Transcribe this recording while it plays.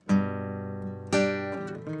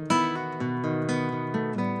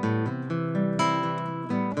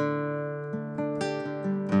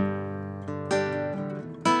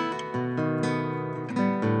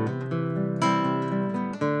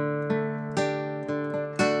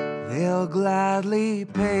They'll gladly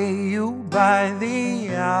pay you by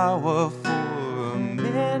the hour for a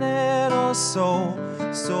minute or so,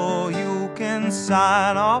 so you can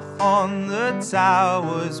sign off on the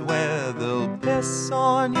towers where they'll piss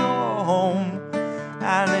on your home.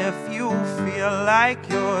 And if you feel like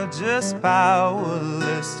you're just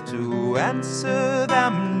powerless to answer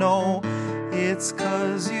them no, it's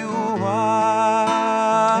 'cause you are.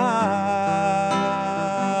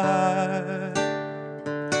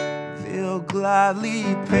 They'll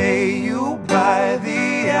gladly pay you by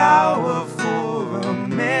the hour for a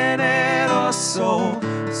minute or so,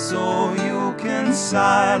 so you can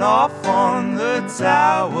sign off on the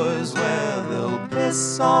towers where they'll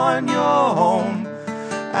piss on your home.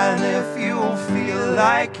 And if you feel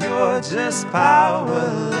like you're just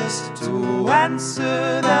powerless to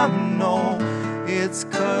answer them no, it's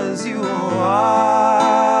 'cause you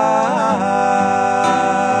are.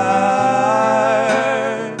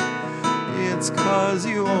 It's 'cause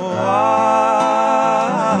you are.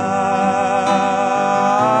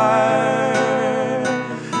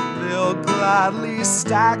 They'll gladly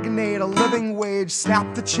stagnate a living wage,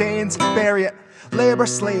 snap the chains, bury it. Labor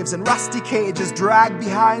slaves in rusty cages dragged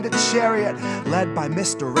behind a chariot, led by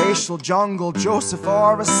Mr. Racial Jungle, Joseph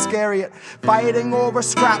or Iscariot, fighting over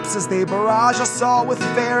scraps as they barrage us all with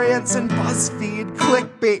variants and BuzzFeed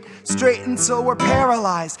clickbait, straight until we're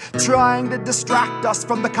paralyzed, trying to distract us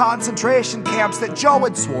from the concentration camps that Joe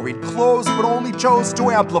had swore he'd close but only chose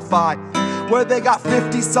to amplify, where they got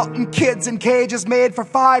 50-something kids in cages made for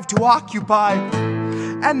 5 to occupy.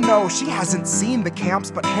 And no, she hasn't seen the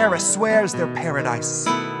camps, but Harris swears they're paradise.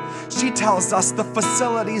 She tells us the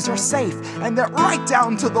facilities are safe, and that right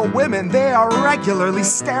down to the women, they are regularly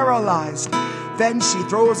sterilized. Then she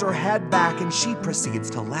throws her head back and she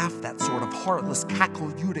proceeds to laugh that sort of heartless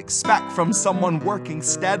cackle you'd expect from someone working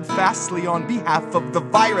steadfastly on behalf of the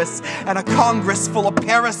virus and a Congress full of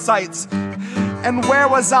parasites. And where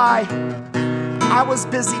was I? I was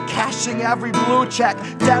busy cashing every blue check,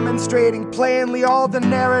 demonstrating plainly all the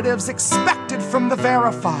narratives expected from the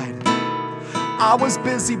verified. I was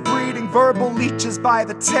busy breeding verbal leeches by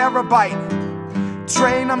the terabyte.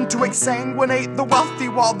 Train them to exsanguinate the wealthy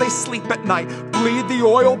while they sleep at night. Bleed the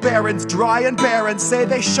oil barons dry and barren. Say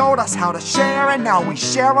they showed us how to share and now we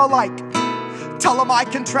share alike. Tell them I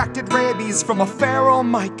contracted rabies from a feral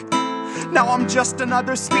mic. Now I'm just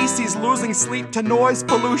another species losing sleep to noise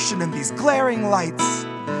pollution and these glaring lights,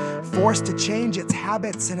 forced to change its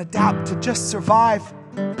habits and adapt to just survive.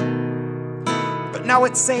 But now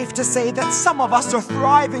it's safe to say that some of us are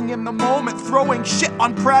thriving in the moment, throwing shit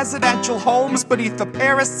on presidential homes beneath the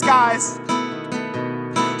Paris skies.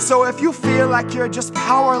 So if you feel like you're just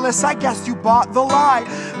powerless, I guess you bought the lie.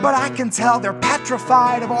 But I can tell they're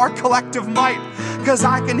petrified of our collective might, 'cause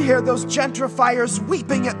I can hear those gentrifiers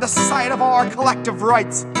weeping at the sight of our collective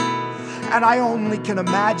rights. And I only can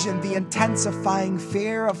imagine the intensifying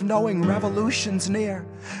fear of knowing revolution's near,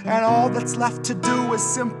 and all that's left to do is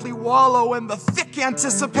simply wallow in the thick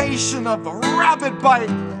anticipation of a rabid bite.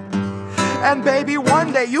 And baby,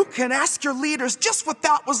 one day you can ask your leaders just what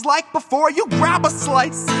that was like before you grab a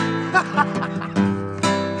slice.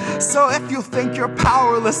 So if you think you're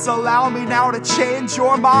powerless, allow me now to change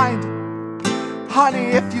your mind.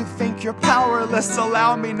 Honey, if you think you're powerless,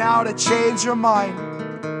 allow me now to change your mind.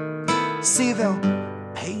 See, they'll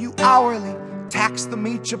pay you hourly, tax them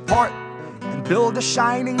each apart, and build a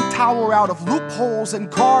shining tower out of loopholes and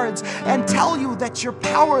cards, and tell you that you're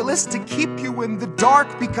powerless to keep you in the dark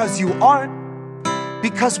because you aren't,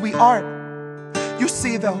 because we aren't. You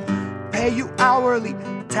see, they'll pay you hourly,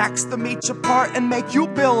 tax them each apart, and make you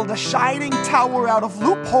build a shining tower out of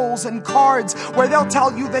loopholes and cards, where they'll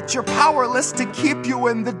tell you that you're powerless to keep you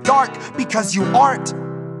in the dark because you aren't,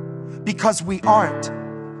 because we aren't.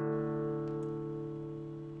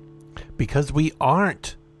 Because we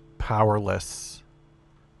aren't powerless.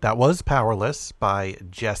 That was Powerless by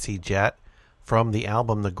Jessie Jet from the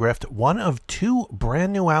album The Grift, one of 2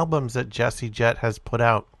 brand new albums that Jessie Jet has put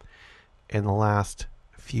out in the last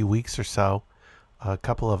few weeks or so. A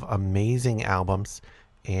couple of amazing albums,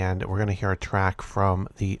 and we're going to hear a track from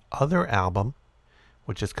the other album,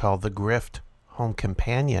 which is called The Grift Home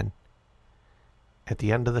Companion, at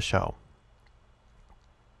the end of the show.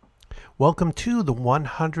 Welcome to the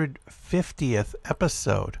 150th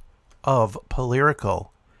episode of Polyrical.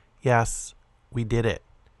 Yes, we did it.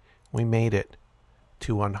 We made it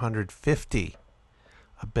to 150.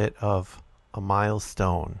 A bit of a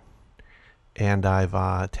milestone. And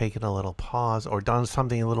I've taken a little pause or done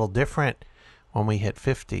something a little different. When we hit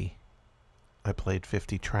 50, I played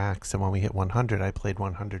 50 tracks. And when we hit 100, I played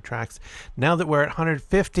 100 tracks. Now that we're at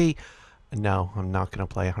 150, No, I'm not going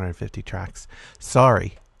to play 150 tracks.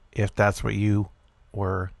 Sorry if that's what you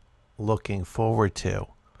were looking forward to.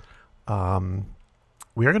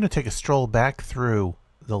 We are going to take a stroll back through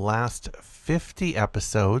the last 50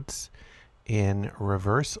 episodes in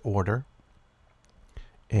reverse order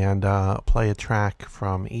and play a track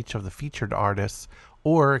from each of the featured artists.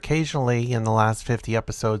 Or occasionally in the last 50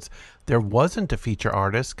 episodes, there wasn't a feature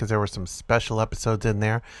artist because there were some special episodes in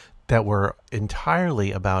there that were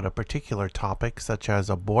entirely about a particular topic, such as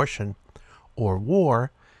abortion or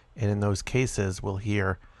war. And in those cases, we'll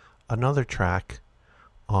hear another track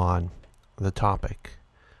on the topic.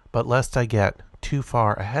 But lest I get too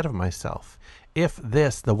far ahead of myself, if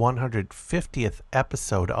this, the 150th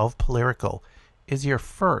episode of Polyrical, is your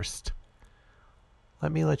first,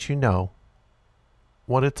 let me let you know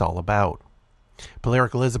what it's all about.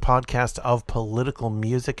 Polyrical is a podcast of political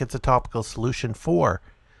music. It's a topical solution for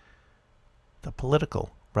the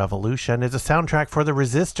political revolution. It's a soundtrack for the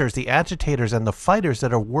resistors, the agitators, and the fighters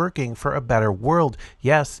that are working for a better world.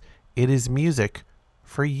 Yes, it is music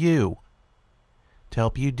for you to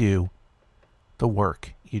help you do the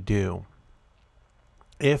work you do.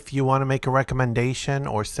 If you want to make a recommendation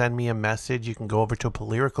or send me a message, you can go over to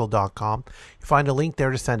polyrical.com. You find a link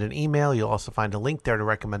there to send an email. You'll also find a link there to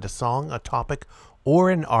recommend a song, a topic,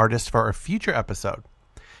 or an artist for a future episode.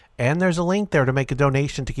 And there's a link there to make a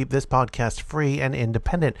donation to keep this podcast free and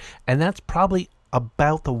independent. And that's probably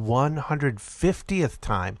about the 150th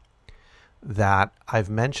time that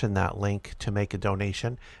I've mentioned that link to make a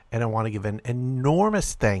donation. And I want to give an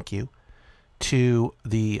enormous thank you to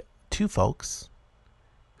the two folks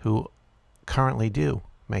who currently do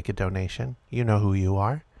make a donation. You know who you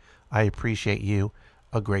are. I appreciate you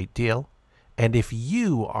a great deal. And if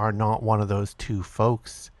you are not one of those two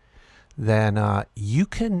folks, then you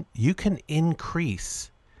can increase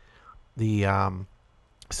the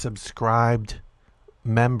subscribed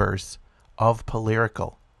members of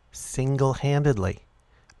Polyrical single-handedly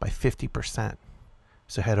by 50%.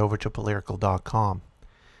 So head over to polyrical.com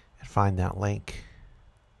and find that link.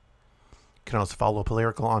 You can also follow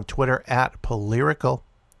Polyrical on Twitter at Polyrical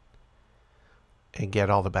and get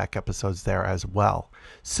all the back episodes there as well.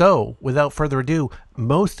 So, without further ado,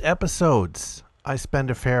 most episodes I spend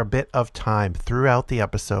a fair bit of time throughout the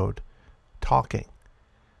episode talking,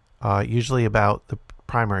 usually about the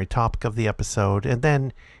primary topic of the episode, and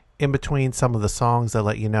then in between some of the songs I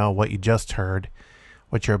let you know what you just heard,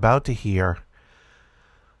 what you're about to hear.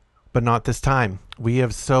 But not this time. We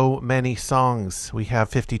have so many songs. We have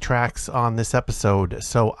 50 tracks on this episode,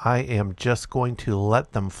 so I am just going to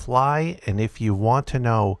let them fly. And if you want to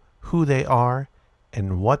know who they are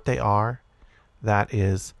and what they are, that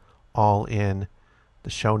is all in the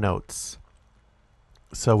show notes.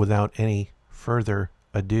 So without any further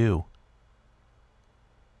ado,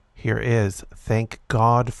 here is Thank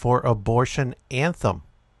God for Abortion Anthem.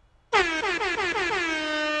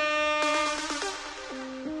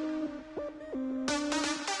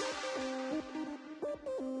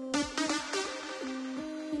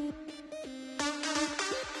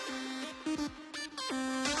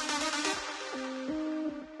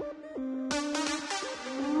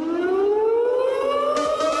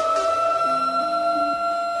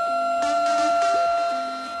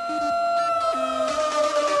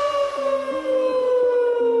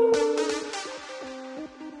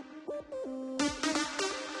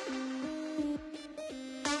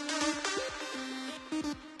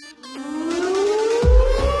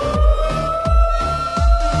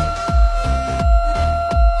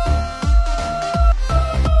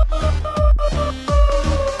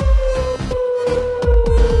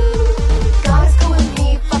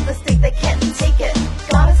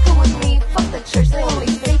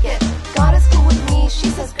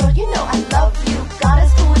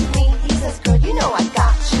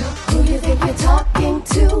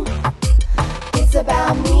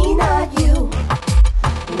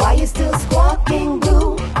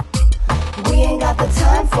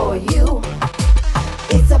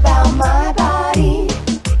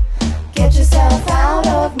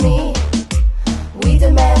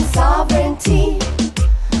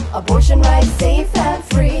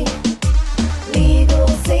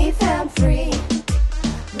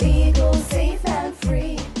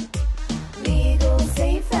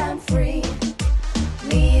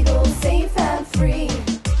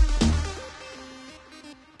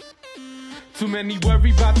 Too many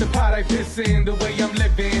worry about the pot I piss in, the way I'm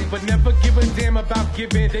living, but never give a damn about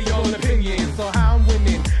giving their own opinion. So how I'm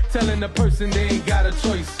winning, telling a person they ain't got a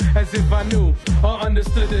choice. As if I knew or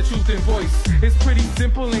understood the truth in voice. It's pretty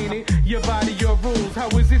simple, ain't it? Your body, your rules. How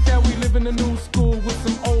is it that we live in a new school with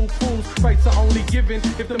some old fools? Rights are only given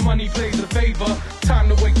if the money plays a favor. Time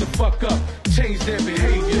to wake the fuck up, change their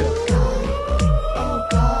behavior. Oh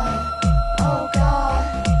God, oh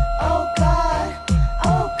God, oh God,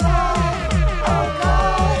 oh God, oh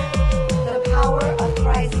God. The power of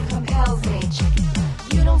Christ compels me.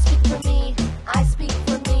 You don't speak for me, I speak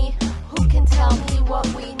for me. Who can tell me what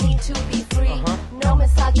we need to be free? No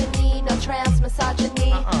misogyny, no trans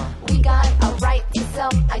misogyny. We got a right to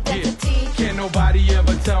self-identity. Yeah. Can't nobody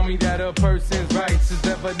ever tell me that a person's rights is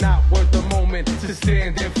ever not worth a moment to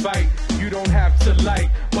stand and fight. You don't have to like,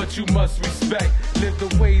 but you must respect. Live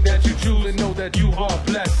the way that you choose and know that you are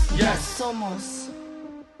blessed. Yes. Somos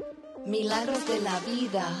milagros de la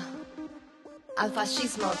vida. Al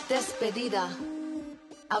fascismo despedida.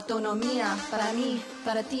 Autonomía para mí,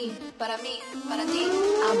 para ti, para mí, para ti.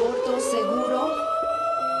 Aborto seguro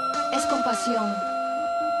es compasión.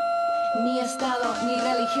 Ni Estado ni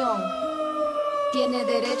religión tiene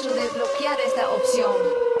derecho de bloquear esta opción.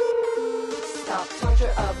 Stop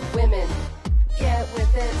torture of women. Get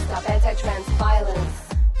with it. Stop anti-trans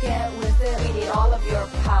violence. Get with it. We need all of your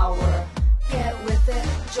power. Get with it.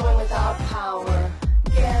 Join with our power.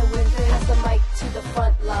 Get with it. Pass the mic to the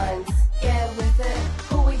front lines. Get with it.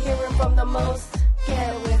 Who we hearing from the most?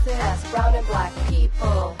 Get with it. Ask brown and black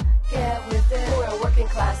people. Get with it. Who are working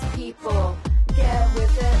class people? Get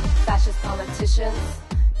with it. Fascist politicians.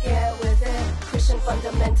 Get with it. Christian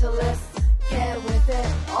fundamentalists. Get with it.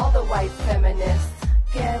 All the white feminists.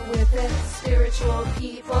 Get with it. Spiritual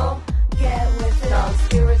people. Get with it.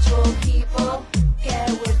 Non-spiritual people. Get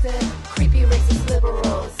with it. Creepy racist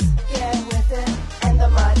liberals. Get with it. And the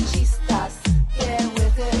machistas. Get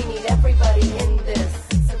with it. We need everybody in this.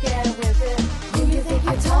 So get with it. Who you think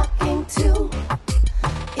you're talking to?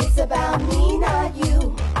 It's about me, not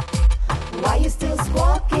you. Why you still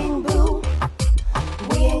squawking, boo?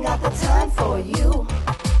 We ain't got the time for you.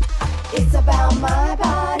 It's about my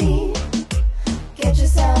body. Get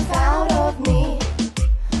yourself out of me.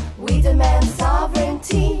 We demand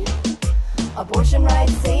sovereignty. Abortion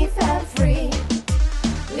rights safe and free.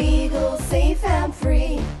 Legal, safe and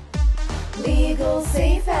free. Legal,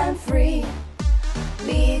 safe and free.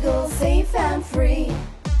 Legal, safe and free.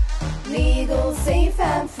 Legal, safe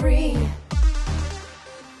and free.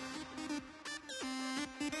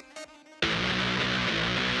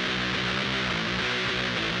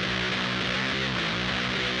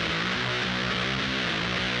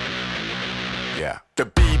 Yeah. The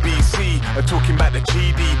BBC are talking about the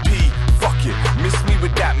GDP. Fuck it, miss me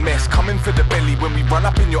with that mess. Coming for the belly when we run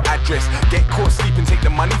up in your address. Get caught sleeping, take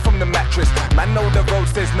the money from the mattress. Man know the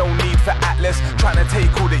roads, there's no need for Atlas. Trying to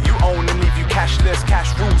take all that you own and leave you cashless.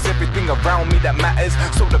 Cash rules everything around me that matters.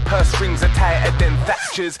 So the purse strings are tighter than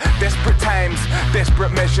Thatcher's. Desperate times,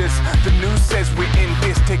 desperate measures. The news says we're in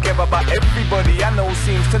this together, but everybody I know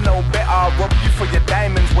seems to know better. Rob you for your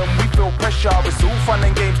diamonds when we feel pressure. It's all fun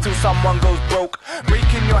and games till someone goes broke. Break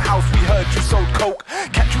in your house, we heard you sold coke.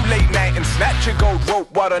 Catch you late night and snatch your gold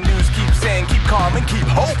rope. While the news keeps saying keep calm and keep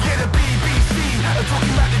hope. Yeah, the BBC are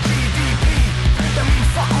talking about the GDP. That means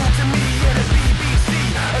fuck all to me. Yeah, the BBC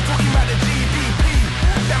are talking about the GDP.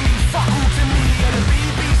 That means fuck all to me. Yeah, the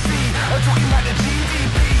BBC are talking about the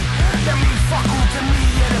GDP. That means fuck all to me.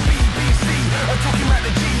 Yeah, the BBC are talking about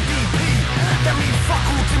the GDP. That means fuck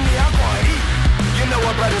all to me. I gotta eat. You know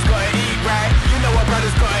our brothers gotta eat, right? You know our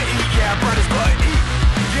brothers gotta eat. Yeah, our brothers gotta eat.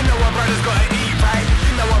 You know our brothers gotta eat, right?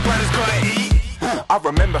 You know our brothers gotta eat. I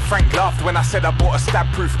remember Frank laughed when I said I bought a stab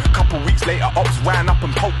proof. Couple weeks later, ops ran up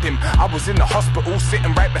and poked him. I was in the hospital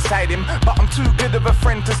sitting right beside him, but I'm too good of a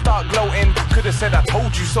friend to start gloating. Could've said I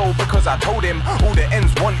told you so because I told him. All the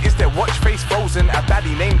ends want is their watch face frozen. A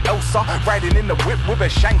baddie named Elsa riding in the whip with a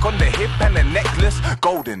shank on the hip and a necklace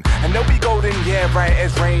golden. And they'll be golden, yeah, right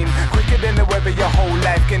as rain. Quicker than the weather, your whole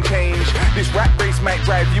life can change. This rat race might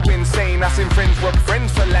drive you insane. I seen friends rob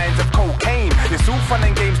friends for lines of cocaine. It's all fun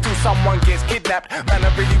and games till someone gets kidnapped. Man,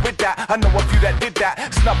 I'm really with that. I know a few that did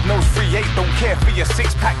that. Snub nose 3-8, don't care for your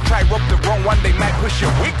six-pack. Try rob the wrong one, they might push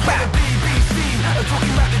your wig back. The BBC are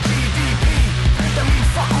talking about the GDP. That means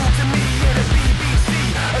fuck all to me. Yeah, the BBC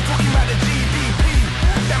are talking about the GDP.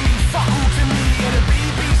 That means fuck all to me. Yeah, the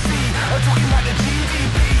BBC are talking about the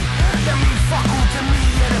GDP. That means fuck all to me.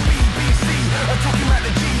 Yeah, the BBC are talking about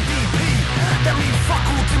the GDP. That means fuck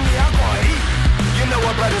all to me. I gotta eat. You know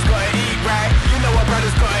our brothers gotta eat, right? You know our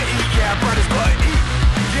brothers gotta eat. Yeah, our brothers gotta eat.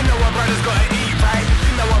 You know our brothers gotta eat, right?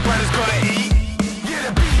 You know our brothers gotta eat. Yeah,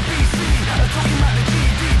 the BBC are talking about the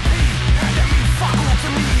GDP. That means fuck all to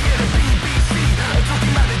me. Yeah, the BBC are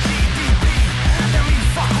talking about the GDP.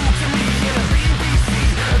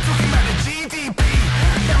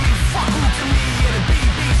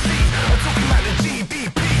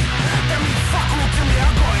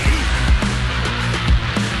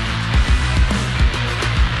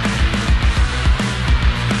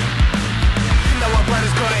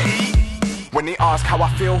 When they ask how I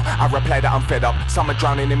feel, I reply that I'm fed up. Some are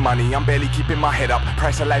drowning in money, I'm barely keeping my head up.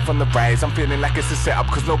 Price of life on the rise, I'm feeling like it's a setup.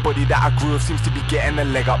 Cause nobody that I grew up seems to be getting a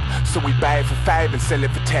leg up. So we buy it for 5 and sell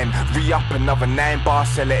it for 10. Re-up another 9 bar,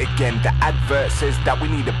 sell it again. The advert says that we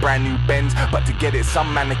need a brand new Benz, but to get it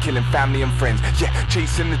some man are killing family and friends. Yeah,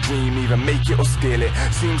 chasing the dream, either make it or steal it.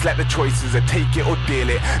 Seems like the choices are take it or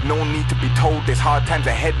deal it. No need to be told there's hard times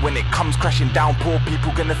ahead. When it comes crashing down, poor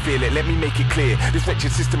people gonna feel it. Let me make it clear, this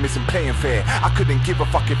wretched system isn't playing fair. I couldn't give a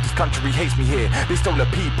fuck if this country hates me here. They stole the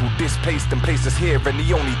people, displaced and placed us here, and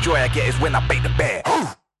the only joy I get is when I bait the bear.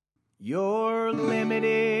 Your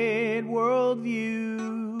limited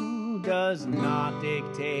worldview does not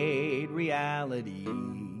dictate reality.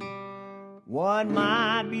 What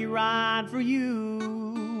might be right for you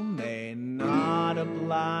may not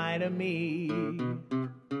apply to me.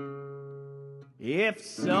 If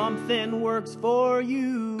something works for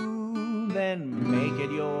you, then make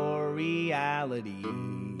it your reality.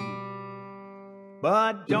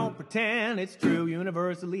 But don't pretend it's true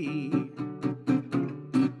universally.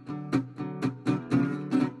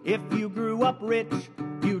 If you grew up rich,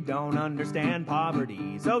 you don't understand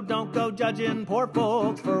poverty. So don't go judging poor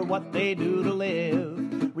folks for what they do to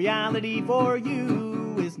live. Reality for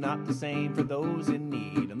you is not the same for those in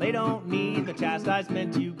need, and they don't need the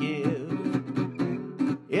chastisement you give.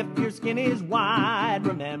 If your skin is wide,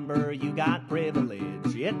 remember you got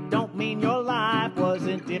privilege. It don't mean your life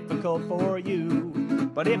wasn't difficult for you.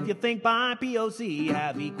 But if you think by POC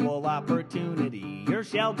have equal opportunity, you're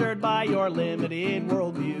sheltered by your limited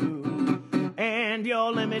worldview. And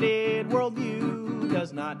your limited worldview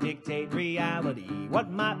does not dictate reality.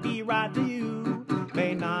 What might be right to you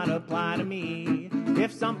may not apply to me.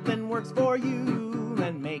 If something works for you,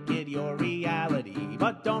 then make it your reality.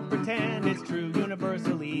 But don't pretend it's true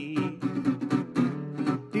universally.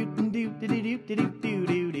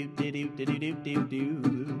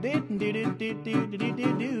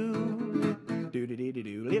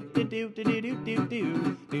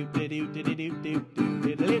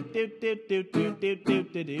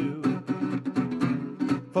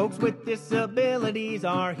 Folks with disabilities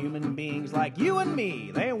are human beings like you and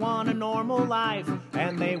me. They want a normal life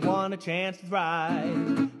and they want a chance to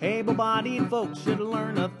thrive. Able-bodied folks should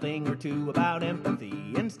learn a thing or two about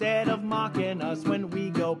empathy instead of mocking us when we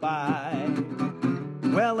go by.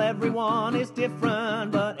 Well, everyone is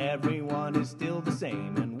different, but everyone is still the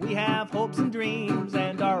same. And we have hopes and dreams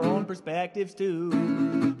and our own perspectives too.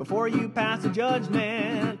 Before you pass a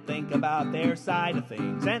judgment, think about their side of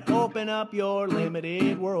things and open up your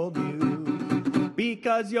limited worldview.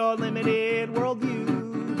 Because your limited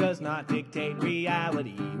worldview does not dictate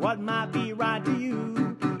reality. What might be right to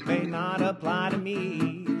you may not apply to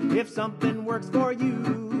me. If something works for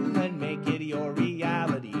you, then make it your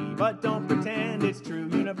reality. But don't pretend it's true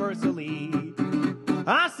universally.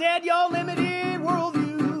 I said your limited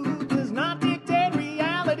worldview does not dictate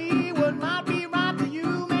reality. What might be right to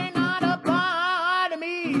you may not apply to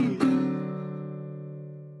me.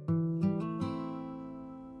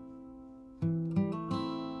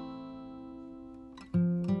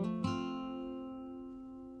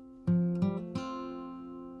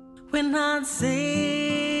 We're not safe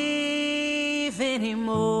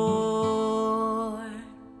anymore.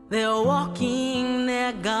 They're walking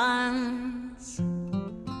their guns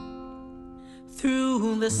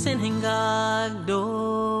through the synagogue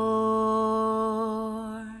door.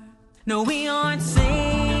 No, we aren't safe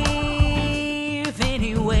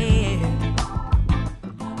anywhere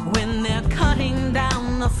when they're cutting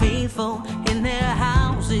down the faithful in their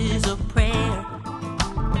houses of prayer.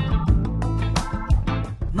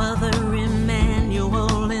 Mother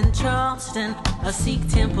Emmanuel in Charleston, a Sikh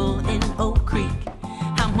temple in Oak Creek.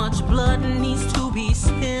 How much blood needs to be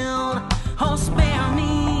spilled? Oh, spare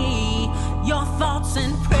me your thoughts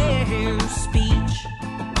and prayers speech.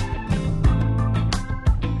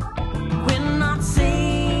 We're not safe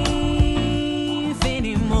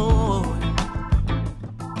anymore.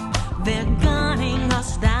 They're gunning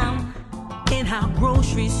us down in our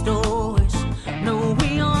grocery stores. No,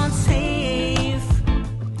 we aren't safe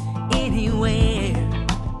anywhere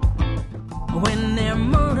when they're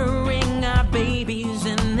murdering our babies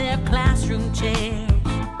in their classroom chairs.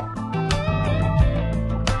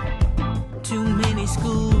 Too many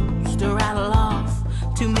schools to rattle off,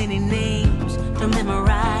 too many names to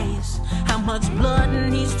memorize. How much blood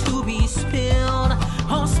needs to be spilled?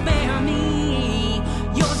 Oh, spare me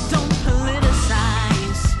your don't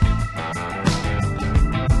politicize.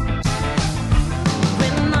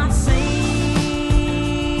 We're not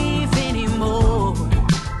safe anymore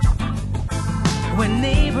when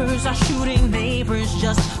neighbors are shooting neighbors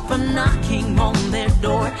just for knocking on their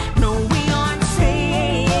door. No, we aren't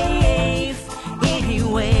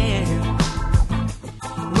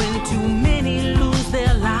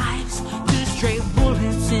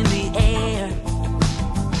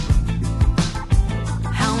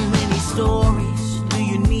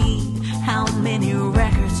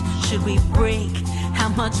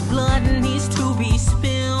much blood needs to be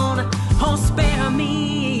spilled. Oh, spare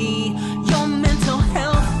me your mental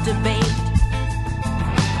health debate.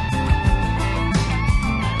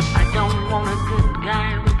 I don't want a good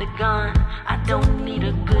guy with a gun. I don't need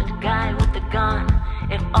a good guy with a gun.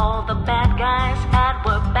 If all the bad guys had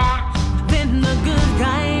were bats, then the good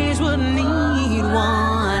guys would need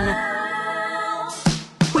one.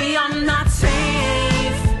 We are not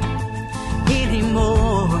safe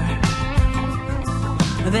anymore.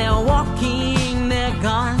 They're walking their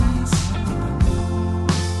guns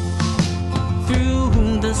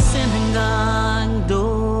through the synagogue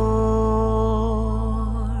door.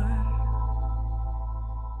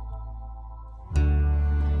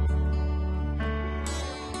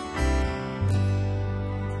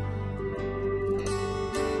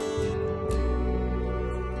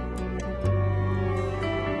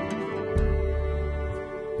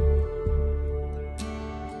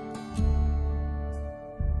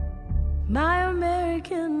 My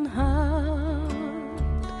American heart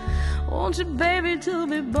wants your baby to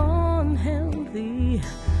be born healthy.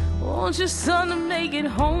 Want your son to make it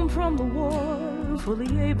home from the war,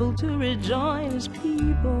 fully able to rejoin his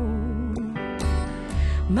people.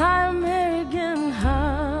 My American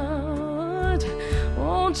heart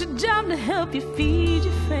wants your job to help you feed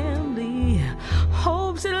your family.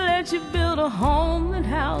 Hopes to let you build a home that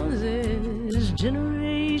houses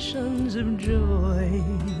generations of joy.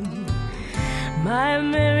 My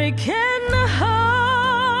American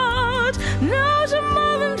heart knows you're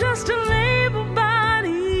more than just an able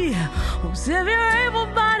body. Hopes if your able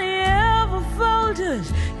body ever falters,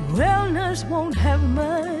 your wellness won't have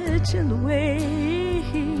much in the way.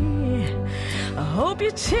 I hope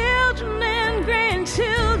your children and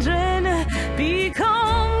grandchildren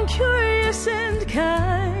become curious and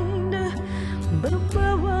kind. But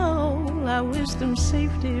above all, I wish them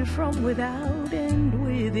safety from without and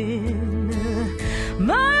within.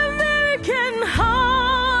 My American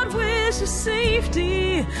heart wishes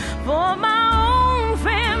safety for my own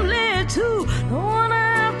family too. Don't wanna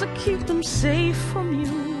have to keep them safe from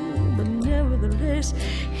you, but nevertheless,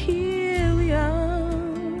 here we are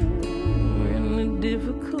in a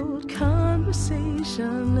difficult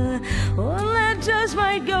conversation, one that just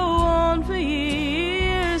might go on for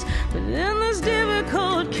years. But in this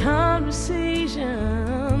difficult conversation,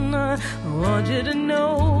 I want you to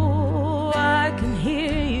know I can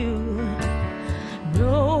hear you,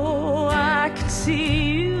 know I can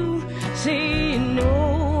see you, say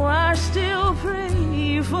no, I still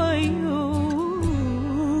pray for you.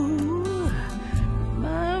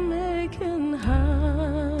 My American heart.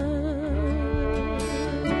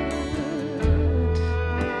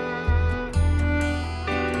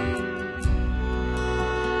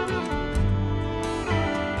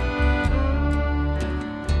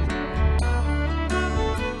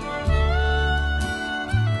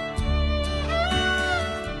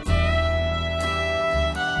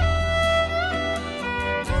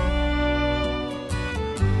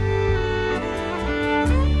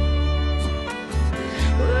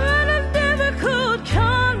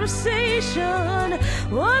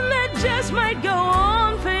 One that just might go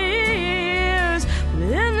on for years. But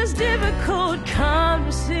in this difficult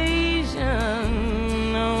conversation,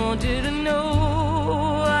 I want you to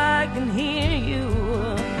know I can hear you,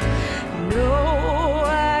 know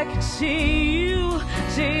I can see you,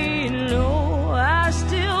 say no, I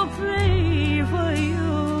still pray for you.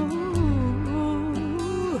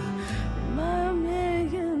 My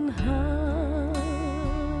American heart.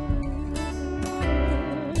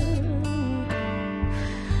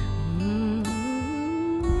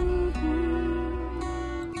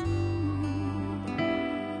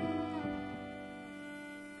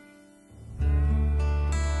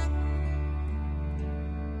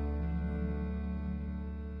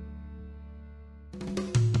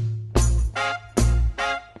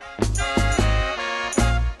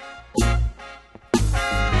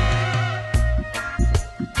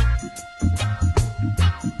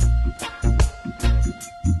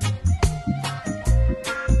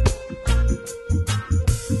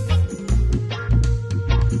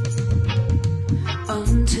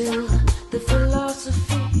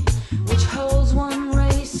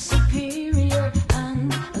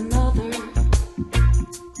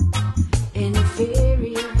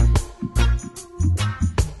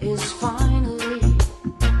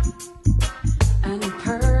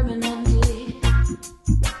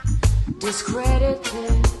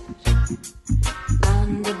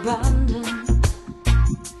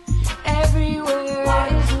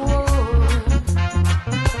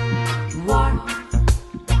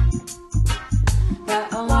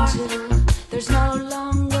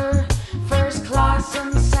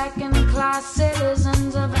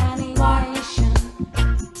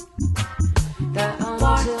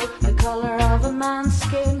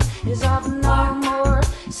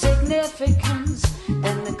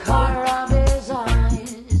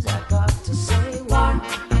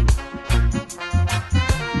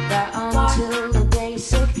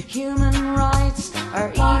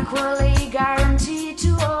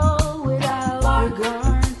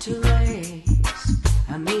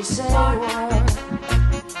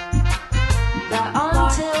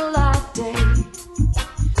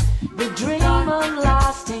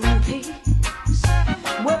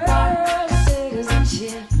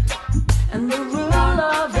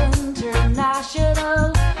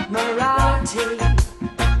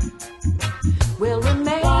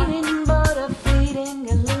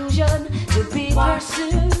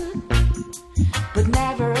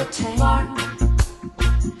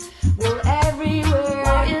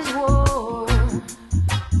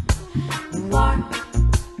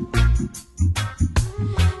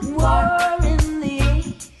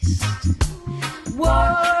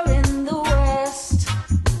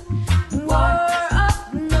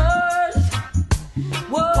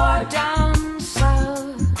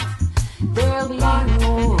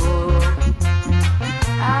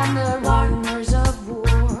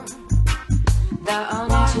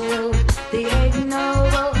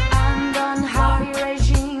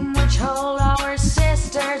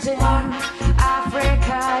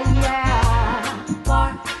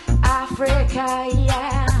 Africa,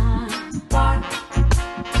 yeah.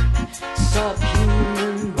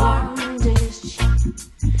 Subhuman bondage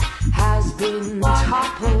has been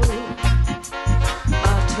toppled,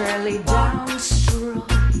 utterly destroyed.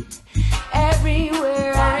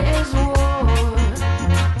 Everywhere is war.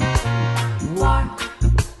 War.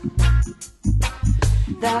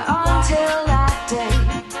 That until that day,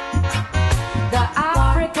 the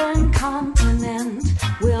African continent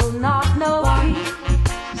will not know peace.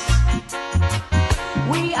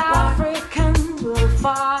 We Africans will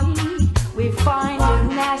fight. We find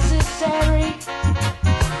it necessary,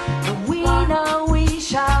 but we know we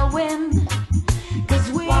shall win,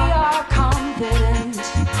 'cause we are confident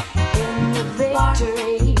in the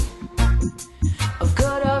victory of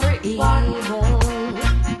good over evil,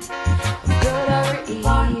 of good over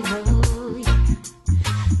evil,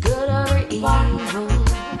 good over evil.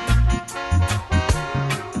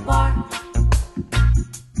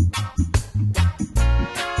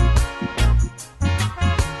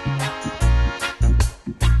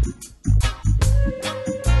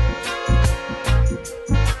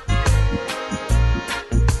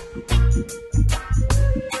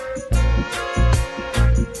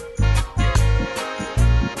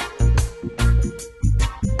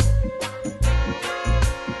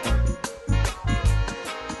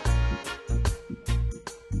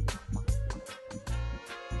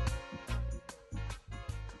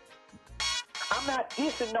 I'm not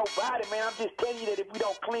dissing nobody, man. I'm just telling you that if we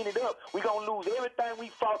don't clean it up, we gonna lose everything we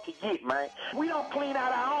fought to get, man. We don't clean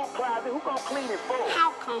out our own closet. Who gonna clean it for us?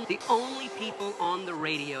 How come the only people on the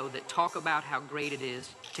radio that talk about how great it is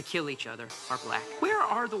to kill each other are black? Where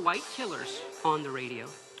are the white killers on the radio?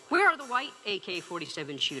 Where are the white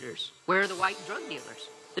AK-47 shooters? Where are the white drug dealers?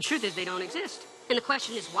 The truth is they don't exist. And the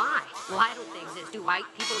question is why? Why don't they exist? Do white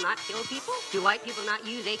people not kill people? Do white people not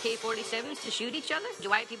use AK-47s to shoot each other? Do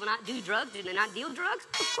white people not do drugs? Do they not deal drugs?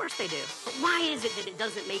 Of course they do. But why is it that it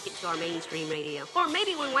doesn't make it to our mainstream radio? Or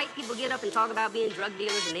maybe when white people get up and talk about being drug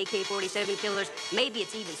dealers and AK-47 killers, maybe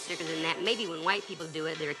it's even sicker than that. Maybe when white people do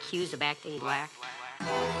it, they're accused of acting black.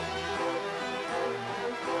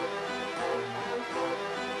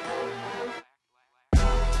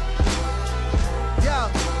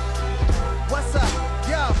 What's up?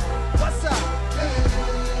 Yo, what's up?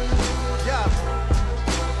 Yo,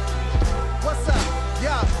 what's up?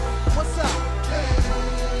 Yo, what's up?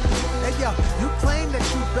 Hey yo, you claim that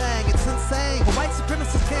you bang, it's insane. A white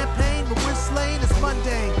supremacist campaign, but we're slain, it's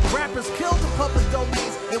mundane. Rappers killed in public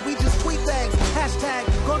domains, and we just tweet things. Hashtag,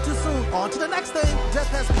 gone too soon, on to the next thing. Death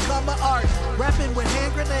has become an art. Rapping with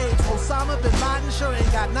hand grenades. Osama bin Laden sure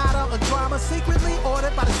ain't got nada on drama. Secretly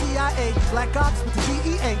ordered by the CIA. Black ops with the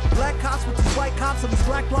DEA. Black cops with these white cops on these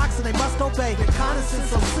black blocks, and they must obey.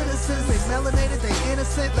 Reconnaissance of citizens, they melanated, they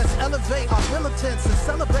innocent. Let's elevate our militants and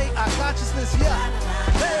celebrate our consciousness, yeah.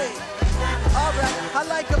 Hey! Alright, I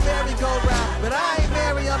like a merry-go-round, but I ain't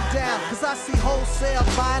merry, I'm down. 'Cause I see wholesale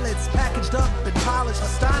violence packaged up and polished.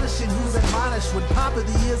 Astonishing who's admonished when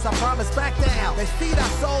poverty is, I promise, back down. They feed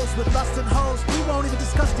our souls with lust and hoes. We won't even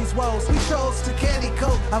discuss these woes. We chose to candy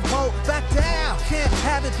coat our vote. Back down, can't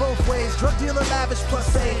have it both ways. Drug dealer lavish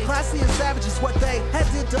plus aid. Classy and savage is what they had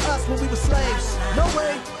did to us when we were slaves. No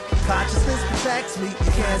way. Consciousness protects me.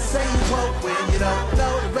 You can't say you won't when you don't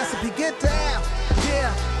know the recipe. Get down.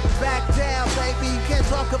 Yeah, back down, baby. You can't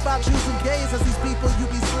talk about choosing gays as these people you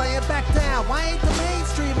be slaying. Back down. Why ain't the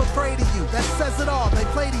mainstream afraid of you? That says it all. They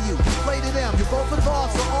play to you. You play to them. You're both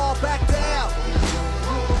involved, so all back down.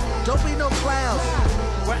 Don't be no clowns.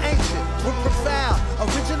 We're ancient. We're profound.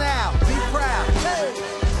 Original. Be proud. Hey.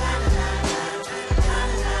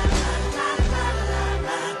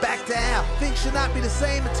 Back down. Things should not be the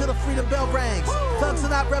same until the freedom bell rings. Thugs are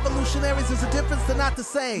not revolutionaries, there's a difference, they're not the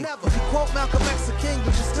same. Never. You quote Malcolm X a king,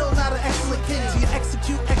 but you're still not an excellent king. So you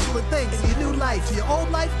execute excellent things in your new life. To your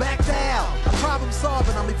old life, back down. I'm problem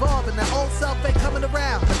solving, I'm evolving. That old self ain't coming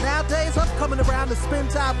around. But nowadays, I'm coming around to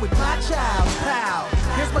spend time with my child. Pow.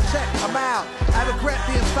 Here's my check, I'm out. I regret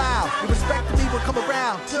being foul. You respect me will come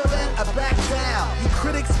around. Till then, I back down. You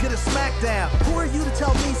critics get a smackdown. Who are you to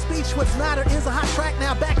tell me speech what's not or is a hot track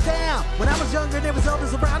now? Back down. When I was younger and there was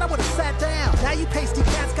elders around, I would've sat down. Now you pasty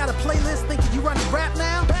cats got a playlist thinking you running rap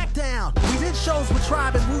now? Back down. We did shows with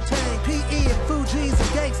Tribe and Wu-Tang, PE and Fugees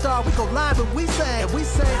and Gangstar. We go live and we sang. And we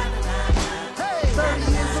sang, hey,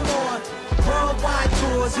 30 years or more. Worldwide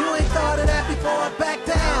tours. You ain't thought of that before. Back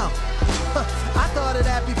down. I thought of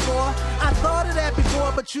that before. I thought of that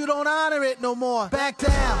before, but you don't honor it no more. Back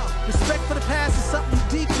down. Respect for the past is something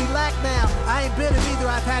you deeply lack now. I ain't bitter either.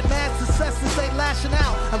 I've had mad success since ain't lashing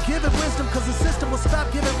out. I'm giving wisdom because the system will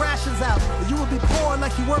stop giving rations out. You will be poor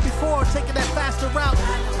like you were before, taking that faster route.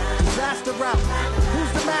 disaster route.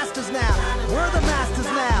 Who's the masters now? We're the masters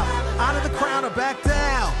now. Out of the crown or back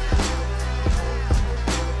down.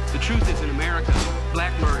 The truth is, in America,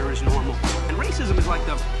 black murder is normal. And racism is like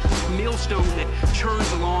the millstone that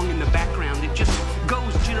churns along in the background. It just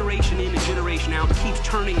goes generation in and generation out and keeps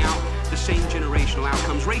turning out the same generational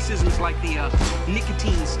outcomes. Racism is like the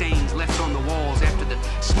nicotine stains left on the walls after the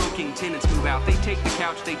smoking tenants move out. They take the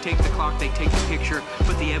couch, they take the clock, they take the picture,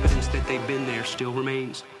 but the evidence that they've been there still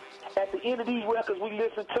remains. At the end of these records we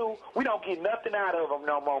listen to, we don't get nothing out of them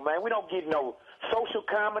no more, man. We don't get no social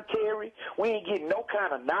commentary. We ain't getting no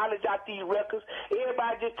kind of knowledge out these records.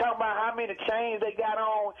 Everybody just talking about how many chains they got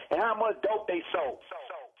on and how much dope they sold.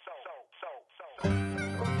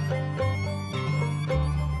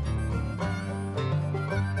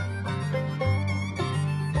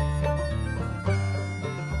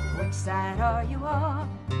 Which side are you on?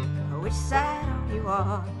 Which side are you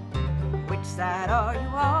on? Which side are you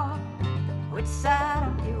on? Which side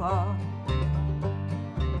are you on?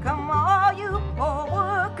 Come all you poor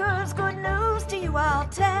workers, good news to you I'll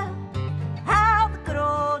tell. How the good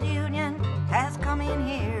old Union has come in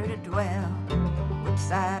here to dwell. Which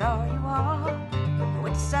side are you on?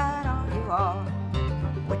 Which side are you on?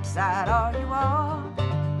 Which side are you on?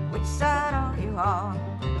 Which side are you on?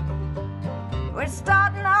 We're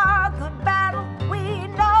starting our good battle. We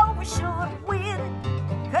know we're sure to win,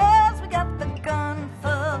 'cause we got the gun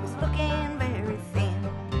thugs looking very thin.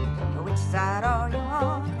 Which side are you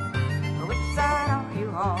on? Which side are you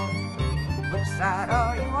on? Which side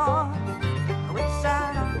are you on? Which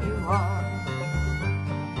side are you on?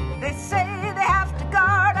 They say they have to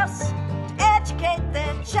guard us to educate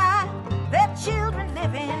their child. Their children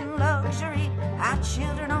live in luxury, our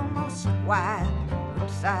children almost wild.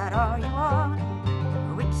 Which side are you on?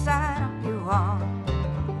 Which side are you on?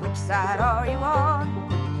 Which side are you on?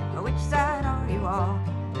 Which side are you on?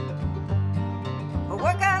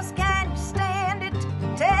 Workers, can you stand it?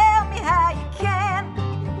 Tell me how you can.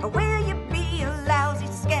 Or will you be a lousy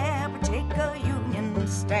scab or take a union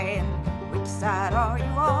stand? Which side are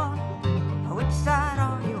you on? Which side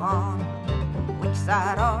are you on? Which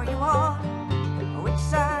side are you on? Which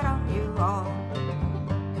side are you on?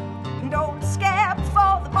 Don't scab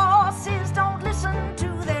for the bosses, don't listen to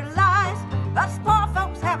their lies. Us poor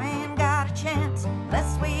folks haven't got a chance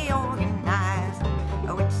unless we organize.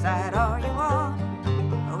 Which side are you on?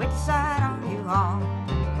 Which side are you on?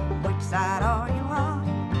 Which side are you on?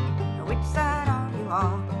 Which side are you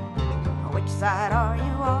on? Which side are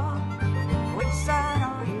you on? Which side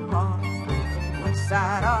are you on? Which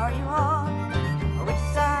side are you on? Which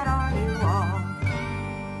side are you on?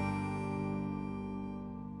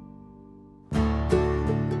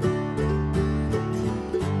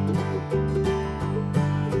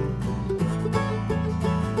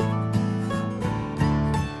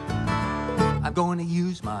 I'm going to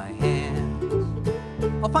use my hands.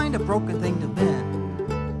 I'll find a broken thing to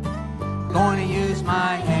bend. I'm going to use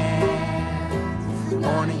my hands. I'm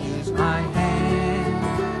going to use my hands.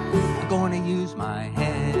 I'm going to use my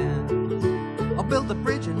hands. I'll build a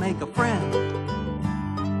bridge and make a friend.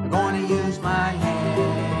 I'm going to use my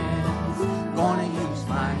hands. I'm going to use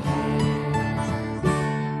my hands.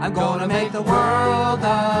 I'm going to make the world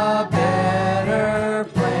a better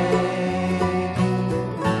place.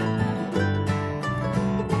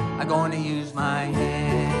 I'm going to use my hands.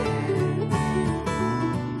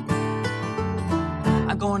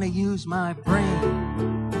 I'm going to use my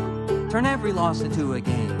brain. Turn every loss into a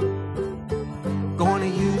gain. Going to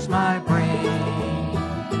use my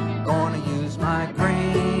brain. Going to use my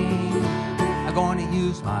brain. I'm going to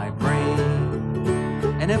use my brain.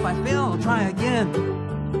 And if I fail, I'll try again.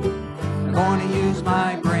 I'm going to use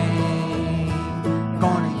my brain. I'm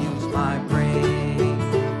going to use my brain.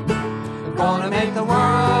 I'm going to make the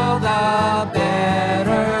world a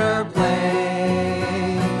better place.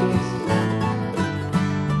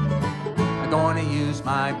 I'm going to use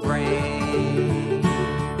my brain.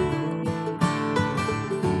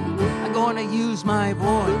 I'm going to use my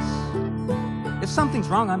voice. If something's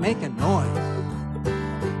wrong, I make a noise.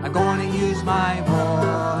 I'm going to use my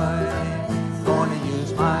voice. Going to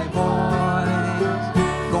use my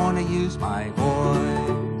voice. Going to use my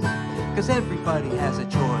voice. 'Cause everybody has a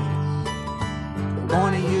choice.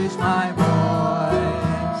 Going to use my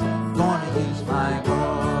voice. Going to use my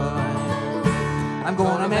voice. I'm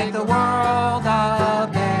going to make the world a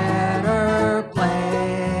better place.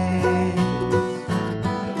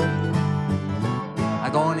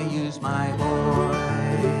 I'm going to use my voice.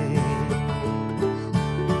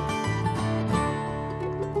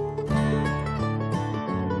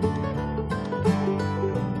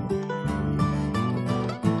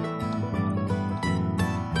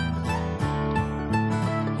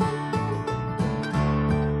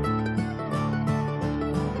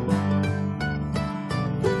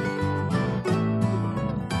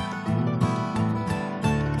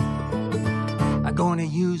 gonna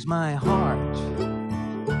use my heart.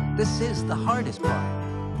 This is the hardest part.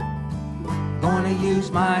 Gonna use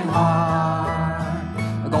my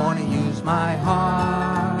heart. Gonna use my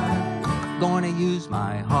heart. Gonna use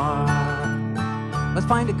my heart. Let's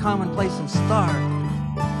find a common place and start.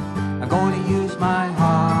 I'm gonna use my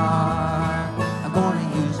heart. I'm gonna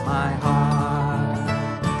use my heart.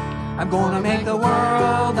 I'm gonna make the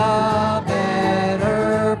world a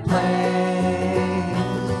better place.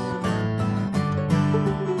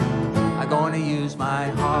 I'm gonna use my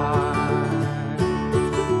heart.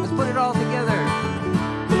 Let's put it all together.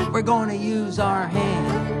 We're gonna use our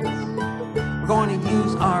hands. We're gonna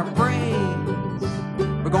use our brains.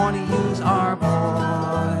 We're gonna use our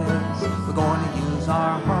voice. We're gonna use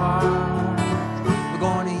our hearts. We're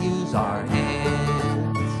gonna use our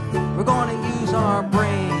hands. We're gonna use our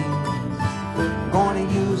brains. We're gonna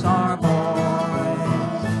use our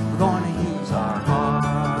voice. We're gonna use our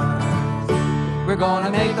hearts. We're gonna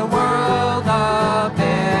make the world a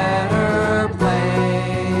better place.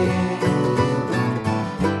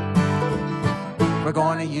 We're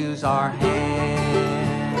gonna use our hands.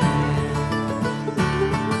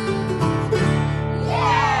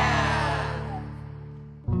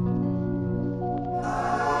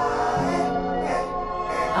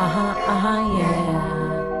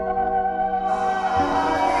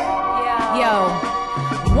 Yo,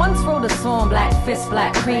 once wrote a song, Black Fist,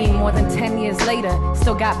 Black Cream. More than 10 years later,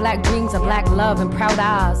 still got black dreams of black love and proud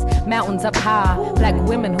eyes. Mountains up high, black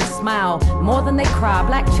women who smile more than they cry.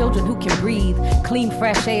 Black children who can breathe clean,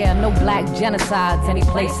 fresh air. No black genocides, any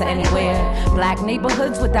place or anywhere. Black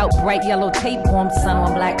neighborhoods without bright yellow tape. Warm sun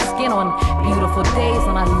on black skin on beautiful days.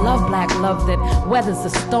 And I love black love that weathers the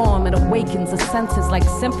storm and awakens the senses like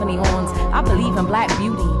symphony horns. I believe in black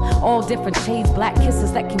beauty, all different shades. Black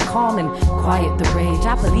kisses that can calm and quiet the rage.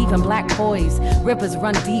 I believe in black poise, rivers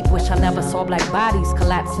run deep. Wish I never saw black bodies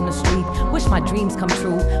collapse in the street. Wish my dreams come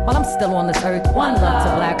true while I'm still on this earth. One love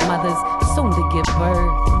to black mothers, soon to give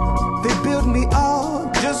birth. They build me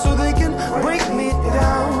up just so they can break me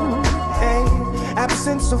down. Hey,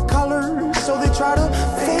 absence of color, so they try to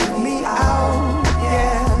fake me out.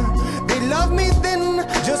 Yeah, they love me then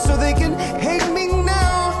just so they can hate me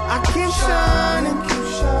now. I keep shining,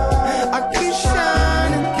 I keep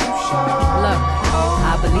shining, keep shining. Look,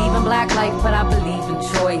 I believe in black life, but I believe in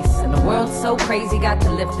choice. And the world's so crazy, got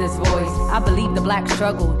to lift this voice. I believe the black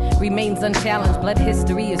struggle remains unchallenged. Blood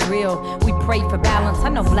history is real. We pray for balance. I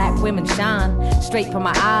know black women shine straight from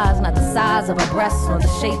my eyes, not the size of a breast or the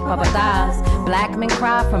shape of a thighs. Black men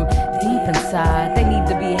cry from deep inside. They need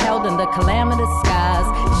to be held under calamitous skies.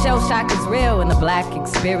 Shell shock is real in the black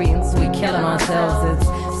experience. We killing ourselves. It's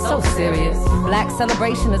so serious. Black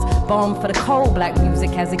celebration is balm for the cold. Black music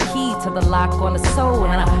has a key to the lock on the soul.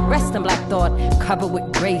 And I rest in black thought, covered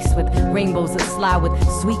with grace, with rainbows that slide with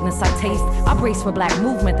sweetness I taste. I brace for black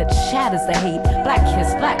movement that shatters the hate. Black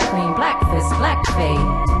kiss, black cream, black fist, black fade.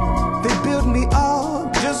 They build me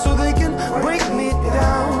up just so they can break me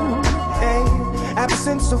down. Hey,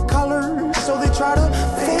 absence of color, so they try to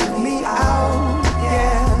fake me out.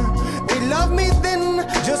 Yeah, they love me then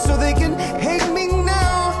just so they can hate me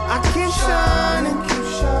now. I keep shining,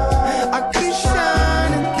 I keep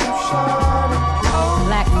shining, keep shining.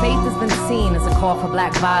 Black faith has been seen as a call for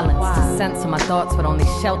black violence. To censor my thoughts but only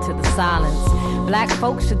shelter the silence. Black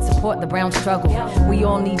folks should support the brown struggle. We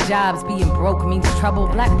all need jobs, being broke means trouble.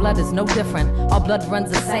 Black blood is no different, our blood runs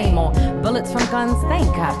the same. Or bullets from guns, they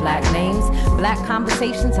ain't got black names. Black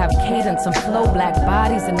conversations have cadence and flow. Black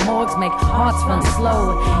bodies and morgues make hearts run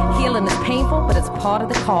slow. Healing is painful, but it's part of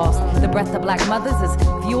the cost. The breath of black mothers is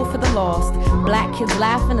fuel for the lost. Black kids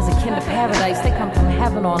laughing is akin to paradise. They come from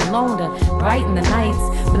heaven on loan to brighten the nights.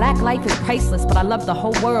 Black life is priceless, but I love the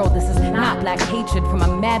whole world. This is not black hatred from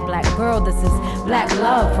a mad black girl. This is black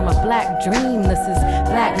love from a black dream. This is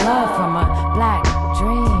black love from a black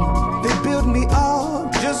dream. They build me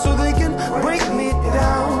up just so they can break me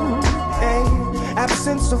down. Hey,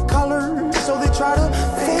 absence of color, so they try to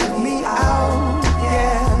fake me out.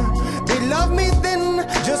 Yeah, they love me then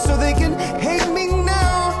just so they can hate me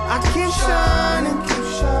now. I keep shining,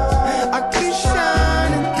 I keep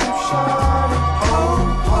shining, keep shining.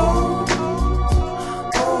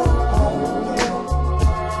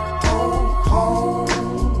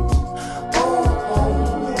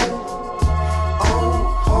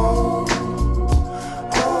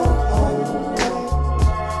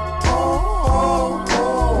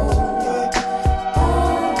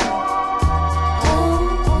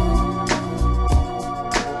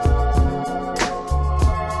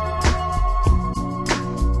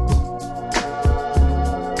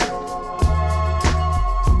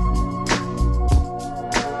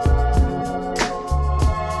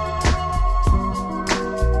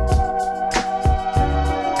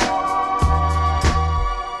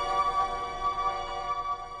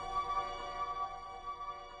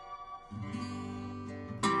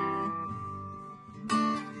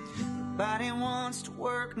 Nobody wants to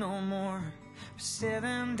work no more for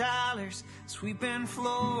 $7, sweeping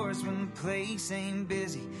floors when the place ain't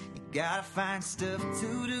busy. You gotta find stuff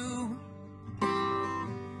to do.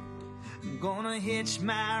 I'm gonna hitch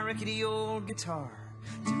my rickety old guitar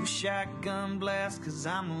to a shotgun blast, 'cause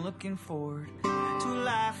I'm looking forward to a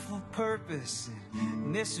life of purpose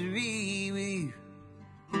and misery with you.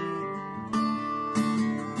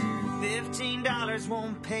 $15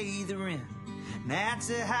 won't pay the rent. That's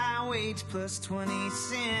a high wage plus 20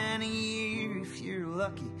 cents a year if you're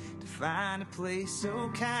lucky to find a place so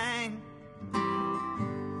kind.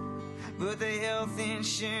 But the health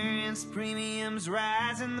insurance premiums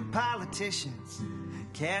rise and the politicians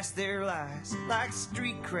cast their lies like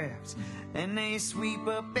street crabs, and they sweep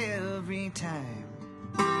up every time.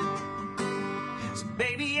 So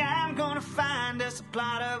baby, I'm gonna find us a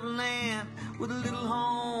plot of land with a little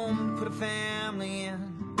home to put a family in.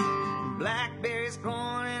 Blackberries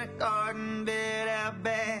growing in a garden bed out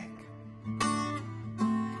back.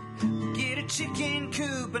 Get a chicken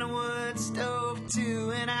coop and a wood stove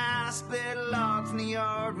too, and I'll split logs in the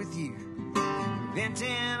yard with you.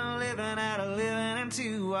 Inventing a living out of living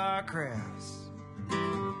into our crafts.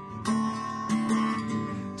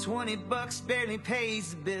 $20 barely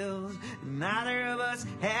pays the bills. Neither of us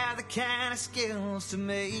have the kind of skills to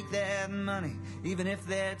make that money, even if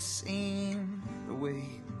that seemed the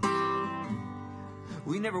way.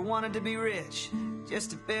 We never wanted to be rich,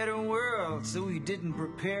 just a better world, so we didn't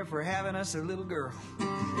prepare for having us a little girl.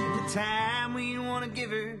 At the time we want to give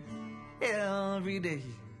her every day.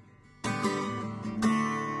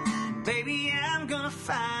 Baby, I'm gonna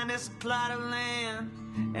find us a plot of land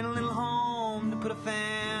and a little home to put a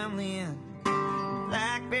family in.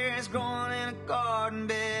 Blackberries growing in a garden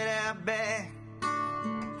bed out back.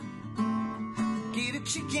 Get a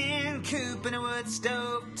chicken coop and a wood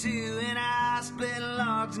stove too, and I'll split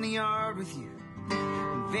logs in the yard with you.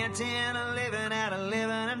 Inventing a living out of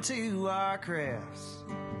living into our crafts.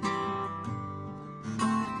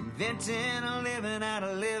 Inventing a living out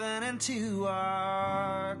of living into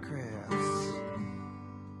our crafts.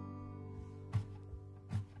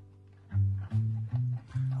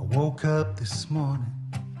 I woke up this morning,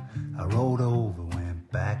 I rolled over,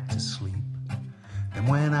 went back to sleep. And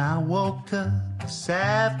when I woke up this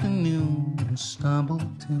afternoon and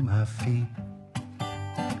stumbled to my feet,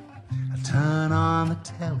 I turned on the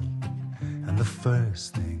telly, and the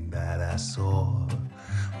first thing that I saw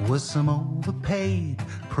was some overpaid,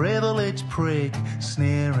 privileged prick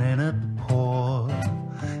sneering at the poor.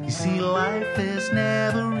 You see, life is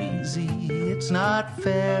never easy, it's not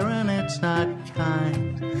fair and it's not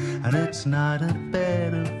kind, and it's not a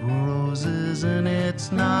bed of roses and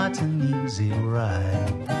it's not an easy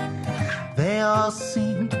ride. They all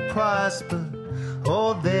seem to prosper,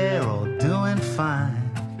 oh, they're all doing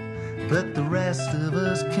fine, but the rest of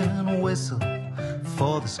us can whistle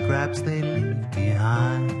for the scraps they leave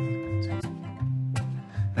behind.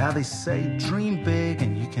 Now they say dream big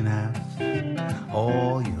and you can have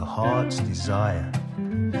all your heart's desire.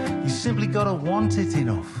 You simply gotta want it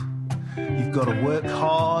enough. You've gotta work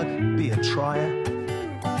hard, be a trier.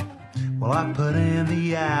 Well, I put in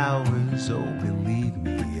the hours, oh believe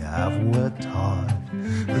me, I've worked hard.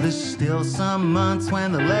 But there's still some months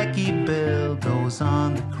when the lucky bill goes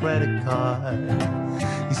on the credit card.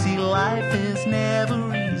 You see, life is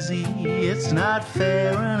never easy, it's not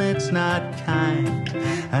fair and it's not kind,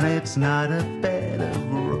 and it's not a bed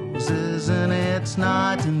of roses and it's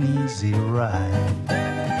not an easy ride.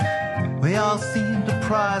 We all seem to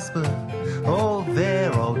prosper, oh,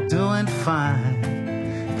 they're all doing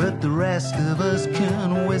fine, but the rest of us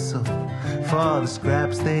can whistle for the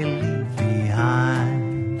scraps they leave behind.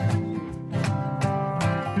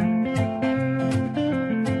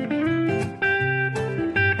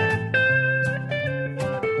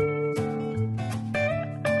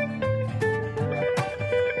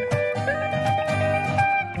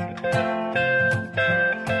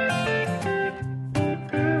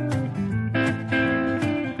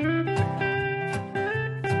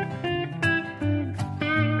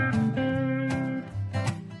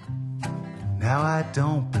 Now I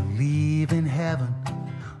don't believe in heaven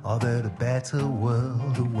or that a better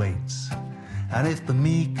world awaits. And if the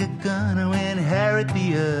meek are gonna inherit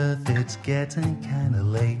the earth, it's getting kinda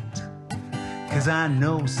late. 'Cause I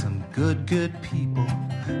know some good people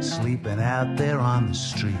sleeping out there on the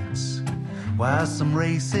streets, while some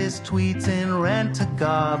racist tweets in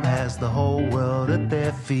Rent-A-Garb has the whole world at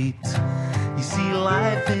their feet. You see,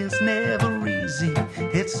 life is never easy,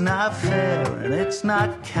 it's not fair and it's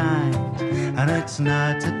not kind, and it's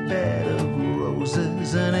not a bed of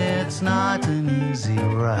roses and it's not an easy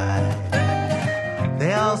ride.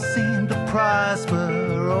 They all seem to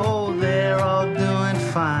prosper, oh, they're all doing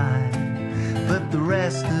fine. But the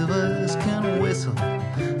rest of us can whistle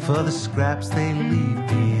for the scraps they leave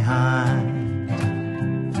behind.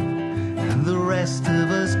 And the rest of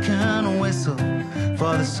us can whistle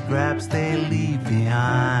for the scraps they leave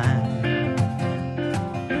behind.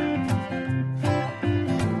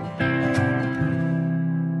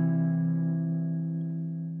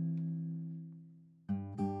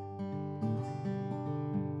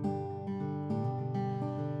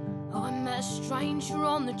 I met a stranger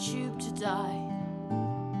on the tube today.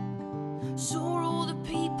 Saw all the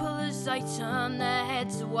people as they turned their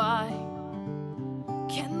heads away.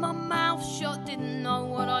 Kept my mouth shut, didn't know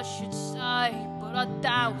what I should say, but I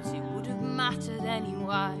doubt it would have mattered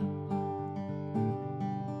anyway.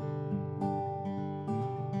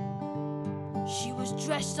 She was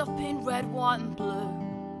dressed up in red, white and blue,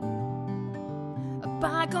 a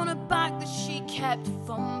bag on her back that she kept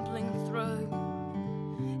fumbling through.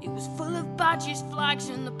 It was full of badges, flags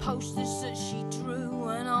and the posters that she drew,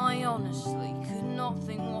 and I honestly could not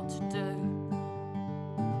think what to do.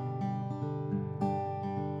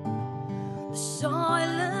 The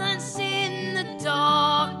silence in the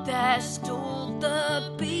dark there stalled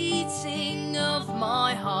the beating of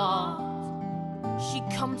my heart. She'd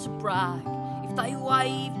come to brag, if they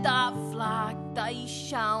wave that flag they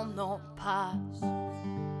shall not pass.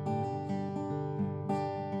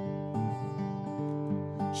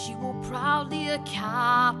 She wore proudly a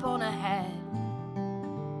cap on her head.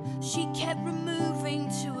 She kept removing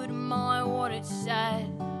to admire what it said.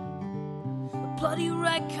 A bloody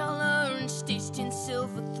red colour and stitched in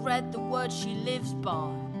silver thread, the word she lives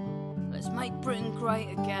by: let's make Britain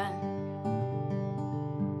great again.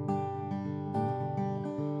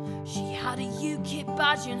 She had a UKIP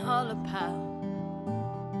badge in her lapel,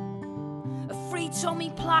 a Free Tommy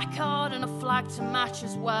placard and a flag to match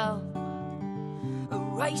as well. A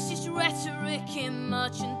racist rhetoric in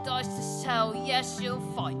merchandise to sell. Yes, she'll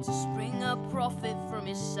fight to spring a profit from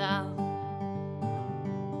himself.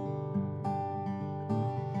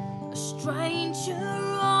 A stranger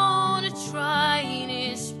on a train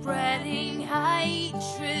is spreading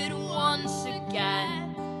hatred once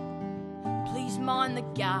again. Please mind the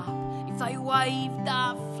gap, if they wave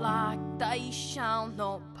that flag they shall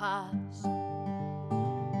not pass.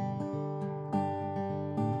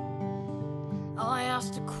 I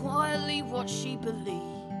asked her quietly what she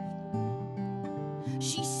believed.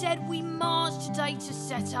 She said we marched today to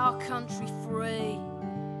set our country free.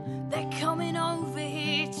 They're coming over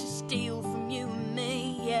here to steal from you and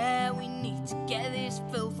me. Yeah, we need to get this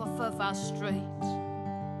filth off of our streets.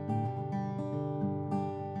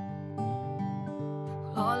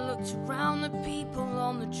 Well, I looked around the people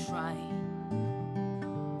on the train,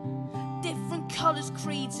 different colours,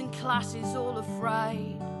 creeds and classes, all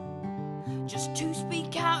afraid just to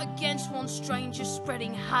speak out against one stranger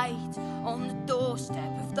spreading hate on the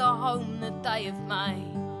doorstep of the home that they have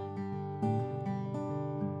made.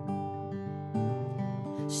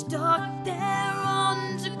 Stuck there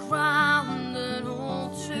underground and all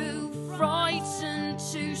too frightened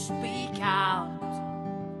to speak out,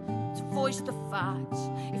 to voice the facts.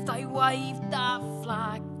 If they wave that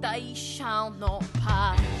flag they shall not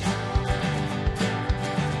pass.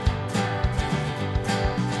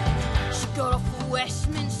 Got off for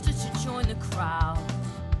Westminster to join the crowd.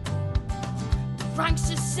 The ranks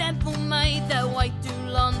assembled, made their way through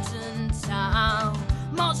London town.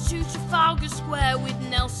 Marched to Trafalgar Square with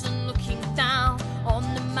Nelson looking down on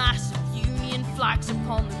the mass of Union flags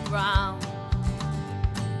upon the ground.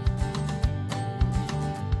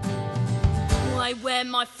 They wear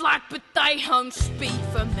my flag but they don't speak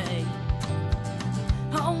for me.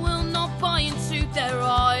 I will not buy into their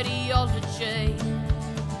ideology,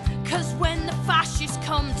 'cause when the fascists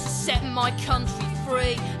come to set my country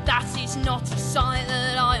free, that is not a sight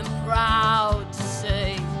that I am proud to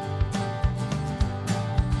see.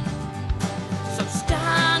 So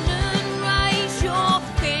stand and raise your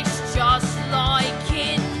fist just like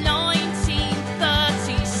in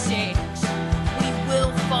 1936. We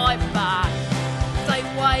will fight back. If they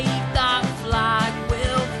wave that flag,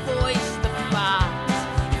 we'll voice the facts.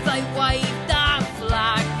 If they wave that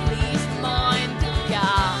flag, please mind the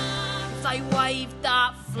gap. They wave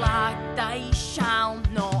that flag, they shall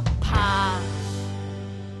not pass.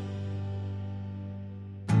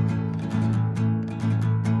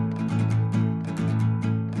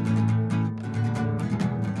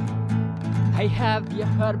 Hey, have you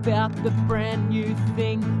heard about the brand new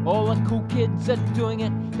thing? All the cool kids are doing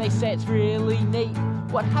it, they say it's really neat.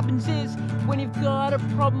 What happens is, when you've got a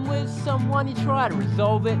problem with someone, you try to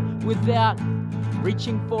resolve it without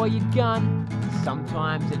reaching for your gun.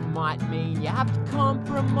 Sometimes it might mean you have to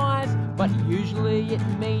compromise, but usually it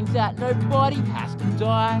means that nobody has to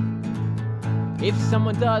die. If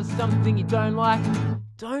someone does something you don't like,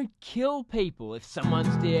 don't kill people. If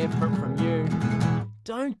someone's different from you,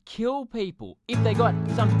 don't kill people. If they got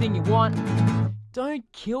something you want, don't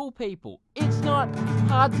kill people. It's not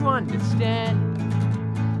hard to understand.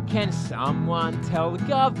 Can someone tell the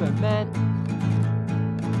government?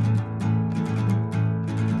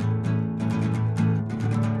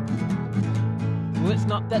 Well, it's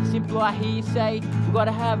not that simple, I hear you say. We've got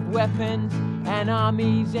to have weapons and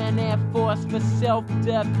armies and air force for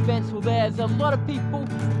self-defense. Well, there's a lot of people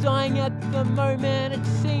dying at the moment, it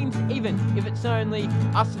seems. Even if it's only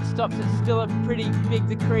us that stops, it's still a pretty big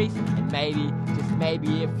decrease. And maybe, just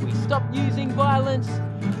maybe, if we stop using violence,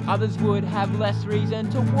 others would have less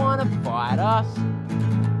reason to want to fight us.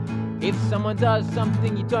 If someone does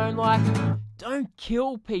something you don't like, don't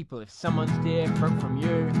kill people. If someone's different from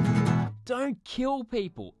you, don't kill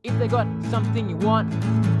people. If they got something you want,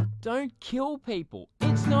 don't kill people.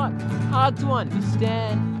 It's not hard to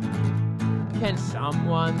understand. Can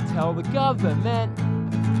someone tell the government?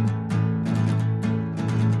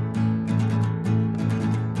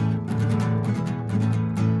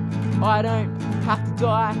 I don't have to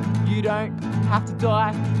die, you don't have to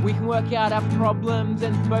die. We can work out our problems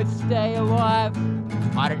and both stay alive.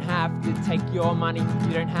 I don't have to take your money,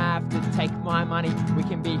 you don't have to take my money. We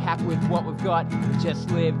can be happy with what we've got and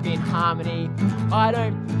just live in harmony. I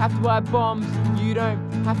don't have to buy bombs, you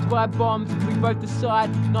don't have to buy bombs. We both decide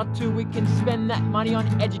not to, we can spend that money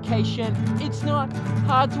on education. It's not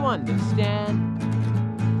hard to understand.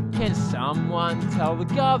 Can someone tell the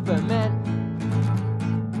government?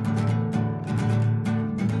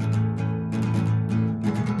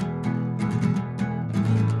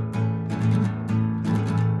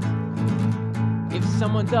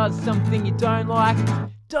 Someone does something you don't like,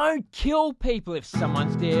 don't kill people. If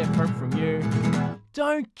someone's different from you,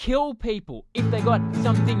 don't kill people. If they got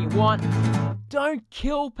something you want, don't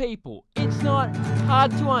kill people. It's not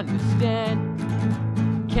hard to understand.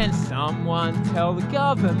 Can someone tell the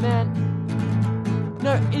government?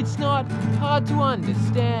 No, it's not hard to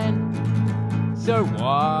understand. So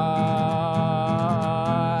why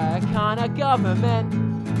can't a government?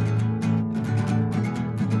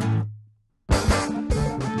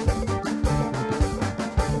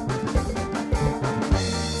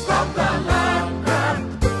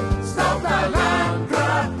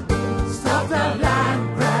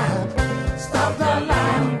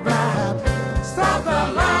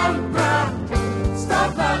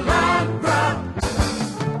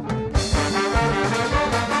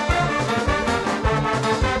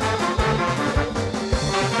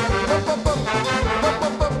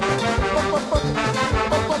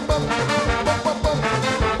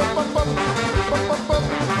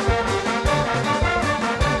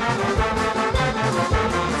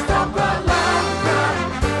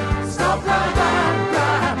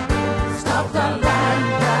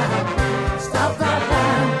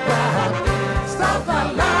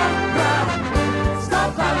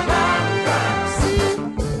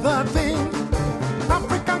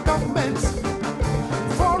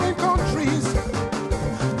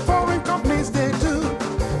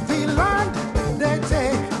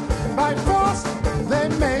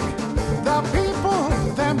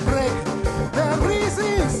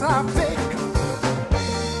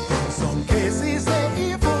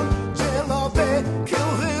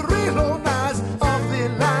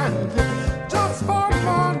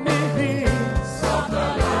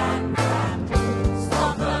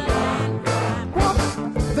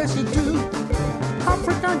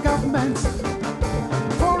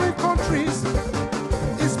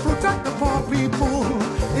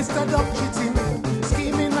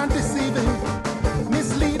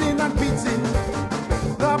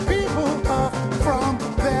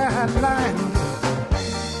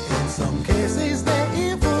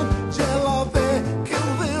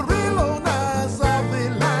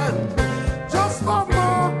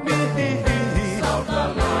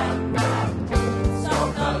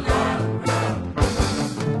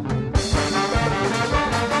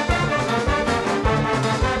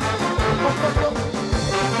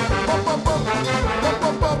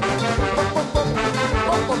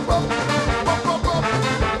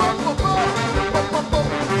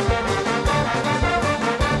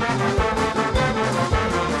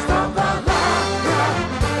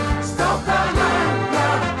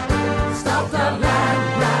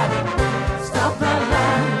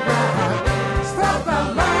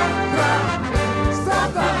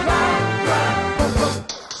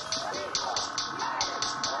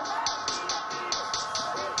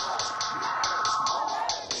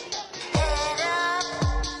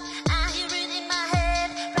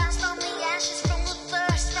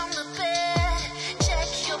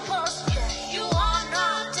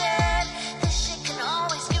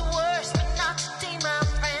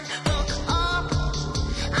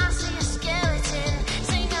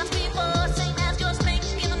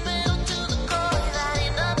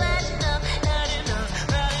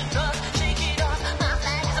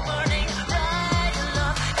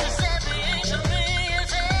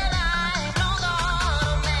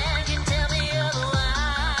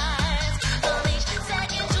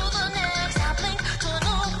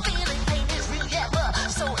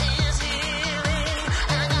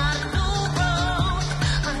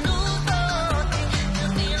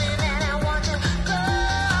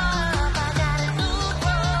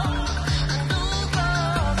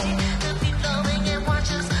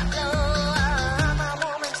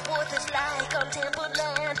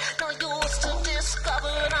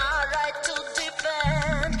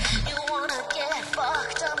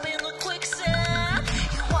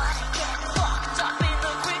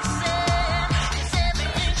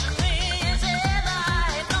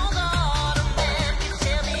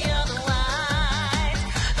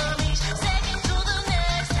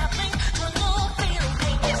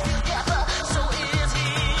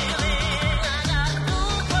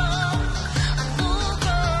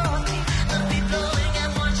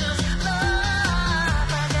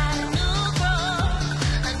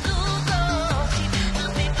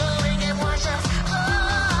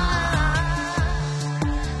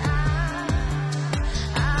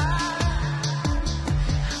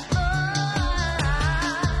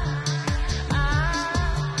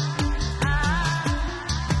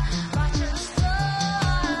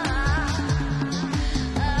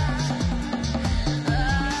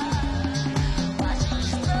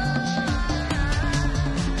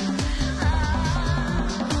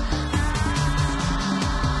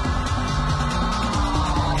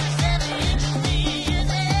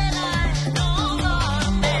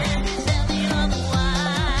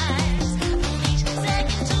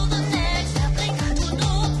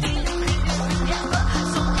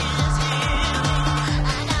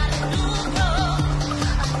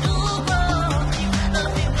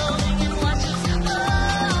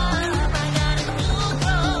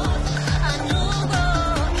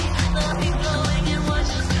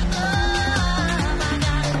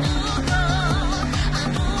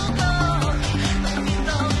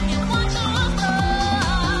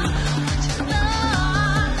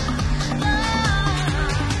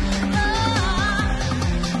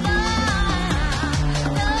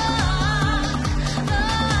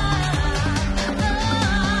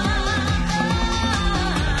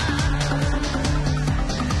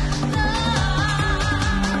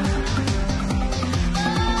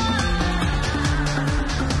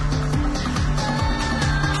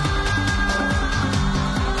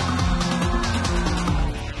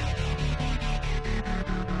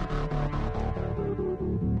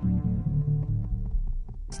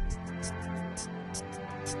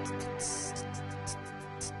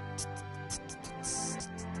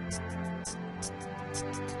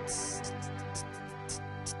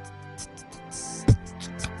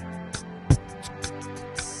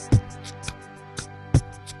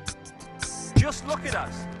 Just look at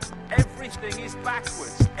us. Everything is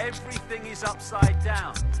backwards. Everything is upside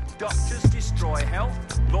down. Doctors destroy health,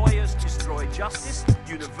 lawyers destroy justice,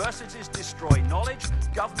 universities destroy knowledge,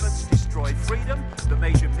 governments destroy freedom, the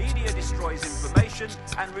major media destroys information,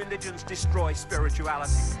 and religions destroy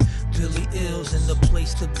spirituality. Billy Ill's in the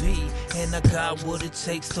place to be, and I got what it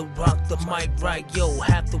takes to rock the mic right. Yo,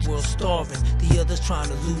 half the world starving, the others trying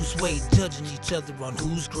to lose weight, judging each other on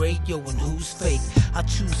who's great, yo, and who's fake. I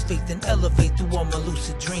choose faith and elevate through all my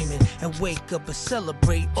lucid dreaming, and wake up and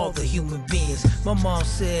celebrate all the human beings. My mom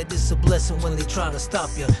said it's a blessing when they try to stop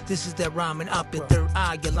you. This is that rhyming op your third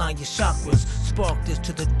eye, align your chakras. Spark this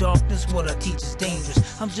to the darkness, what I teach is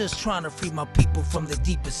dangerous. I'm just trying to free my people from the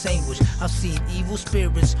deepest anguish. I've seen evil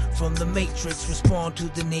spirits from the Matrix respond to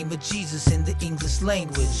the name of Jesus in the English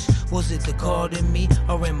language. Was it the God in me,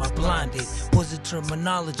 or am I blinded? Was it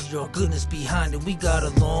terminology or goodness behind it? We got a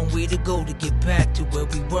long way to go to get back to where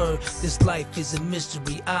we were. This life is a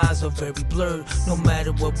mystery, eyes are very blurred. No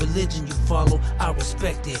matter what religion you follow, I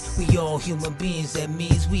respect it. We all human beings, that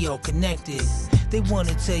means we all connected. They want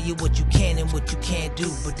to tell you what you can and what you can't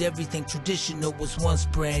do, but everything traditional was once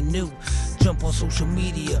brand new. Jump on social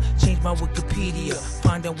media, change my Wikipedia,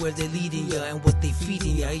 find out where they're leading ya and what they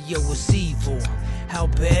feeding ya. Yo, it's evil. How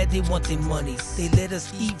bad they want their money. They let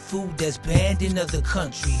us eat food that's banned in other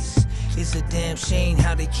countries. It's a damn shame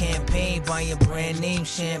how they campaign, buying brand name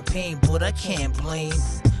champagne, but I can't blame.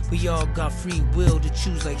 We all got free will to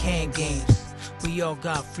choose like hand games. We all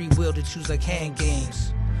got free will to choose like hand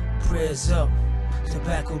games. Prayers up,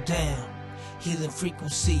 tobacco down, healing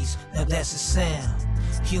frequencies, now that's a sound.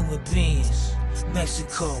 Human beings,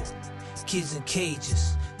 Mexico, kids in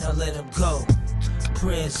cages, now let them go.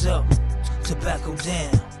 Prayers up, tobacco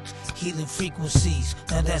down, healing frequencies,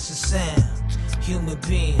 now that's a sound. Human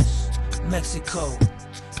beings, Mexico,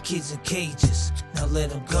 kids in cages, now let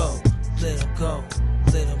them go, let them go,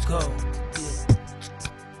 let them go.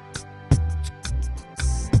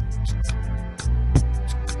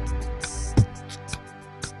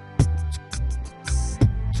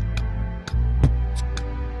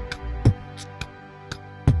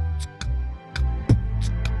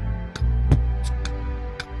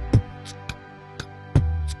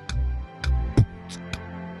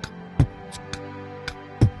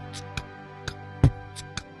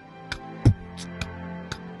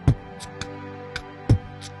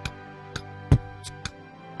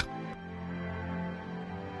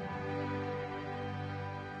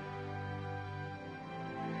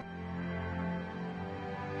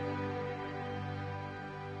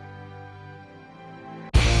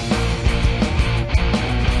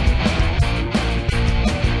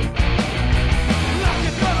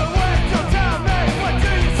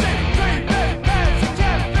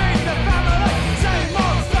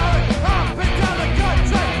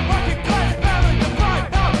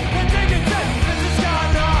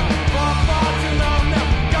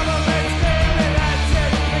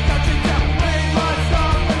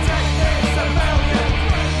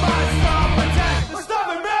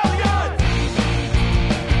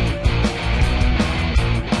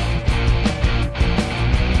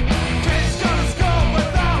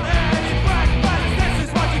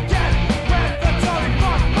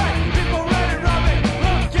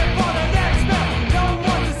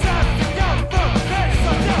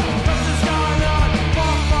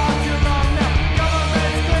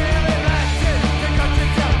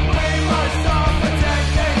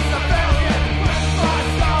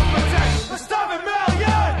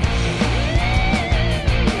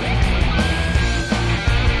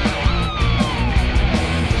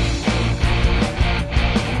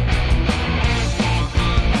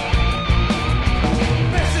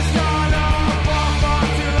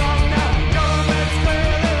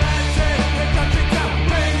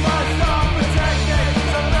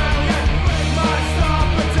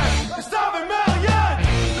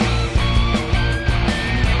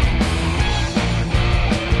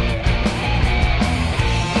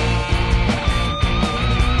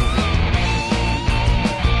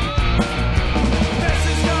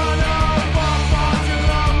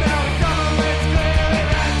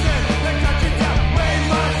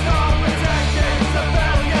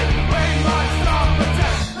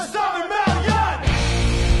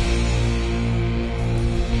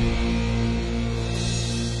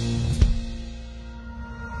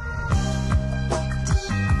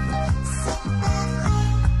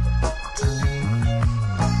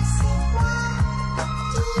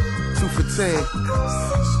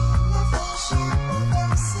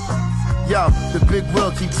 Yo, the big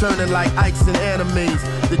world keep turning like Ikes and animes.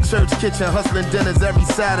 The church kitchen hustling dinners every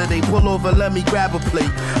Saturday. Pull over, let me grab a plate.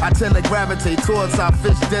 I tend to gravitate towards our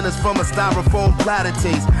fish dinners from a styrofoam platter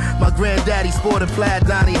taste. My granddaddy sported plaid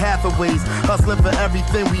Donny Hathaways, hustling for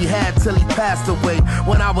everything we had till he passed away.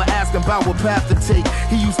 When I would ask him about what path to take,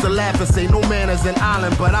 he used to laugh and say, no man is an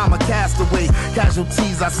island, but I'm a castaway.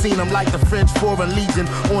 Casualties, I seen them like the French Foreign Legion.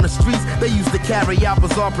 On the streets, they used to carry out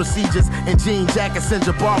bizarre procedures in jean jackets and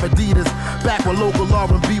Jabbar Adidas. Back when local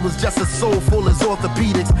R&B was just as soulful as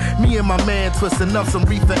orthopedics. Me and my man twisting up some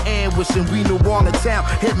reefer and wishing we knew all the town.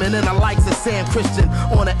 Hitman and the likes of Sam Christian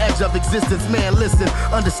on the edge of existence. Man, listen,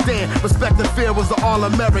 understand, respect and fear was the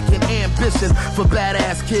all-American ambition for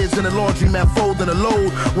badass kids in the laundromat folding a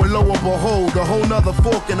load. When lo and behold, a whole nother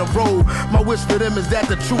fork in the road. My wish for them is that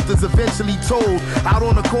the truth is eventually told. Out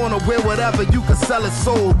on the corner where whatever you can sell is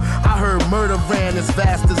sold. I heard murder ran this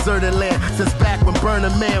vast deserted land since back when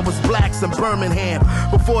Burning Man was blacks in Birmingham.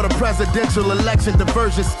 Before the presidential election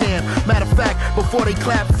diversion scam. Matter of fact, before they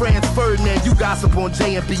clapped Franz Ferdinand, you gossip on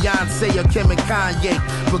Jay and Beyonce or Kim and Kanye.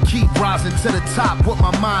 But keep rising to the top, what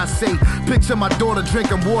my mind say. Picture my daughter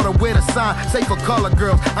drinking water with a sign, say for color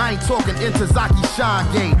girls. I ain't talking Intozaki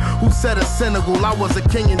Shange, who said in Senegal I was a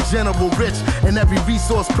king and general, rich in every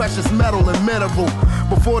resource, precious metal and mineral.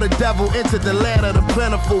 Before the devil entered the land of the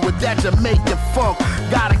plentiful with that Jamaican funk,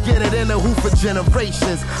 gotta get it in the hoop for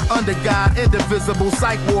generations. Under God, indivisible,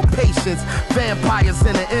 psych war patience. Vampires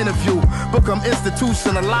in an interview become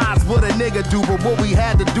institutionalized. What a nigga do, but what we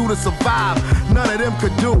had to do to survive, none of them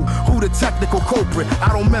could do. Who the technical culprit? I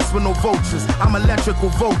don't mess with no vultures. I'm electrical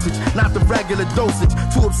voltage, not the regular dosage.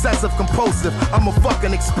 Too obsessive compulsive, I'm a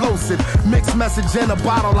fucking explosive. Mixed message in a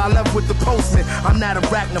bottle I left with the postman. I'm not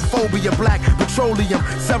arachnophobia, black petroleum,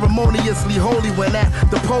 ceremoniously holy when at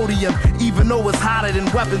the podium. Even though it's hotter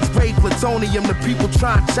than weapons grade plutonium, the people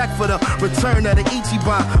try and check for the return of the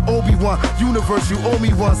Ichiban. Obi-Wan, universe, you owe me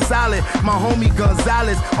one solid. My homie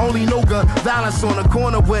Gonzalez, only no gun violence on the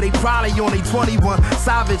corner where they probably on a 21.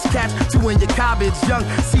 Savage, catch two in your cabbage. Young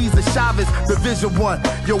Caesar Chavez, Division 1.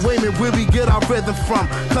 Yo, wait a minute, where we get our rhythm from?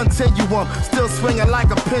 Continuum, still swinging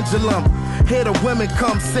like a pendulum. Hear the women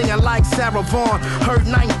come singing like Sarah Vaughan. Heard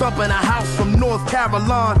ninth up in a house from North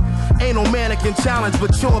Carolina. Ain't no mannequin challenge,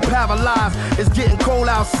 but you're paralyzed. It's getting cold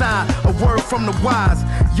outside, a word from the wise.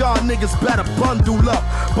 Y'all niggas better bundle up,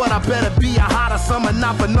 but I better be a hotter summer,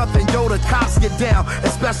 not for nothing. Yo, the cops get down,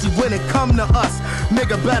 especially when it come to us.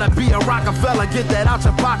 Nigga better be a Rockefeller, get that out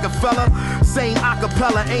your pocket, fella. Saying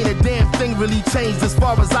acapella ain't a damn thing really changed as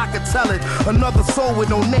far as I could tell it. Another soul with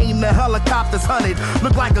no name, the helicopter's hunted.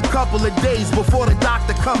 Look like a couple of days before the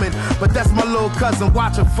doctor coming, but that's my little cousin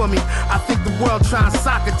watching for me. I think the world trying to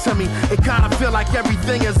sock it to me. It kinda feel like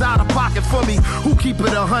everything is out of pocket for me. Who keep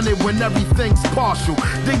it 100 when everything's partial?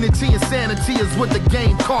 Dignity and sanity is what the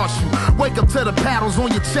game costs you. Wake up to the paddles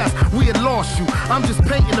on your chest, we had lost you. I'm just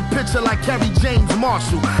painting a picture like Harry James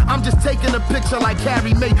Marshall. I'm just taking a picture like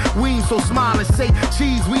Harry May. We ain't so smile and say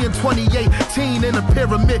cheese, we in 2018 in a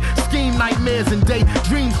pyramid. Scheme nightmares and day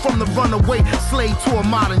dreams from the runaway slave to a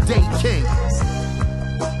modern day king.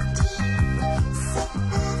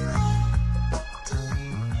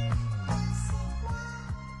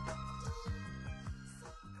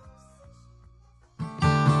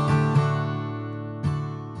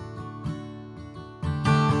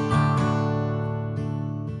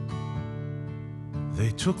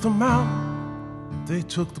 They took the mountain, they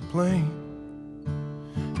took the plain,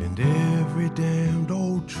 and every damned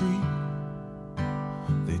old tree.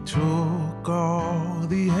 They took all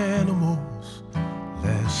the animals,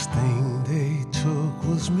 last thing they took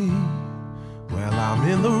was me. Well, I'm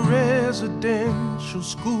in the residential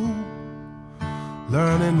school,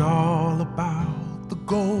 learning all about the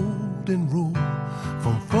golden rule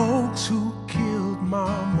from folks who killed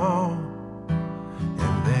my mom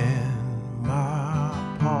and then my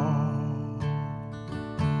pa.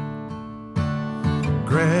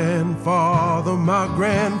 Grandfather, my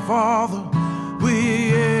grandfather, will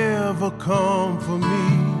he ever come for me?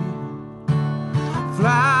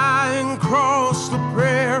 Flying across the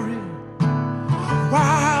prairie,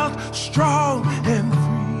 wild, strong, and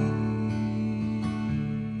free.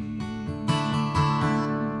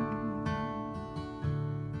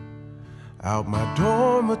 Out my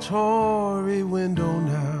dormitory window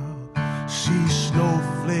now, see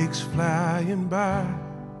snowflakes flying by,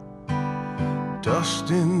 dust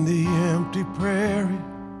in the empty prairie,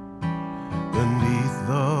 beneath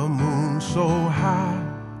the moon so high.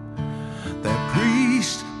 That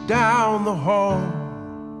priest down the hall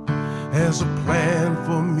has a plan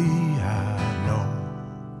for me, I know,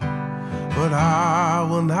 but I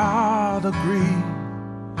will not agree,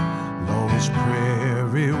 long as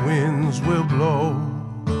prairie winds will blow.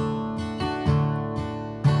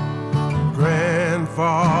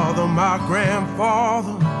 grandfather, my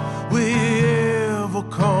grandfather will ever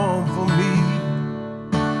come for me.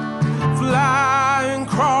 Flying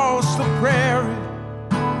across the prairie,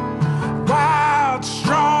 wild,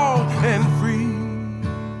 strong, and free.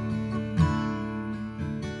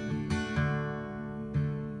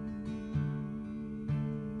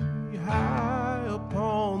 High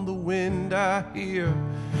upon the wind I hear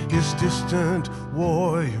his distant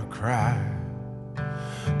warrior cry.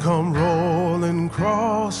 Come rolling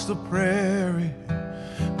across the prairie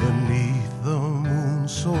beneath the moon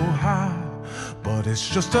so high. But it's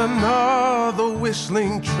just another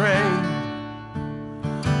whistling train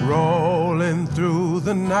rolling through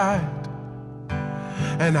the night,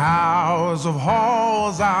 and hours of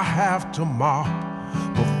halls I have to mop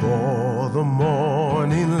before the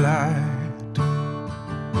morning light.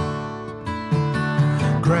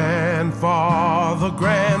 Grandfather,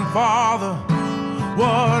 grandfather,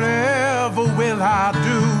 whatever will I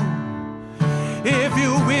do if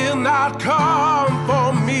you will not come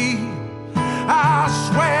for me? I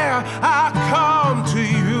swear I'll come to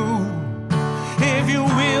you if you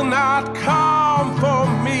will not come for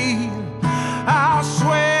me. I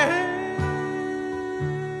swear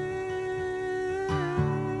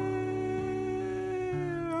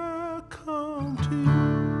I'll come to you.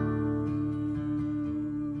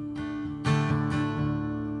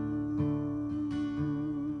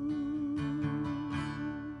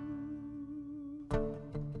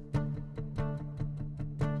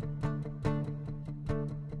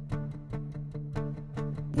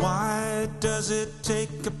 Why does it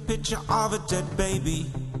take a picture of a dead baby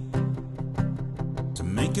to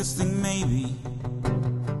make us think maybe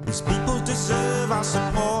these people deserve our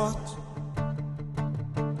support?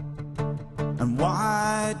 And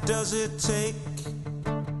why does it take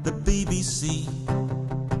the BBC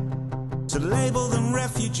to label them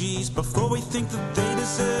refugees before we think that they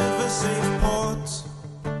deserve a safe port?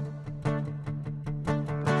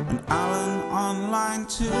 And Alan Online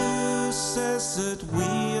too says that we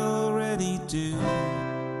already do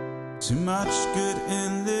too much good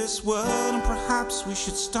in this world, and perhaps we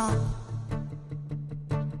should stop.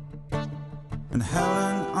 And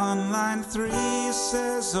Helen Online 3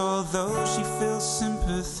 says although she feels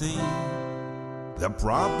sympathy, they'll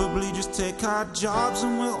probably just take our jobs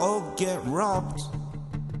and we'll all get robbed.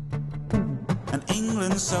 And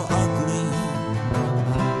England's so ugly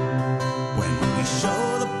when we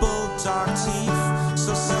show the bulldog teeth,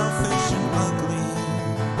 so selfish and ugly.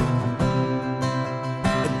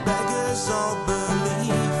 It beggars all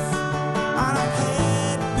belief, and I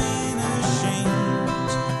hate being ashamed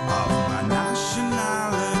of my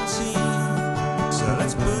nationality. So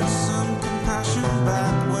let's put some compassion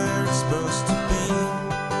back where it's supposed to be.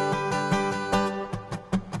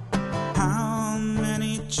 How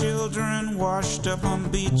many children washed up on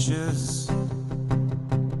beaches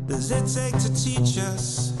does it take to teach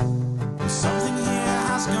us something here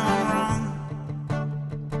has gone wrong?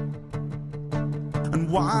 And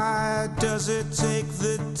why does it take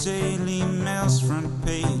the Daily Mail's front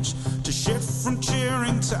page to shift from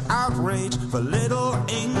cheering to outrage for little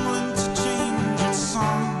England to change its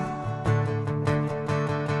song?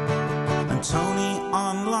 And Tony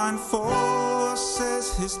Online 4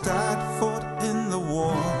 says his dad fought in the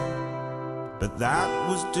war, but that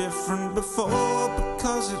was different before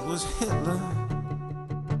because it was Hitler.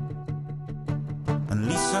 And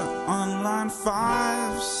Lisa Online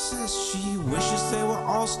 5 says she wishes they were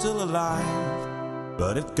all still alive,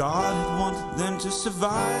 but if God had wanted them to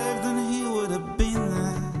survive, then he would have been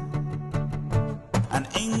there. And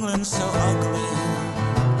England's so ugly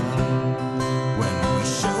when we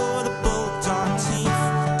show the bulldog teeth,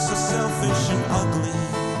 so selfish and ugly.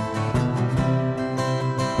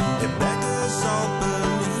 It beggars all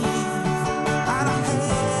belief, and I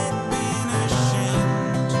hate being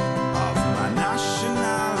ashamed of my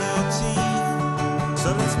nationality. So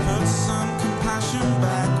let's put some compassion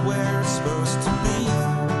back where it's supposed to be.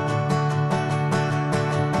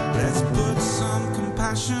 Let's put some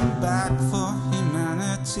compassion back for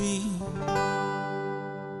humanity.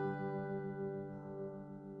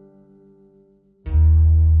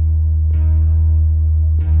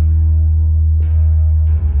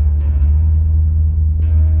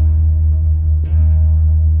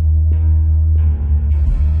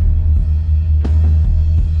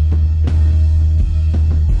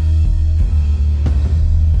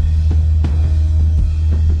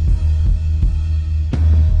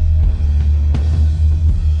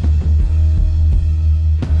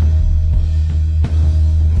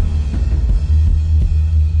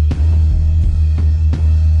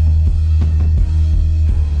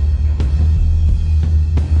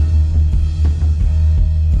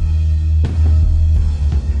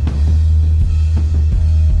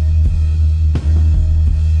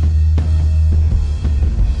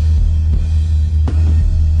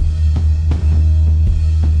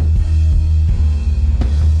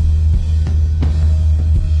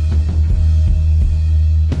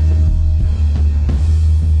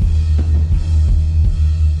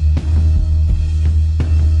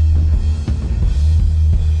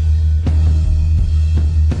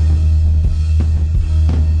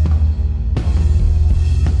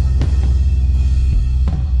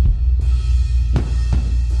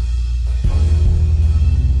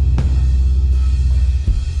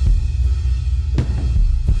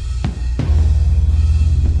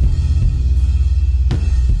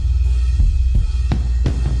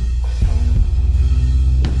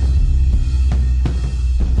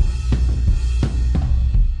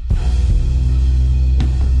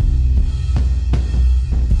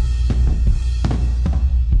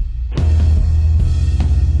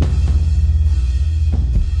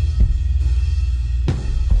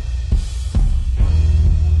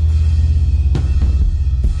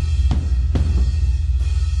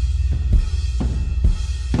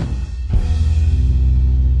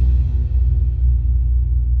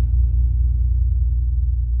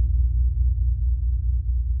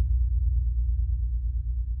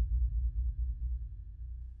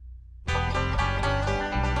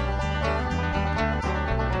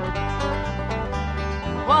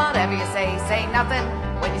 nothing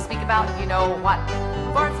when you speak about you know what.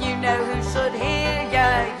 For if you know who should hear you,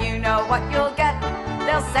 you know what you'll get.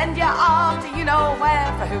 They'll send you off to you know where,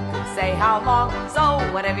 for who could say how long. So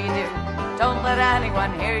whatever you do, don't let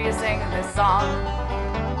anyone hear you singing this song.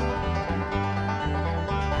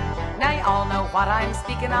 Now you all know what I'm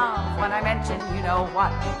speaking of when I mention you know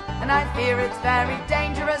what. And I fear it's very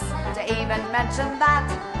dangerous to even mention that.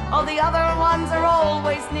 All the other ones are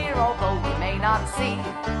always near, although you may not see.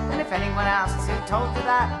 And if anyone asks who told you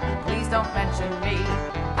that, please don't mention me.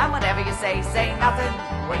 And whatever you say nothing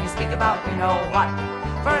when you speak about you know what.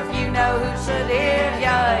 For if you know who should hear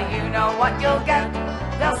you know what you'll get.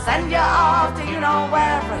 They'll send you off to you know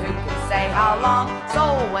where, for who can say how long. So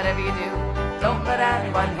whatever you do, don't let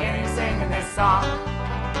anyone hear you singing this song.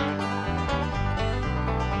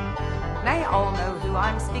 Now you all know who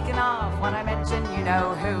I'm speaking of when I mention you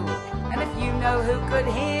know who. And if you know who could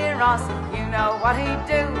hear us, you know what he'd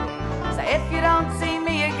do. So if you don't see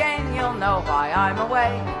me again, you'll know why I'm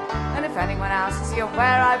away. And if anyone asks you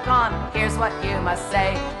where I've gone, here's what you must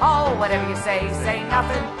say. Oh, whatever you say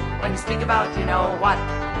nothing when you speak about you know what.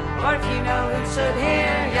 For if you know who should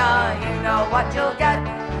hear you know what you'll get.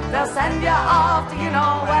 They'll send you off to you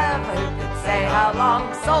know where, for who could say how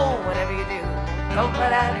long. So whatever you do, don't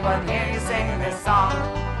let anyone hear you singing this song.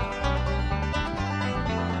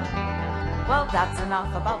 Well, that's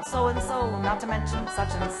enough about so-and-so, not to mention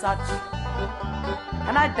such and such.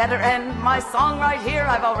 And I'd better end my song right here,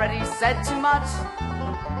 I've already said too much.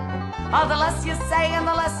 Oh, the less you say and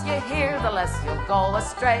the less you hear, the less you'll go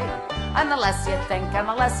astray. And the less you think and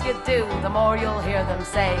the less you do, the more you'll hear them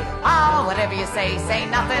say. Oh, whatever you say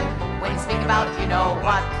nothing when you speak about you know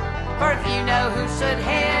what. For if you know who should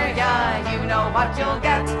hear you know what you'll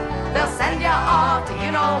get. They'll send you off to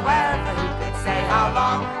you know where, for who could say how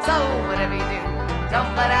long. So whatever you do,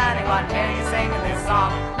 don't let anyone hear you singing this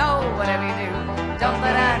song. No, whatever you do, don't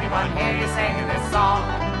let anyone hear you singing this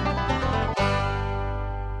song.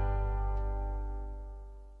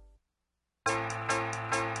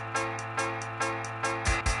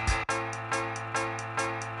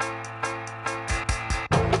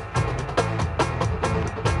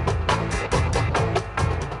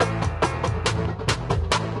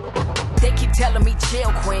 Telling me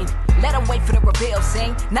chill, queen. Let them wait for the reveal,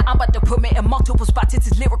 sing. Now I'm about to put me in multiple spots.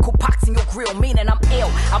 It's lyrical pox in your grill, meaning I'm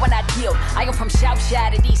ill. I will not yield. I am from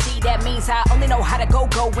Southside of DC. That means I only know how to go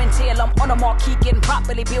until I'm on a marquee getting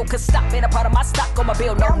properly built. Cause stop being a part of my stock on my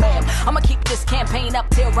bill, no ma'am. I'ma keep this campaign up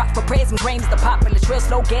till rock for prayers and grains. The popular trail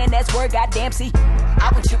slogan, that's word, goddamn, see.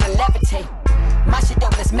 I want you to levitate. My shit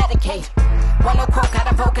don't, let's medicate. One no quote,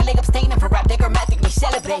 got a vocally abstaining for rap, they grammatically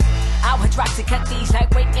celebrate. I'll hydroxy cut these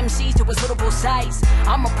lightweight MCs to a suitable size.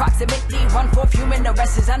 I'm approximately 1/4 human, the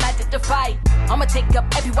rest is unidentified. I'ma take up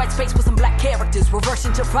every white space with some black characters, reverse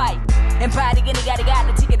into fight. Embodying any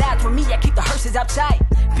gotta take it out for me, I keep the hearses outside.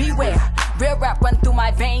 Beware, real rap run through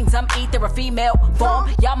my veins, I'm either a female form.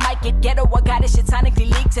 Y'all might get ghetto, I got this shit sonically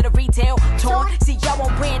leaked to the retail torn. See, y'all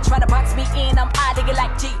won't win, try to box me in, I'm out of it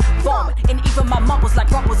like G-Form. And even my mumbles like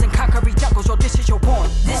rumbles and concrete juggles, yo, this is your porn.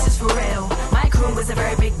 This is for real, my crew is a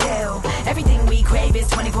very big deal. Everything we crave is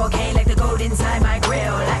 24K like the gold inside my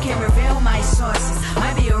grill. I can't reveal my sources,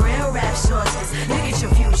 might be a real rap sources. Look at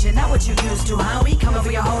your future, not what you used to, huh? We coming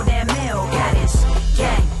for your whole damn meal. Got it,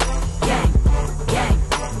 gang, gang, gang.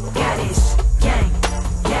 Got it, gang,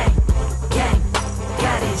 gang, gang.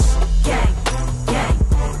 Got it, gang, gang,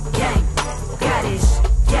 gang. Got it,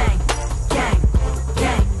 gang, gang,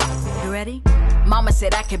 gang. You ready? Mama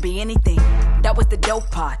said I could be anything. That was the dope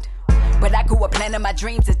part. But I grew up planning my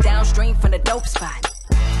dreams as downstream from the dope spot.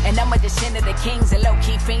 And I'm a descendant of the kings and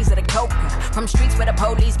low-key fiends of the coca. From streets where the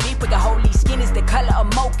police beat with the holy skin is the color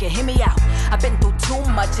of mocha. Hear me out. I've been through too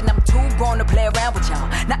much and I'm too grown to play around with y'all.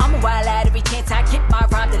 Now I'm a wild lad every chance I get my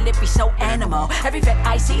rhyme delivery so animal. Every vet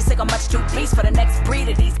I see sick, I'm much too pleased for the next breed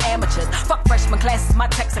of these amateurs. Fuck freshman classes, my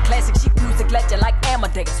texts are classic. Sheet music legend like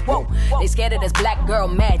Amadeus. Whoa, they scared of this black girl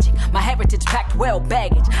magic. My heritage packed well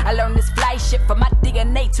baggage. I learned this fly shit from my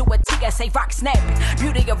DNA to a T. I say rock snapping,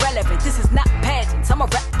 beauty irrelevant. This is not pageants. I'm a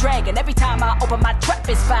rap dragon. Every time I open my trap,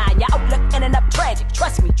 it's fine. Your outlook ending up tragic.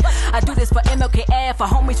 Trust me. I do this for MLKF, for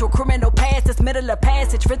homies with criminal past. This middle of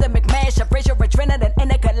passage, rhythmic mash, a pressure adrenaline,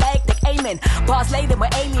 intergalactic aiming. Bars laden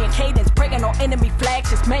with alien cadence, praying on enemy flags,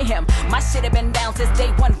 just mayhem. My shit have been down since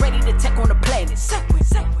day one, ready to take on the planet. Sacred,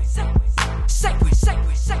 sacred, sacred, sacred,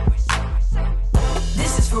 sacred, sacred, sacred.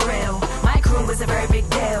 This is for real. My crew is a very big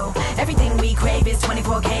deal. Everything we crave is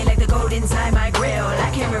 24K like the gold inside my grill. I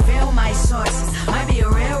can't reveal my sources, might be a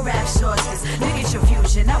real rap sources. Look at your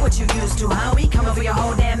future, not what you used to, huh? We coming for your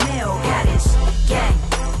whole damn meal. Got it, gang,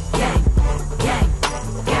 gang, gang.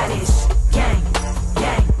 Got it, gang.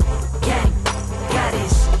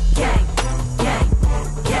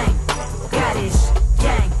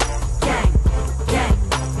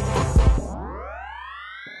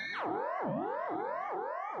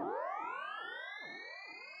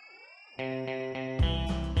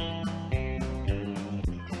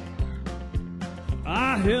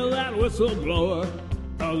 I hear that whistleblower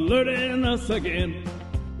alerting us again.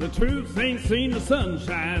 The truth ain't seen the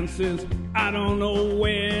sunshine since I don't know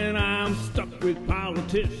when. I'm stuck with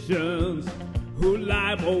politicians who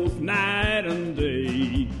lie both night and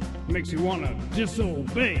day. Makes you wanna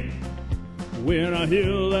disobey. When I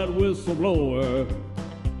hear that whistleblower,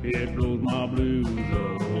 it blows my blues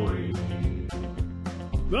away.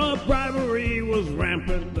 The bribery was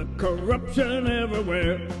rampant, the corruption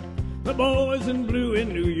everywhere. The boys in blue in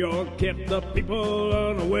New York kept the people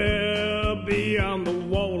unaware. Beyond the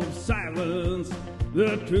wall of silence,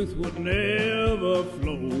 the truth would never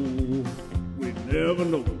flow. We'd never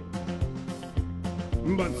know.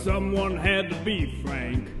 But someone had to be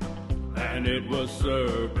frank, and it was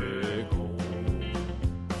Serpico.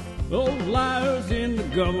 Those liars in the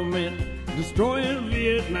government destroying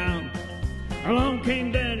Vietnam. Along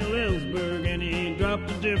came Daniel Ellsberg and he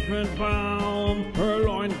dropped a different bomb.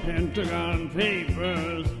 Purloined Pentagon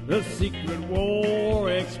papers, the secret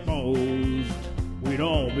war exposed. We'd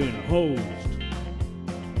all been hosed.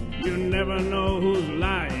 You never know who's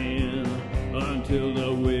lying until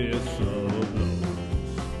the whistle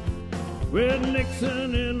blows. With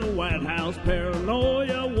Nixon in the White House,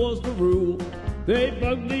 paranoia was the rule. They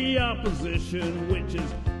bugged the opposition, which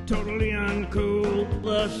is totally uncool.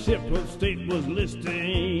 The ship of state was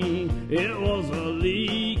listing. It was a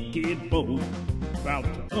leaky boat about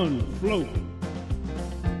to unfloat.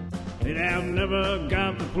 They'd have never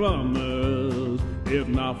got the plumbers if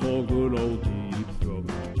not for good old Deep Throat.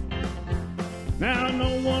 Now no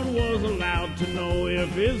one was allowed to know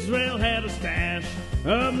if Israel had a stash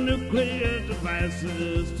of nuclear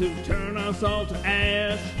devices to turn us all to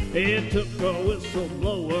ash. It took a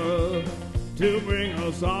whistleblower to bring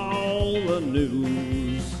us all the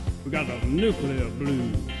news. We got the nuclear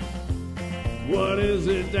blues. What is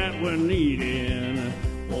it that we're needing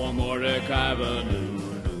for Mordecai News?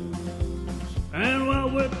 And while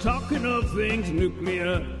we're talking of things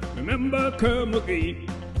nuclear, remember Kerr-McGee?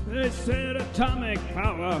 They said atomic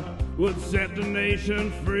power would set the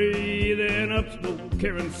nation free. Then up spoke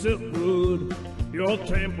Karen Silkwood, you're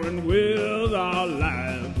tampering with our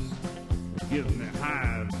lives. It gives me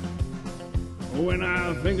hives. When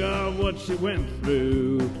I think of what she went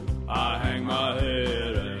through, I hang my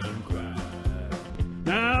head and cry.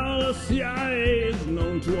 Now the CIA is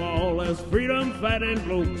known to all as freedom-fighting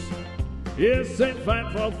blokes. Yes, they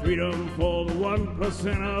fight for freedom for the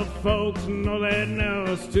 1% of folks. No, they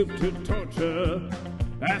never stoop to torture.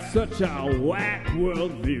 That's such a whack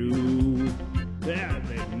worldview. Yeah,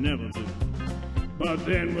 they never do. But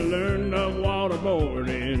then we learned of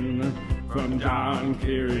waterboarding from John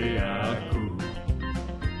Kiriakou.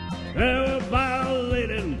 They were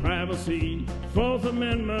violating privacy, Fourth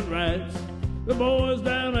Amendment rights. The boys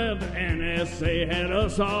down at the NSA had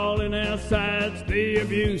us all in their sights. The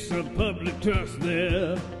abuse of public trust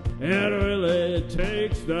there, it really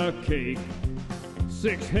takes the cake.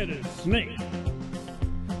 Six-headed snake.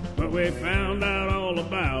 But we found out all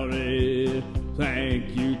about it.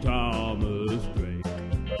 Thank you, Thomas Drake.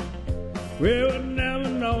 We would never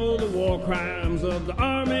know the war crimes of the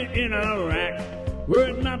army in Iraq were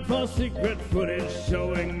it not for secret footage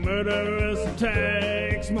showing murderous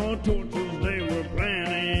attacks. More tortures they were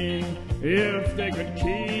planning if they could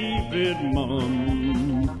keep it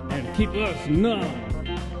mum and keep us numb.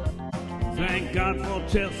 Thank God for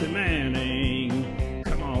Chelsea Manning.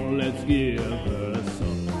 Come on, let's give her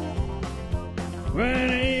some. When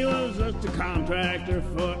he was just a contractor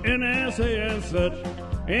for NSA and such,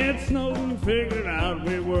 and Snowden figured out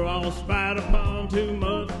we were all spied upon too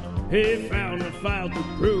much. He found a file to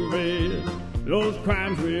prove it, those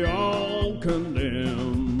crimes we all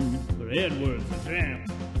condemn. But Edward's a champ.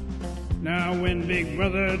 Now when Big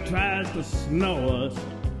Brother tries to snow us,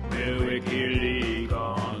 we're wickedly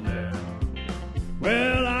condemned.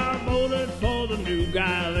 Well, I voted for the new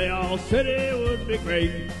guy, they all said it would be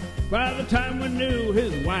great. By the time we knew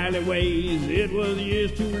his wily ways, it was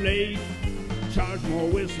years too late. Charge more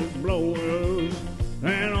whistleblowers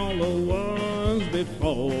than all the ones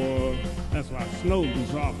before. That's why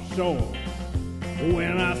Snowden's offshore.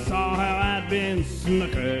 When I saw how I'd been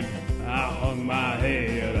snookered, I hung my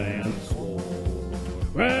head and swore.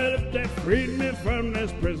 Well, if they freed me from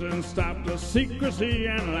this prison, stopped the secrecy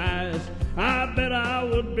and lies, I bet I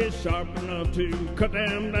would be sharp enough to cut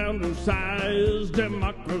them down to size.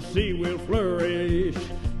 Democracy will flourish,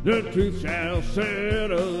 the truth shall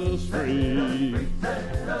set us free.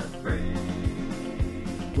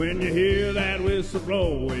 When you hear that whistle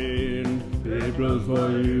blowing, it blows for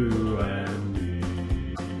you and me.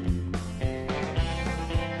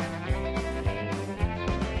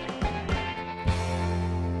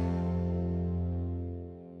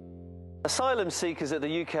 Asylum seekers at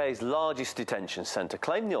the UK's largest detention centre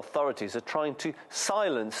claim the authorities are trying to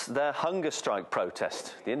silence their hunger strike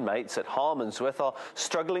protest. The inmates at Harmondsworth are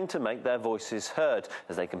struggling to make their voices heard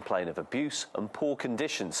as they complain of abuse and poor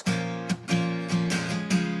conditions.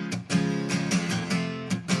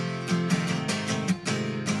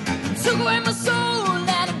 Took away my soul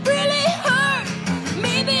and it really hurt.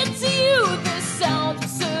 Maybe to you this sounds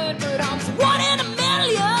absurd, but I'm one in a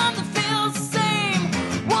million that feels the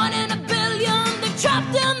same. One in a billion that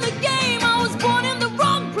trapped in the game. I was born in the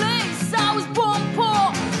wrong place, I was born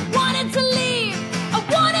poor. Wanted to leave, I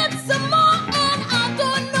wanted some more, and I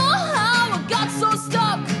don't know how I got so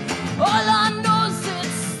stuck. All I know is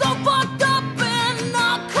it's so fucked up, and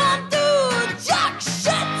I can't do jack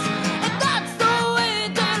shit. And that's the way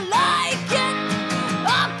they like it. I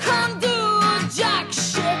can't do jack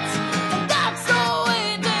shit, and that's the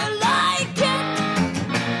way they like it.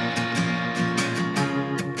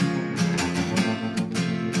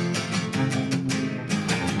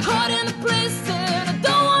 Caught in a place that I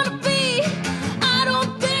don't wanna be. I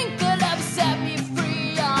don't think they'll ever set me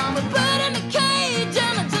free. I'm a bird in a cage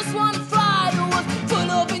and I just wanna fly. The world's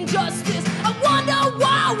full of injustice. I wonder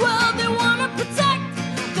why. Well, they wanna protect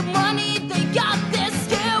the money they got. They're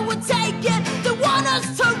scared we'll take it. They want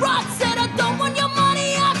us to rot. Said I don't want your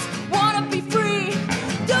money. I just wanna be free.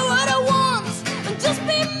 Do what I want and just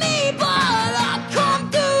be me. But I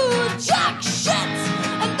can't do jack shit,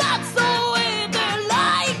 and that's the way they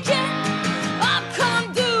like it. I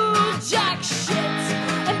can't do jack shit,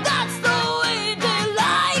 and that's the way they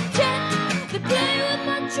like it. They play with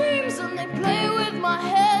my dreams and they play with my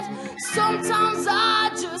head. Sometimes I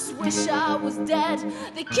just wish I was dead.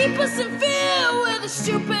 They keep us in fear with the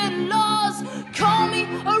stupid laws. Call me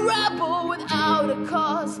a rebel without a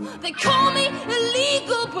cause. They call me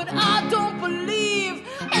illegal, but I don't believe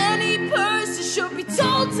any person should be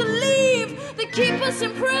told to leave. They keep us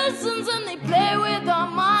in prisons and they play with our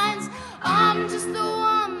minds. I'm just the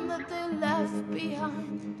one that they left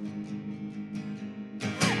behind.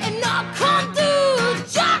 And I can't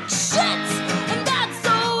do jack shit, and that's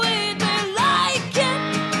the way they like it.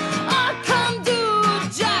 I can't do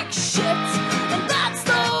jack shit, and that's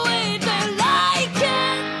the way they like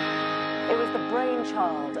it. It was the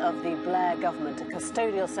brainchild of the Blair government, a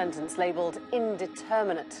custodial sentence labelled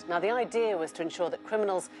indeterminate. Now, the idea was to ensure that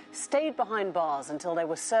criminals stayed behind bars until they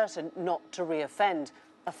were certain not to reoffend.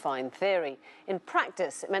 A fine theory. In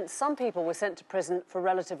practice, it meant some people were sent to prison for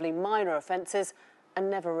relatively minor offences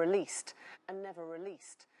and never released, and never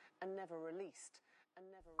released, and never released, and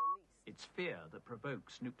never released. It's fear that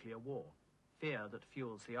provokes nuclear war, fear that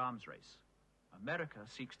fuels the arms race. America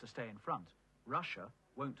seeks to stay in front. Russia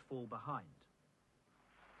won't fall behind.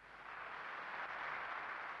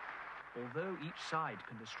 Although each side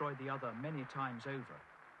can destroy the other many times over,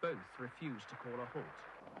 both refuse to call a halt.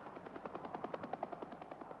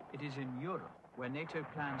 It is in Europe where NATO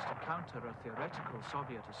plans to counter a theoretical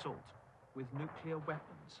Soviet assault with nuclear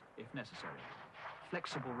weapons, if necessary.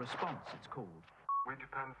 Flexible response, it's called. We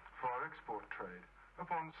depend for our export trade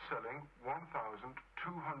upon selling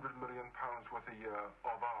 £1,200 million worth a year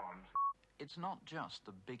of arms. It's not just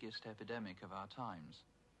the biggest epidemic of our times,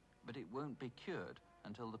 but it won't be cured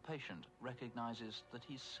until the patient recognizes that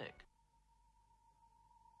he's sick.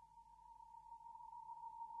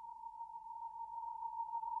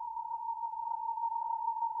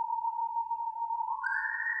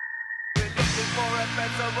 For a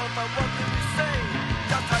better world, but what do we say?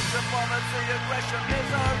 Just hatred, poverty, aggression,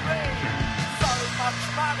 misery. So much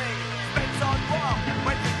money spent on war,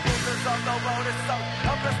 when the borders of the world is so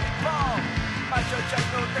hopelessly poor. Major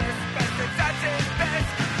General Dispense is at his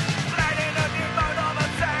best, planning a new mode of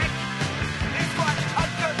attack. He's quite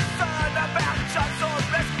unconcerned about chance or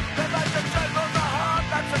risk. The Major General's a heart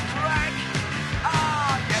that's a crack.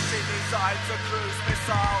 Ah, yes, he designs a cruise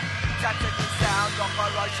missile. Tactically sound,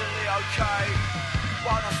 operationally okay.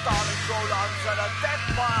 Wanna start and crawl onto the death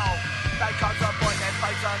pile. They contemplate their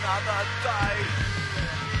fate another day.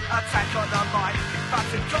 Attack on the mind, but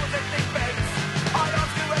it causes defense. I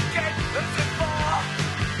ask you again, who's it for?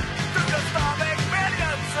 Do the starving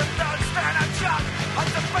millions and don't stand a chance. I'm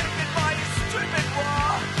defeated by his stupid war.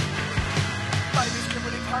 Babies can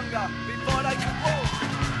relieve hunger before they can walk.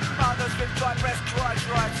 Mothers with dry breast cry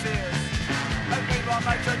dry tears. And meanwhile,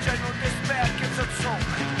 Major General Despair gives a talk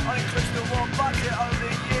on increasing the war budget over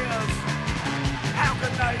the years. How can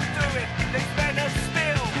they do it? These men are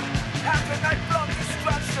still. How can they block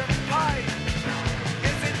destruction and pain?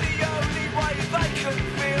 Is it the only way they can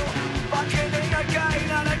feel? By killing again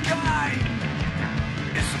and again?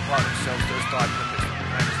 It's the part of themselves that has died from this.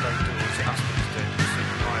 Parents don't do it. It's us that is doing it. It's the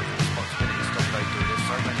responsibility to stop they do this.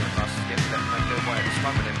 So many of us get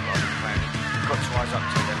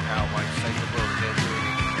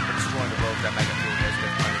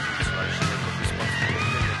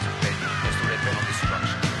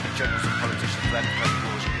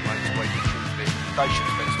station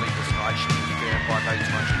spent sleepless nights shooting fear by those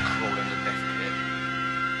ones who crawl in the death pit.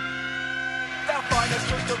 They'll find the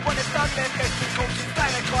truth of when it's done, their mystery courses,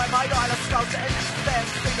 stand and climb my isle of skulls to end them.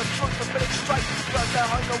 See the truth of village straight, burns their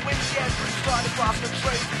home, the wind, the end, roots fly the grass and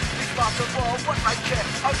trees. These masters of war, what they care,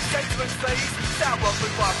 only sentiments these. Sound rock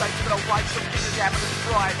with fire, they took it away, from giving the apples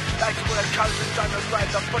pride. They took all the codes and done the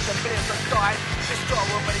graves, and put the millions that died. Destroy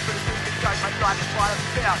all many for the food that goes, make life is fire and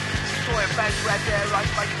fear. Destroying fans who had their own,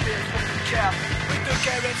 make fears, what we care. We do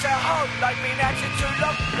care, it's our home, they've been at it too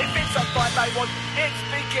long. If it's a fight they want, it's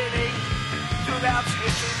beginning. Throughout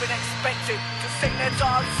history been expected to sing their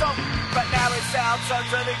dance song, but now it's our turn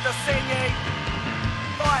to lead the singing.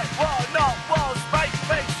 Fight, war, not wars, make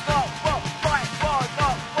peace, not war. Fight, war,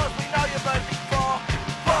 not wars, we know you've heard before.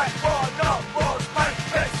 Fight, war, not wars, make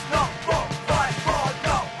peace, not war. Fight, war,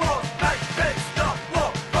 not wars, make peace, not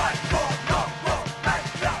war. Fight, war, not wars, make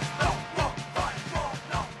peace, not war. Fight, war,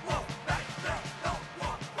 not wars, make peace, not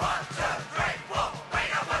war. 1, 2, 3, 4, we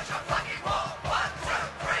know what you're fucking war. 1, 2,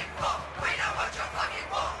 3, 4, we know what you're fucking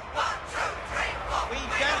war. 1, 2, 3, 4. We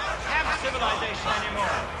don't have civilization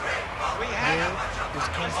anymore. We have is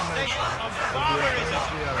confirmation of the barbarism,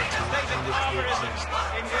 reality in which we exist.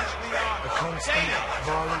 A constant,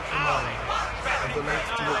 violent reminder of the length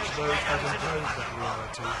to which those that impose that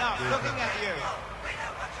reality will go.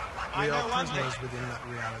 We are prisoners within that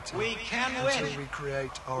reality. We can until win. we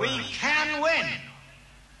create our We own. can win.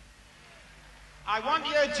 I want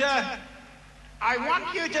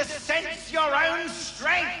you to sense your own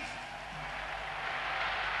strength.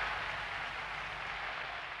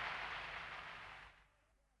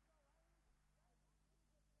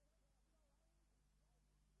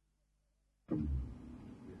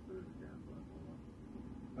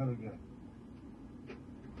 Have a go. You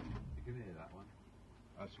can hear that one.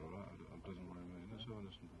 That's all right. It doesn't worry me. That's all I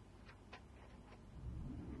listen to.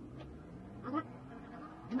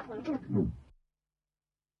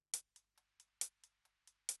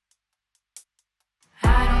 I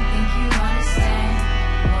don't think you understand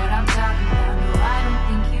what I'm talking about. No, I don't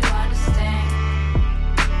think you understand.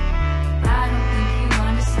 I don't think you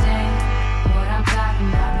understand what I'm talking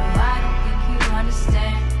about. No, I don't think you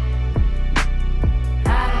understand.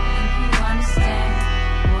 I don't think you understand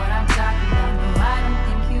what I'm talking about. No, I don't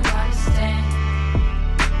think you understand.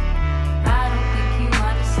 I don't think you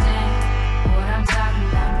understand what I'm talking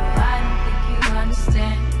about. No, I don't think you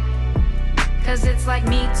understand. Cause it's like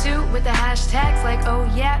me too with the hashtags like oh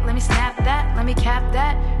yeah, let me snap that, let me cap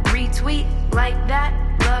that, retweet like that,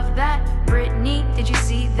 love that. Brittany, did you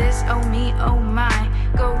see this? Oh me, oh my.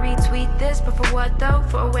 Go retweet this, but for what though?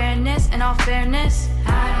 For awareness and all fairness.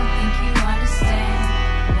 I don't think you understand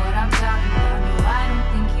what I'm talking about. No, I don't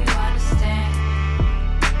think you understand.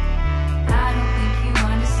 I don't think you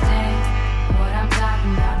understand what I'm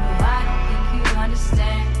talking about. No, I don't think you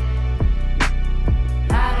understand.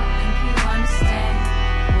 I don't think you understand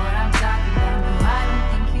what I'm talking about. No, I don't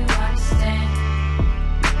think you understand.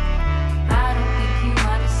 I don't think you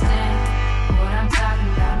understand what I'm talking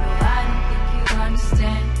about. No, I don't think you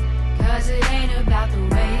understand. Cause it ain't about the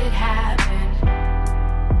way it happened.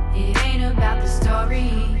 It ain't about the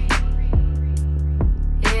story.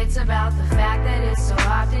 It's about the fact that it's so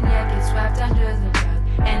often yet gets swept under the rug.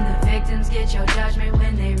 And the victims get your judgment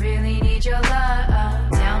when they really need your love.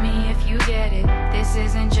 Tell me if you get it. This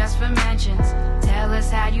isn't just for mentions. Tell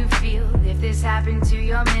us how you feel if this happened to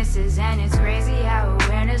your missus. And it's crazy how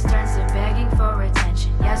awareness turns to begging for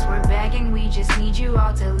attention. Yes, we're begging, we just need you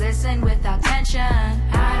all to listen without tension.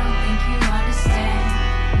 I don't think you understand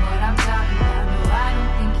what I'm talking about. No, I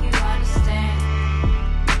don't think you understand.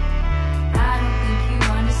 I don't think you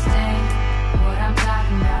understand what I'm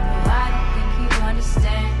talking about. No, I don't think you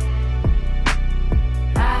understand.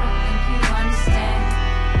 I don't think you understand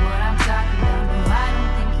what I'm talking about. No, I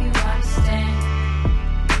don't think you understand.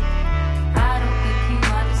 I don't think you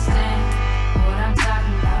understand what I'm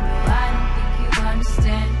talking about. No, I don't think you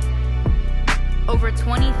understand. Over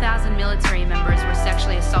 20,000 military members were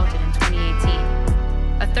sexually assaulted in 2018.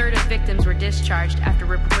 A third of victims were discharged after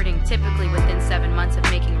reporting, typically within 7 months of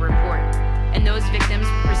making a report. And those victims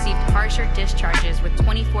received harsher discharges, with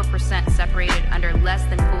 24% separated under less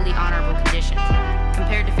than fully honorable conditions,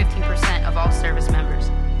 compared to 15% of all service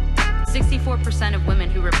members. 64% of women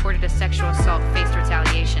who reported a sexual assault faced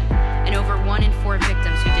retaliation, and over 1 in 4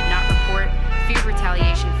 victims who did not report feared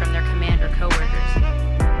retaliation from their command or coworkers.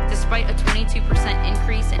 Despite a 22%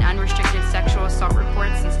 increase in unrestricted sexual assault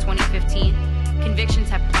reports since 2015, convictions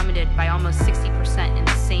have plummeted by almost 60% in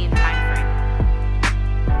the same time frame.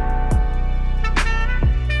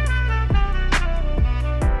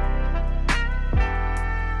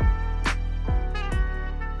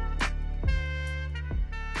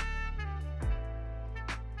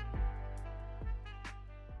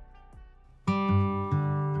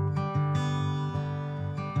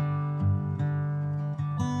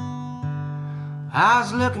 I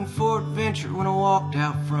was looking for adventure when I walked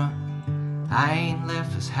out front. I ain't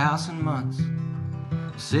left this house in months.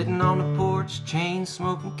 Sitting on the porch, chain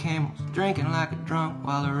smoking Camels, drinking like a drunk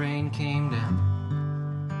while the rain came down.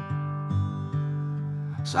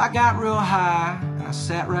 So I got real high and I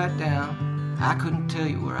sat right down. I couldn't tell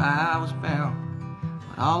you where I was bound,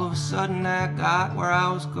 but all of a sudden I got where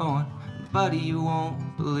I was going. Buddy, you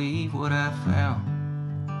won't believe what I found.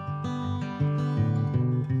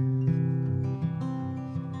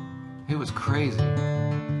 It was crazy,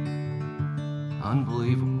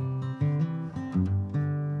 unbelievable.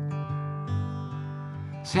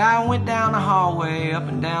 See, I went down the hallway, up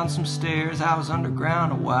and down some stairs. I was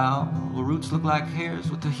underground a while. The roots looked like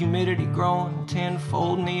hairs with the humidity growing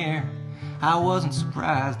tenfold in the air. I wasn't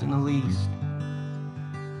surprised in the least.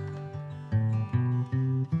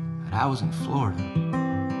 But I was in Florida,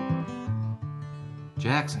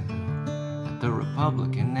 Jacksonville, at the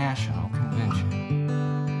Republican National Convention.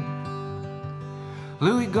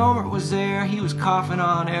 Louis Gohmert was there, he was coughing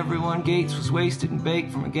on everyone. Gates was wasted and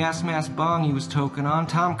baked from a gas mask bong he was toking on.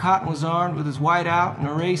 Tom Cotton was armed with his whiteout and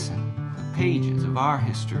erasing the pages of our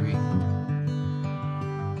history.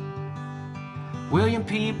 William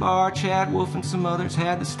P. Barr, Chad Wolf, and some others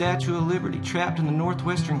had the Statue of Liberty trapped in the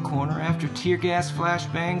northwestern corner after tear gas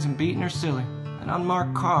flashbangs and beating her silly. An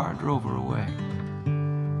unmarked car drove her away.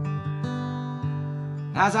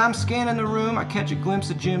 As I'm scanning the room, I catch a glimpse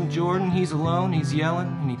of Jim Jordan. He's alone, he's yelling,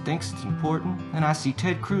 and he thinks it's important. Then I see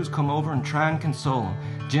Ted Cruz come over and try and console him.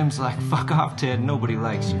 Jim's like, "Fuck off, Ted, nobody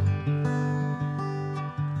likes you."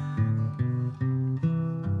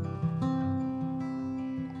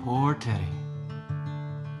 Poor Teddy.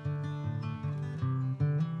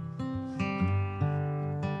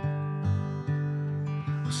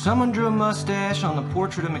 Someone drew a mustache on the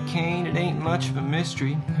portrait of McCain. It ain't much of a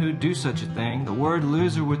mystery who'd do such a thing. The word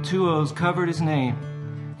loser with 2 O's covered his name.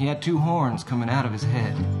 He had 2 horns coming out of his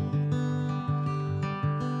head.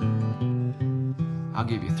 I'll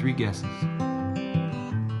give you 3 guesses.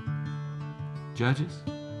 Judges,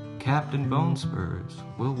 Captain Bone Spurs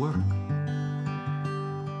will work.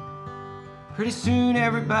 Pretty soon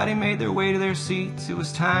everybody made their way to their seats. It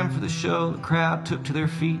was time for the show. The crowd took to their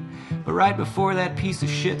feet. But right before that piece of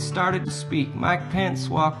shit started to speak, Mike Pence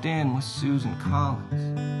walked in with Susan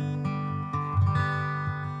Collins.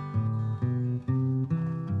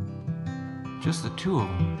 Just the 2 of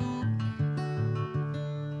them.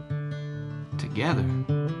 Together.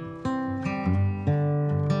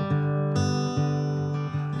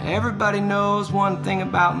 Everybody knows one thing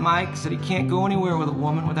about Mike, is that he can't go anywhere with a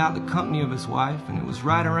woman without the company of his wife. And it was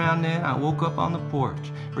right around then I woke up on the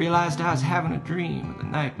porch, realized I was having a dream of the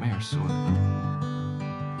nightmare sort.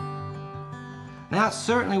 Now it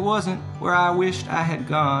certainly wasn't where I wished I had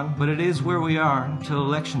gone, but it is where we are until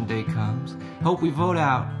election day comes. Hope we vote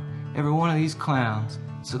out every one of these clowns,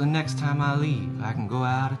 so the next time I leave I can go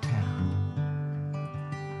out of town.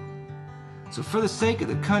 So for the sake of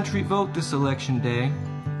the country, vote this election day.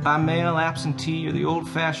 By mail, absentee, or the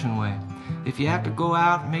old-fashioned way. If you have to go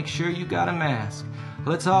out, make sure you got a mask.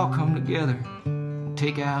 Let's all come together and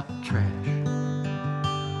take out the trash.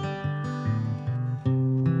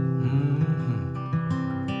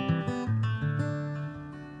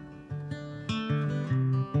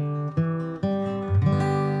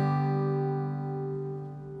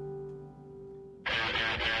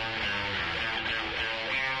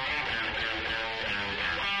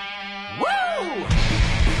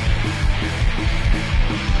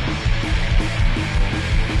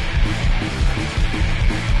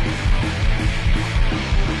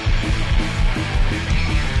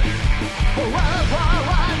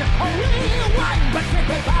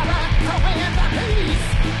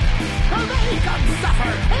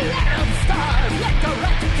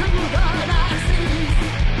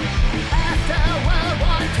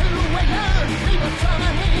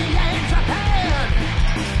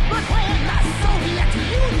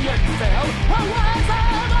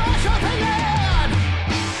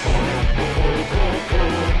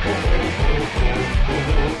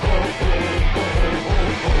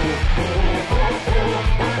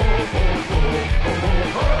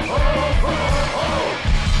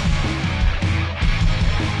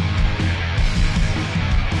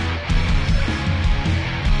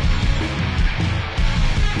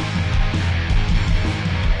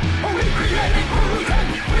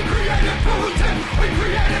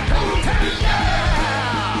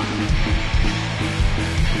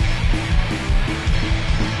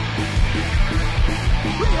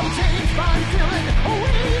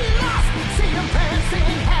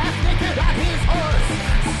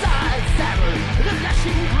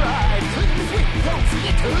 Flashing bright, clean with those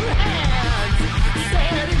little hands.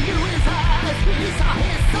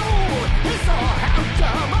 saw how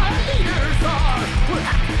dumb our leaders are. We'll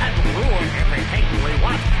hack and ruin everything we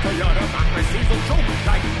want, till your democracies will choke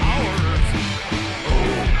like ours.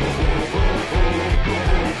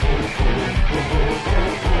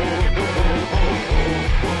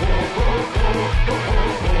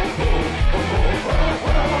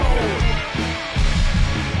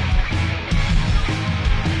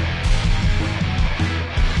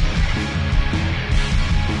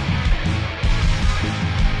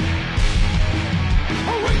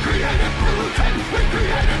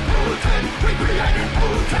 We created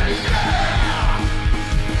Putin, yeah!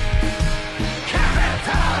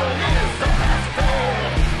 Capital is the best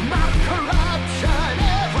thing. Mob corruption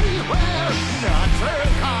everywhere. Not true,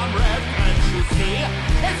 comrade, can't you see?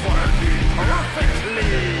 It's working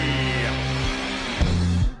perfectly.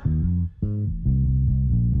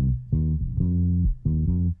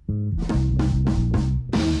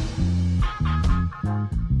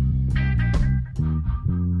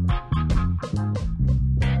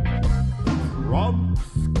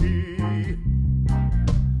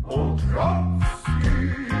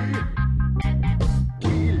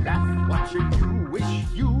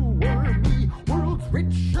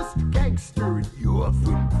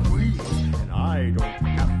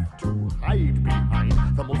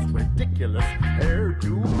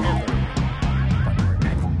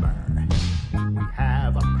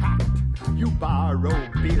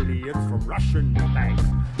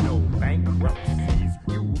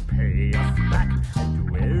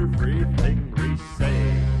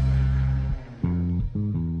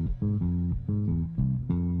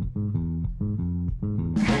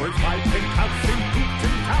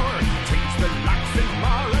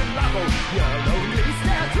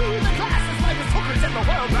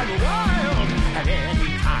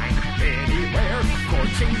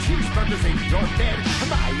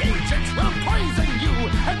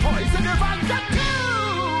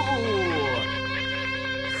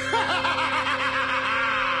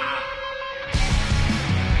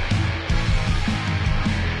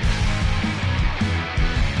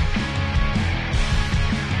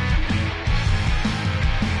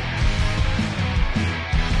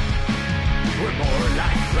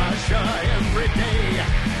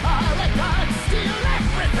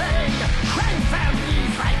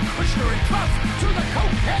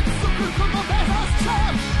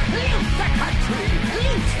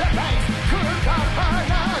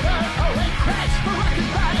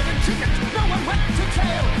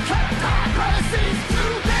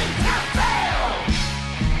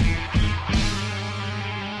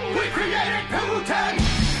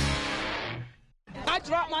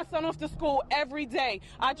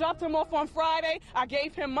 I dropped him off on Friday. I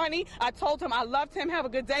gave him money. I told him I loved him. Have a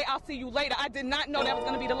good day. I'll see you later. I did not know that was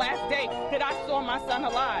going to be the last day that I saw my son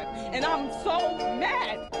alive. And I'm so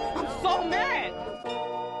mad. I'm so mad.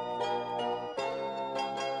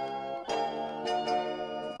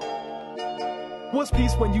 What's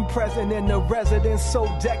peace when you present in a residence so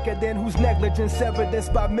decadent, whose negligence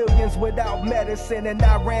evidenced by millions without medicine? In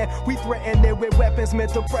Iran, we threaten it with weapons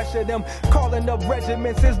meant to pressure them, calling up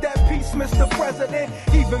regiments. Is that peace, Mr. President?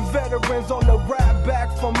 Even veterans on the ride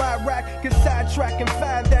back from Iraq get sidetracked and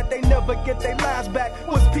find that they never get their lives back.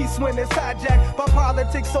 What's peace when it's hijacked by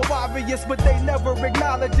politics so obvious, but they never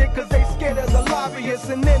acknowledge it cause they scared of the lobbyists?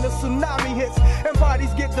 And then a tsunami hits and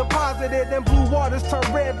bodies get deposited and blue waters turn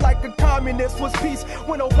red like a communist. What's peace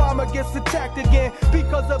when Obama gets attacked again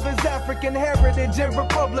because of his African heritage, and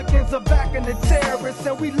Republicans are backing the terrorists,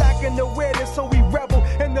 and we lacking awareness, so we revel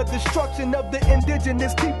in the destruction of the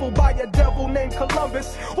indigenous people by a devil named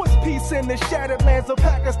Columbus? What's peace in the shattered lands of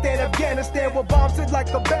Pakistan, Afghanistan, where bombs hit like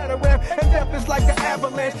a battering and death is like an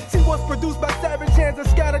avalanche? See what's produced by savage hands and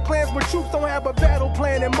scattered clans where troops don't have a battle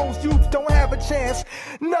plan and most youth don't have a chance.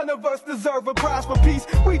 None of us deserve a prize for peace.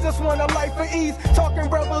 We just want a life of ease, talking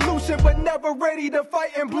revolution but never ready to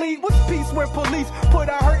fight and bleed. What's peace when police put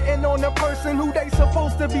a hurting on a person who they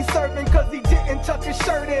supposed to be serving cause he didn't tuck his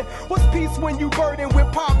shirt in? What's peace when you burdened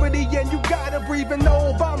with poverty and you gotta breathe? And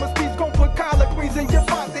no Obama speech gon' put collard greens in your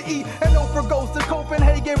pot to eat. And Oprah goes to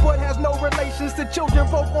Copenhagen but has no relations to children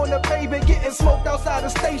broke on the pavement getting smoked outside the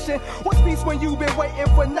station. What's peace when you been waiting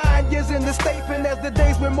for 9 years in the state pen? As the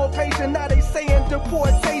days been more patient, now they saying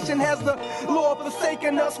deportation. Has the Lord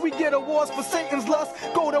forsaken us? We get awards for Satan's lust,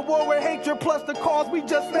 go to war with hatred plus the cause, we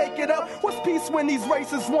just make it up. What's peace when these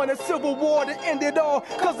racists want a civil war to end it all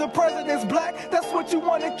cause the president's black? That's what you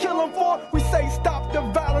want to kill him for? We say stop the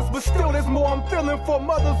violence, but still there's more I'm feeling for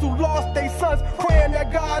mothers who lost their sons, praying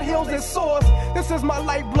that God heals their sores. This is my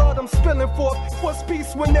lifeblood I'm spilling for. What's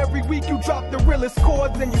peace when every week you drop the realest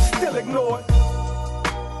chords and you still ignore it?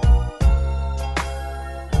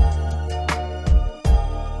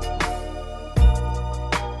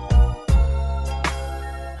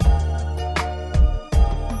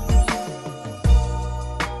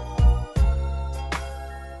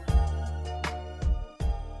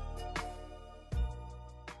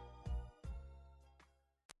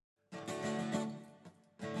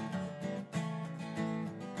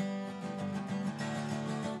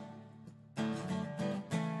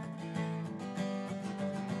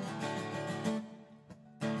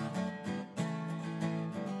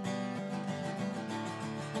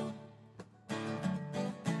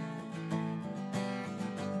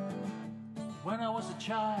 was a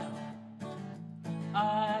child,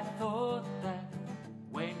 I thought that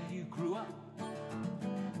when you grew up,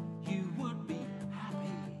 you would be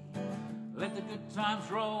happy. Let the good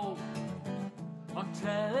times roll on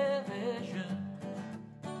television.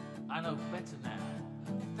 I know better now,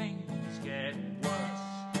 things get worse.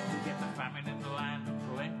 We get the famine in the land of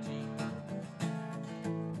plenty.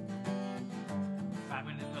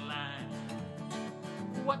 Famine in the land.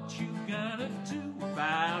 What you gonna do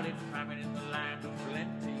about it? Famine in the land of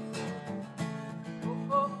plenty. Oh,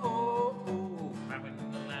 oh, oh, oh, famine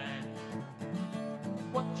in the land.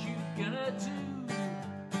 What you gonna do?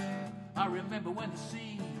 I remember when the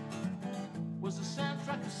sea was the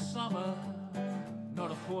soundtrack of summer,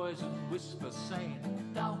 not a poison whisper saying,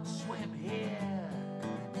 don't swim here.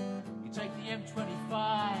 You take the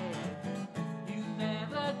M25, you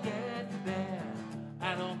never get there.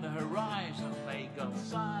 And on the horizon they got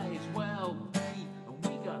size. Well,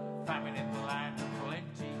 we got famine in the land of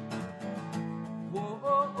plenty. Whoa,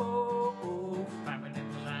 oh, oh, oh, famine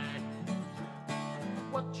in the land.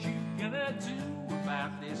 What you gonna do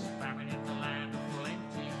about this famine in the land of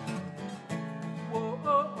plenty? Whoa, oh,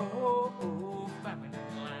 oh, oh, famine in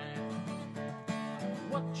the land.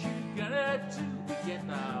 What you gonna do? We get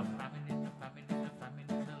the famine in the famine in the famine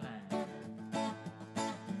in the land.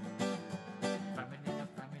 Famine in the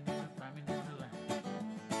famine in the famine in the land.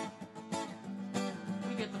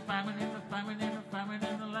 We get the famine in the famine in the famine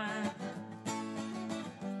in the land.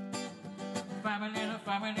 Famine in the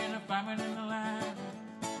famine in the famine in the land.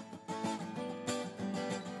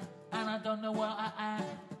 And I don't know where I am.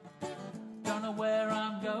 Don't know where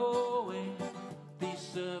I'm going. These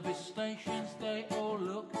service stations, they all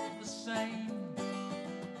look the same.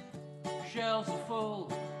 Shelves are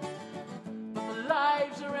full, but the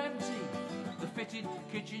lives are empty. The fitted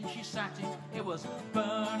kitchen she sat in, it was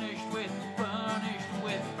furnished with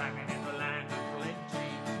famine in the land of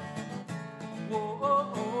plenty. Whoa,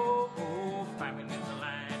 oh, oh, oh, famine in the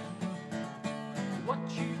land. What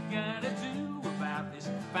you gonna do about this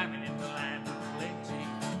famine in the land of plenty?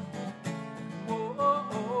 Whoa, oh,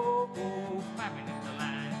 oh, oh, famine in the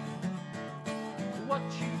land. What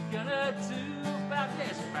you gonna do about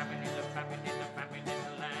this famine in the famine in the famine in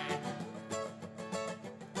the land?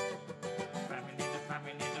 Famine in the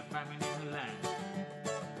famine in the famine in the land.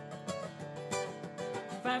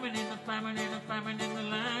 Famine in the famine in the famine in the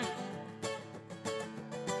land.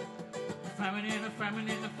 Famine in the famine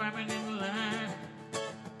in the famine in the land.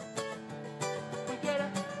 We get it.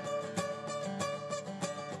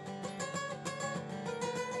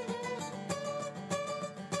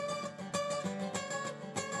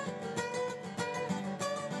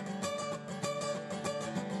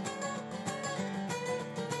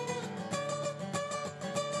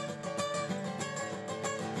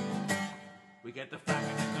 We get the famine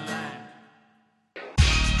in the land.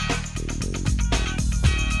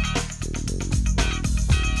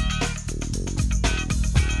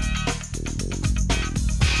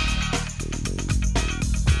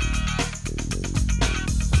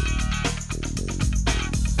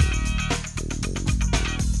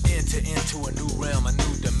 Into a new realm, a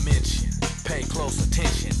new dimension. Pay close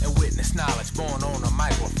attention and witness knowledge born on a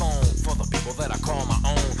microphone for the people that I call my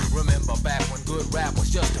own. Remember back when good rap was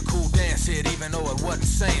just a cool dance hit, even though it wasn't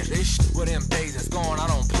saying this. Well, them days is gone, I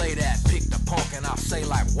don't play that. Pick the punk and I'll say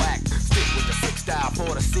like whack. Stick with the sick style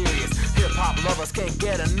for the serious. Hip-hop lovers can't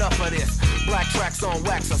get enough of this. Black tracks on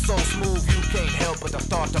wax are so smooth, you can't help but to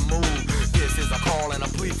start to move. This is a call and a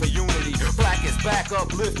plea for unity. Black is back,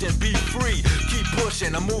 uplift and be free. Keep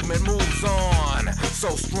pushing, the movement moves on.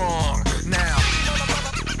 So strong now.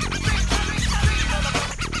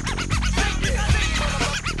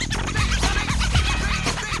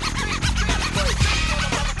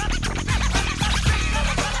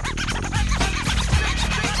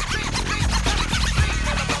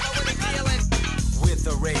 With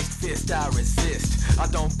a raised fist, I resist. I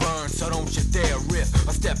don't burn, so don't you dare riff.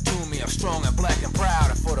 A step to me, I'm strong and black and proud.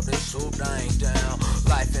 And for the bitch, hope I ain't down.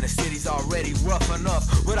 Life in the city's already rough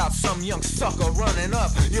enough without some young sucker running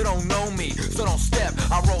up. You don't know me, so don't step.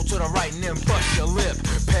 I roll to the right and then bust your lip.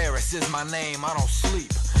 Paris is my name, I don't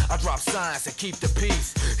sleep. I drop signs and keep the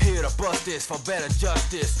peace. Here to bust this for better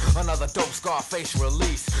justice. Another dope Scarface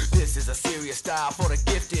release. This is a serious style for the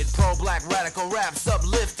gifted. Pro-black radical raps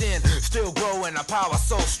uplifting. Still growing, the power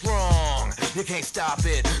so strong. You can't stop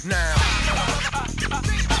it now.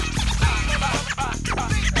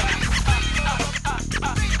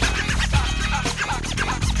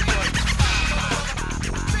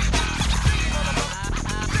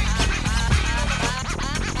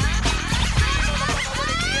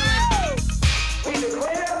 We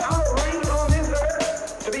declare our right on this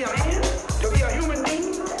earth to be a man, to be a human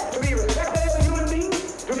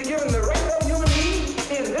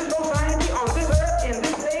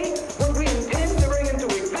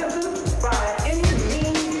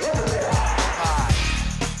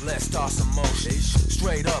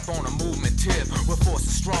force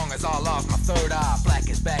is strong as I lost my third eye. Black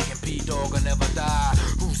is back and P-Dog will never die.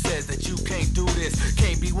 Who says that you can't do this?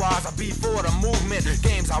 Can't be wise or be for the movement.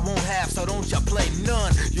 Games I won't have, so don't you play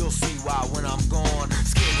none. You'll see why when I'm gone.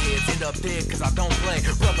 Skinheads end up dead cause I don't play.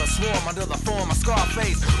 Brother swarm under the form of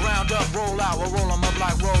Scarface. Round up, roll out, we'll roll them up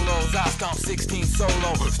like Rolos. I stomp 16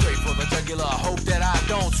 solo, straight for the jugular. Hope that I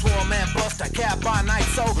don't swarm and bust a cap by night.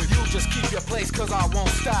 So you just keep your place cause I won't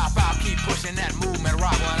stop. I'll keep pushing that movement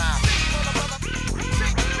rock when I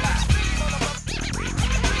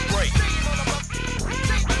break.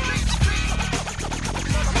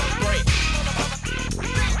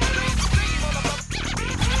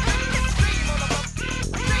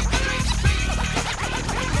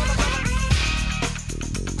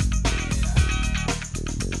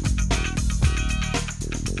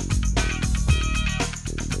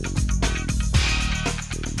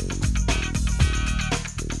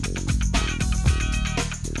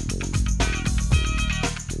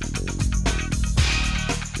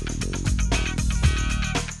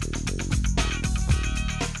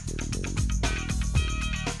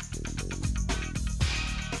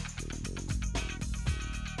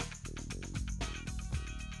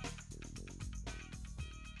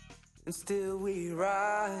 And still we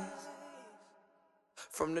rise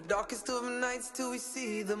from the darkest of nights till we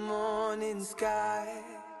see the morning sky.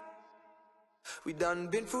 We done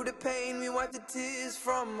been through the pain, we wipe the tears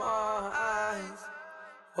from our eyes.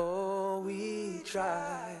 Oh, we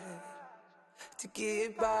try to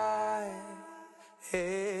get by.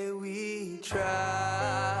 Hey, we try.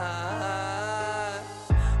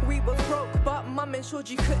 We was broke, but mum ensured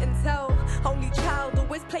you couldn't tell. Only child,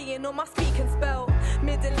 always playing on my speaking spell.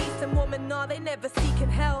 Middle Eastern woman, nah, they never seeking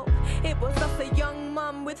help. It was us, a young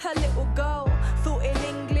mum with her little girl. Thought in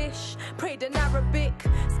English, prayed in Arabic.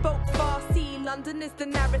 Spoke Farsi, London is the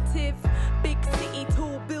narrative. Big city,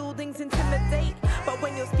 tall buildings intimidate. But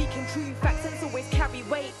when you're speaking truth, accents always carry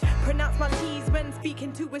weight. Pronounce my T's when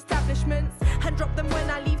speaking to establishments, and drop them when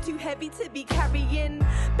I leave too heavy to be carrying.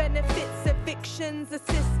 Benefits, evictions, the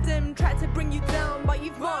system tried to bring you down, but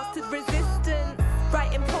you've mastered resistance.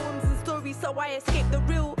 Writing poems and stories so I escape the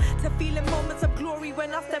real, to feeling moments of glory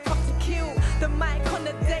when I step up to kill. The mic on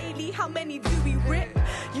the daily, how many do we rip?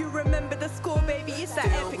 You remember the score, baby, it's that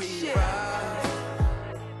Still epic we shit. rise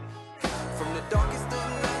from the darkest of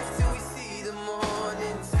nights till we see the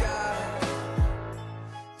morning sky.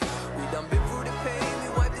 We done been through the pain, we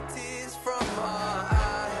wipe the tears from our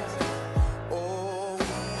eyes. Oh, we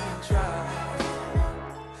try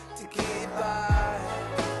to get by.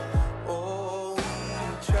 Oh, we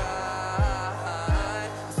try.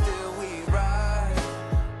 Still we rise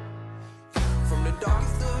from the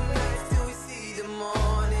darkest of nights till we see the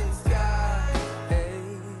morning sky. Hey,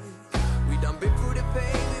 we done been through the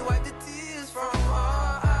pain, we wipe the tears from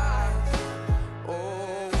our eyes.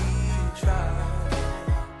 Oh, we try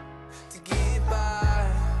to get by.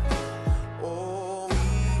 Oh, we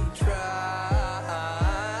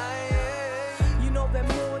try. You know them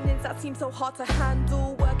mornings that seem so hard to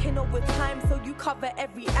handle. Working overtime so you cover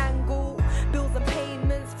every angle. Bills and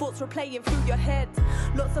payments, thoughts replaying through your head.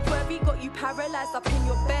 Lots of worry got you paralyzed up in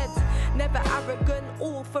your bed. Never arrogant,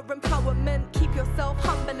 all for empowerment. Keep yourself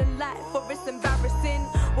humble in life or it's embarrassing.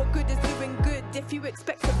 What good is doing good if you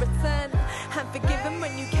expect a return? And forgive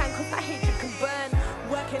when you can cause that hatred can burn.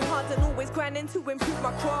 Working hard and always grinding to improve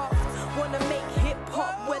my craft. Wanna make hip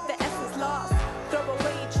hop where the essence lasts. Throw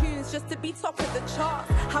away tunes just to be top of the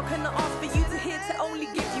charts. How can I ask for you to hear to only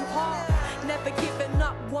give you half? Never giving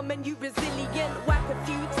up, woman, you resilient. Wipe a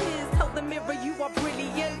few tears, tell the mirror you are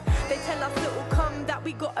brilliant. They tell us it will come, that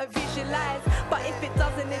we gotta visualize. But if it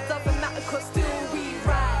doesn't matter, cause still we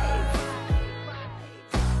rise.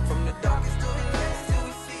 From the darkest of the nights till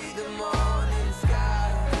we see the morning sky.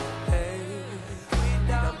 Hey, we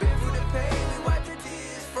done been through the pain, we wipe the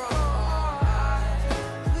tears from our eyes.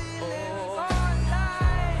 Oh,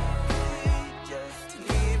 just to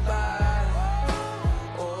get by.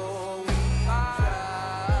 Oh, we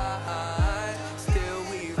try. Still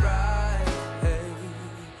we rise. Hey,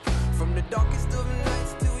 from the darkest of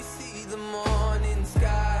nights till we see the morning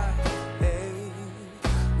sky. Hey,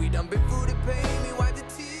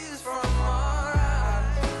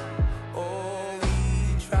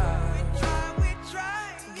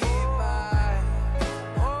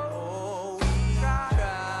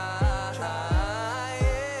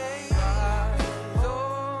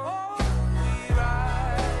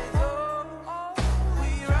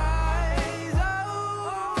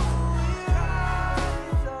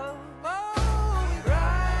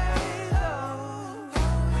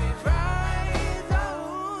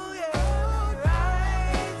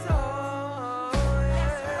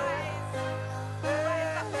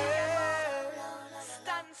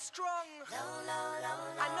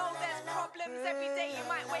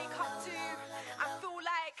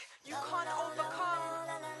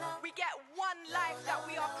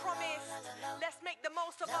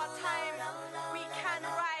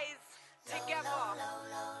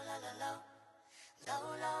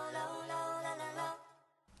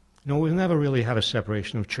 You know, we've never really had a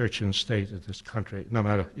separation of church and state in this country, no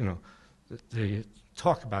matter, you know, they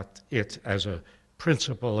talk about it as a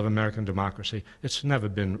principle of American democracy. It's never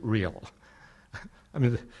been real. I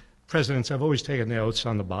mean, the presidents have always taken their oaths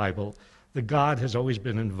on the Bible. The God has always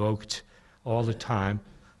been invoked all the time.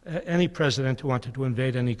 Any president who wanted to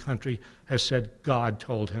invade any country has said God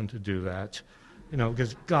told him to do that, you know,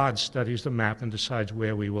 because God studies the map and decides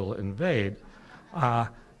where we will invade.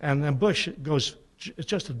 And then Bush goes, it's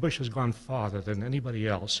just that Bush has gone farther than anybody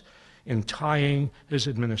else in tying his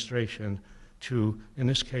administration to, in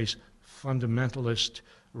this case, fundamentalist,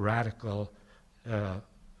 radical,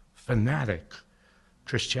 fanatic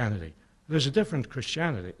Christianity. There's a different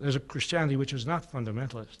Christianity. There's a Christianity which is not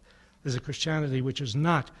fundamentalist. There's a Christianity which is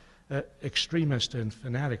not extremist and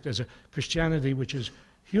fanatic. There's a Christianity which is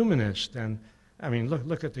humanist. And, I mean,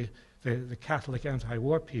 look at the Catholic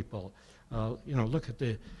anti-war people. You know, look at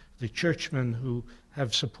the churchmen who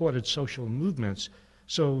have supported social movements.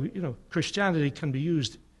 So, you know, Christianity can be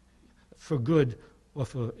used for good or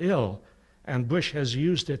for ill, and Bush has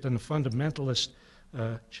used it, and the fundamentalist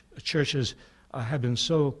churches have been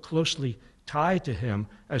so closely tied to him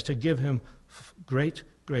as to give him great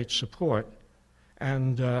support.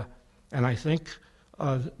 And I think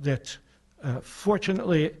that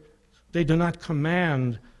fortunately they do not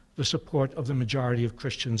command the support of the majority of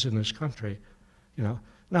Christians in this country. You know,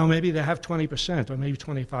 now maybe they have 20% or maybe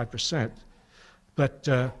 25%, but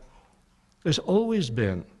there's always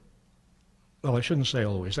been, well, I shouldn't say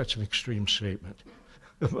always, that's an extreme statement.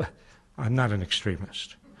 I'm not an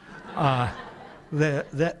extremist. There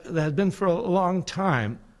has been for a long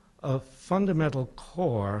time a fundamental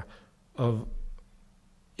core of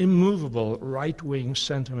immovable right-wing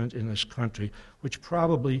sentiment in this country, which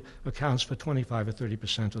probably accounts for 25 or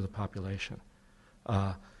 30% of the population.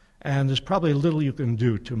 And there's probably little you can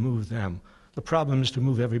do to move them. The problem is to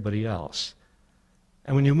move everybody else.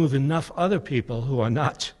 And when you move enough other people who are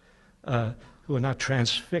not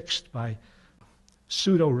transfixed by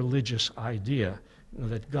pseudo-religious idea, you know,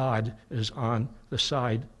 that God is on the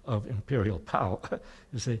side of imperial power,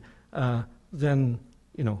 you see, then,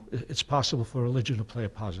 you know, it's possible for religion to play a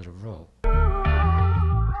positive role.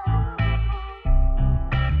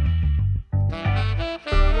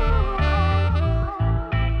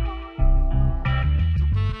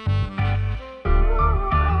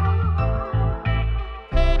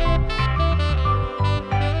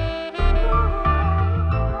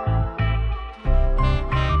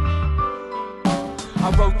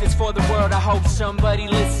 For the world, I hope somebody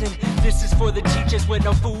listen. This is for the teachers with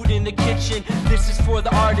no food in the kitchen. This is for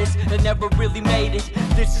the artists that never really made it.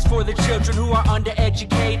 This is for the children who are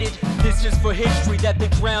undereducated. This is for history that they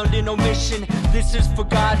drowned in omission. This is for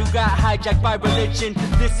God who got hijacked by religion.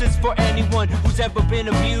 This is for anyone who's ever been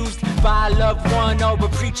abused by a loved one or a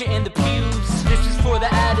preacher in the pews. This is for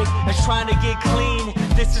the addict that's trying to get clean.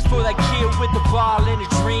 This is for that kid with the ball in a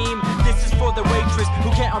dream. This is for the waitress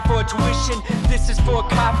who can't afford tuition. This is for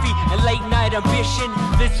coffee and late night ambition.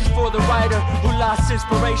 This is for the writer who lost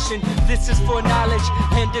inspiration. This is for knowledge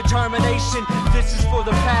and determination. This is for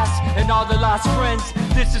the past and all the lost friends.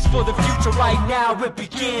 This is for the future right now, it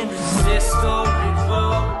begins. System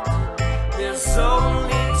revolt. There's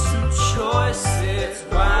only two choices.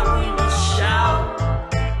 Why we must shout.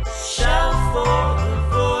 Shout for the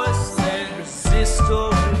voice and resist or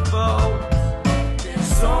revolt.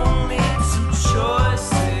 There's only two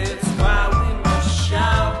choices. Why we must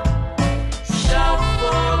shout. Shout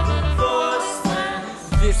for the voice and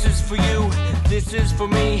this is for you. This is for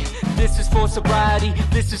me, this is for sobriety,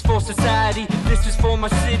 this is for society, this is for my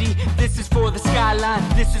city, this is for the skyline,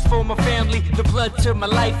 this is for my family, the blood to my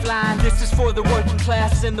lifeline. This is for the working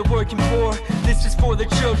class and the working poor. This is for the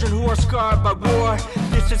children who are scarred by war.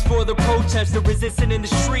 This is for the protests, the resistance in the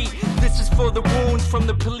street. This is for the wounds from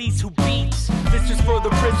the police who beats. This is for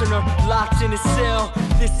the prisoner locked in a cell.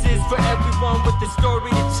 This is for everyone with a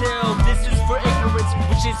story to tell. This is for ignorance,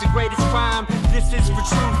 which is the greatest crime. This is for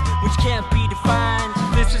truth, which can't be defined.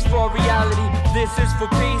 This is for reality, this is for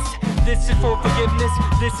peace. This is for forgiveness,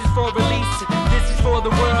 this is for release. This is for the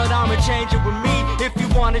world, I'ma change it with me. If you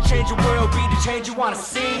wanna change the world, be the change you wanna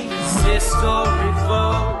see. System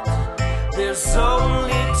revolt. There's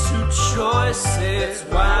only two choices.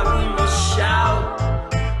 Why we must shout.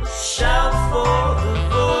 Shout for the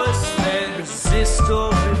voice and resist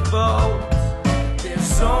or revolt.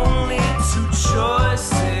 There's only two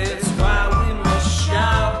choices. Why we must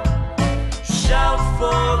shout. Shout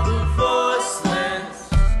for the voiceless.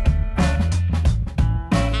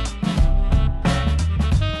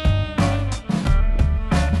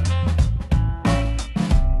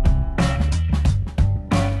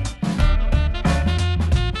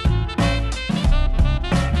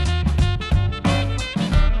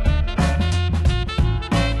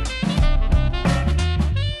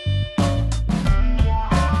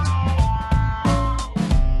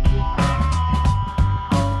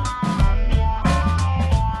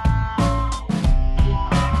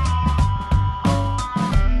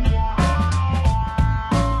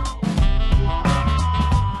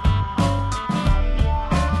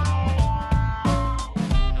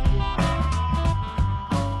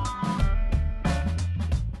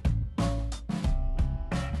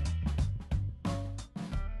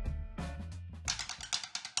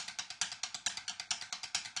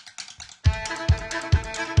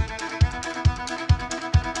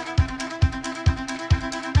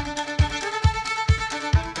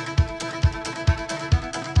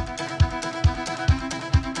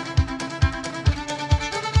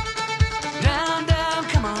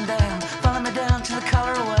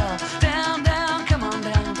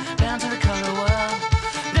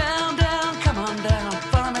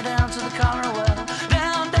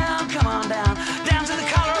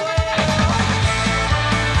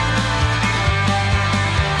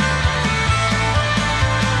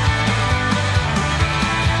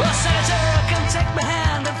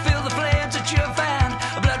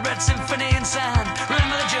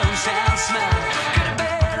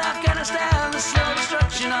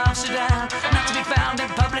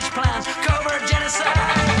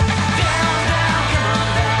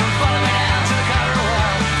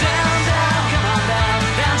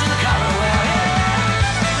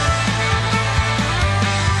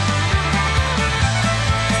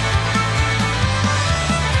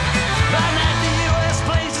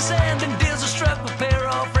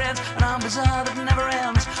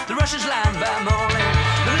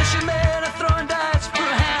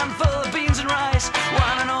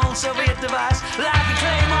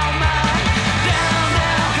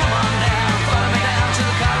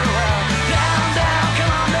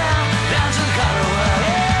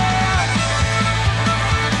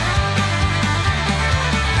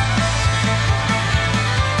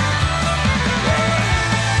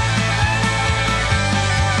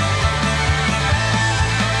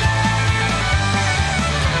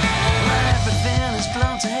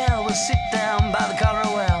 gonna sit down by the cholera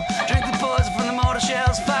well, drink the poison from the mortar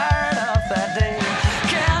shells fired off that day.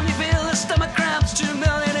 Can you feel the stomach cramps? 2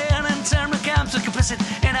 million in internment camps are complicit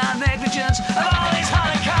in our negligence of all these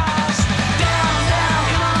holocausts. Down, down,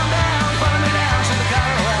 come on down, follow me down to the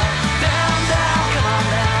cholera well. Down, down, come on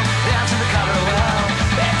down, down to the cholera well.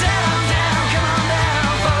 Down, down, come on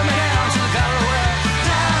down, follow me down to the cholera well.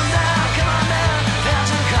 Down, down, come on down, down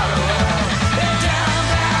to the cholera well. Down,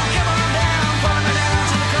 down, come on down, follow me down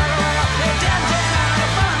to the cholera well. Down, down,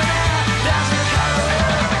 follow me down, down to the cholera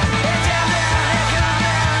well. Down, down, come on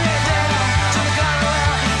down, down to the cholera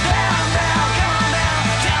well. Down, down, come on down,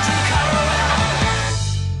 down to the cholera well.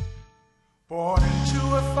 Born into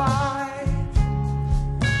a fight,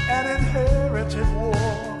 an inherited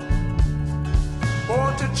war.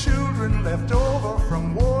 Born to children left over from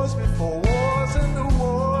wars before wars and the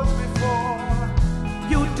wars before.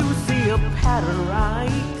 You do see a pattern,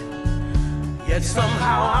 right? Yet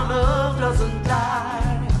somehow our love doesn't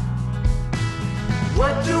die.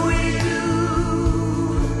 What do we do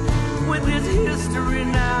with this history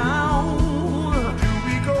now? Do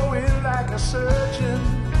we go in like a surgeon?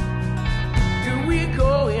 Do we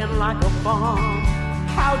go in like a bomb?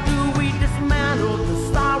 How do we dismantle the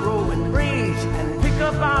sorrow and rage and pick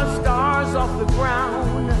up our stars off the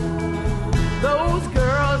ground? Those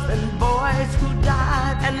girls and boys who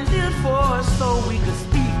died and lived for us so we could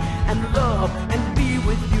speak and love and be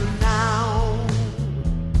with you now.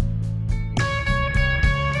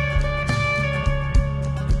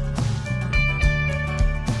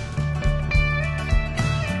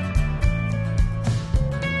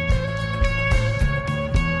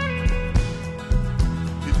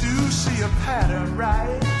 See a pattern,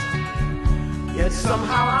 right? Yet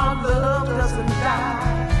somehow our love doesn't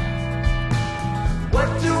die. What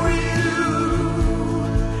do we do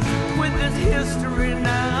with this history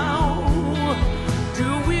now? Do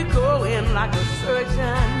we go in like a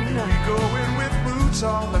surgeon? We go in with boots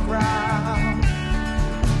on the ground.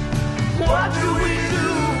 What do we do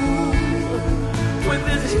with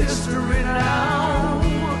this history now?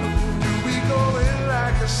 Do we go in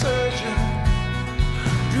like a surgeon?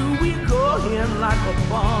 Do we go in like a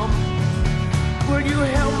bomb? Will you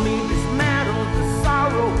help me dismantle the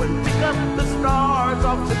sorrow and pick up the stars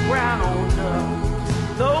off the ground?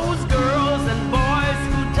 Those girls and boys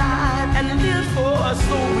who died and lived for us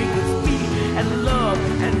so we could speak and love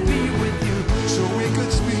and be with you. So we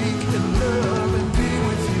could speak and love and be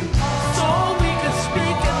with you. So we could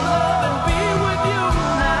speak and love and be with you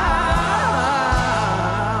now.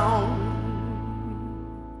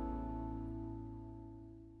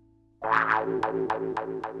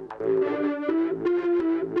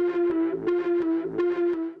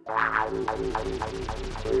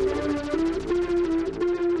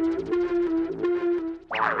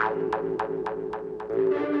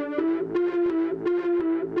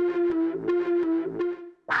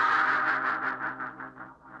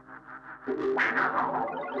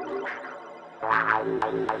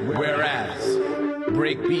 Whereas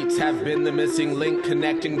breakbeats have been the missing link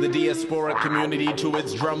connecting the diaspora community to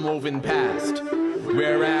its drum-woven past.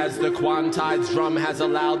 Whereas the quantized drum has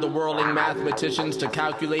allowed the whirling mathematicians to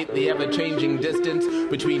calculate the ever-changing distance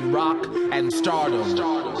between rock and stardom.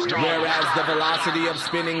 Whereas the velocity of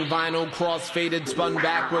spinning vinyl cross-faded, spun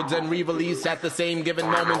backwards and re-released at the same given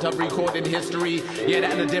moment of recorded history, yet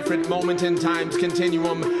at a different moment in time's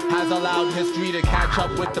continuum, has allowed history to catch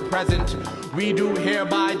up with the present. We do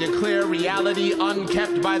hereby declare reality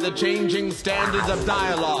unkept by the changing standards of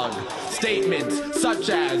dialogue. Statements such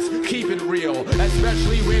as, keep it real,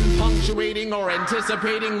 especially when punctuating or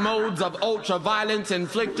anticipating modes of ultra-violence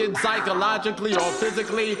inflicted psychologically or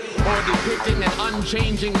physically, or depicting an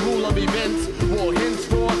unchanging rule of events, will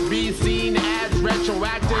henceforth be seen as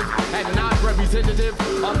retroactive and not representative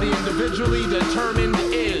of the individually determined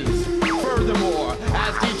is. Furthermore,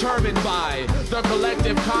 as determined by the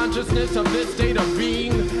collective consciousness of this state of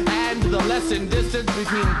being and the lessened distance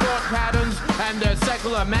between thought patterns and their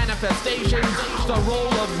secular manifestations, the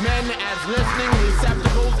role of men as listening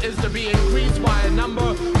receptacles is to be increased by a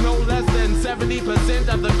number no less than 70%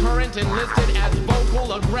 of the current enlisted as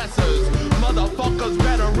vocal aggressors. Motherfuckers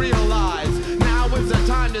better realize, now is the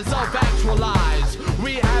time to self-actualize.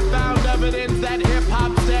 We have found evidence that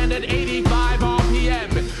hip-hop stand at 85 RPM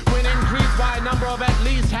when increased by a number of at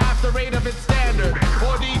least half the rate of its standard,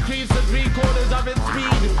 or decreased to 3/4 of its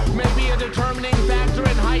speed, may be a determining factor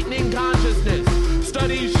in heightening consciousness.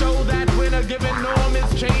 Studies show that when a given norm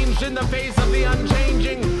is changed in the face of the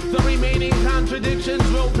unchanging, the remaining contradictions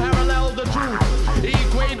will parallel the truth.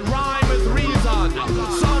 Equate rhyme with reason,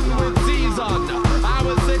 sun with season.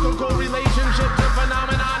 Our cyclical relationship to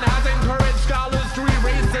phenomenon has encouraged scholars to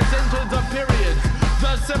erase the sense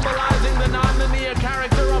symbolizing the non-linear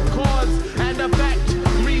character of cause and effect.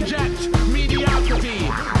 Reject mediocrity.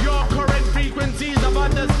 Your current frequencies of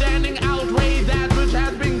understanding outweigh that which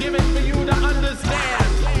has been given for you to understand.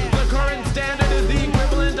 The current standard is the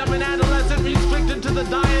equivalent of an adolescent restricted to the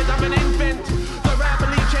diet of an infant. The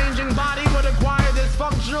rapidly changing body would acquire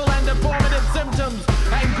dysfunctional and deformative symptoms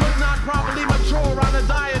and could not properly mature on a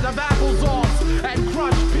diet of applesauce and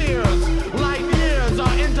crushed pears. Light years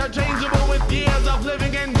are interchangeable with years of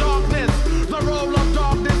living in darkness. The role of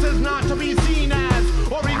darkness is not to be seen as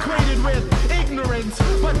or equated with ignorance,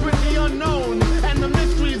 but with the unknown and the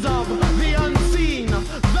mysteries of the unseen.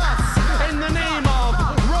 Thus, in the name of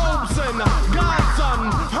Robeson, Godson,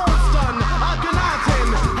 Hurston, Akhenaten,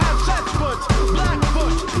 Hatshepsut,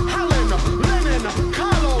 Blackfoot, Helen, Lennon,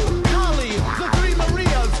 Kahlo, Kali, the Three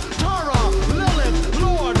Marias, Tara, Lilith,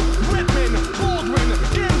 Lord, Whitman, Baldwin,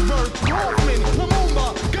 Ginsburg, Kaufman, Lumumba,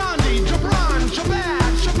 Gandhi, Gibran,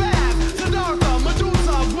 Shabazz, Siddhartha,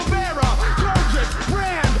 Medusa, Guevara, Gurdjieff,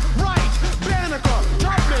 Brand, Wright, Banneker,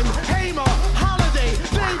 Tubman, Hamer, Holiday,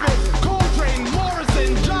 Davis, Coltrane,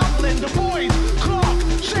 Morrison, Joplin, Du Bois, Clark,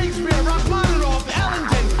 Shakespeare, Rachmaninoff,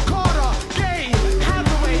 Ellington, Carter, Gay,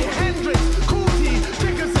 Hathaway, Hendricks, Cootie,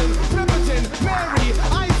 Dickerson, Riperton, Mary,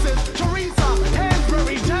 Isis, Teresa,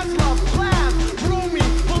 Hansberry, Tesla, Plath, Rumi,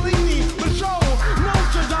 Fellini, Michaud,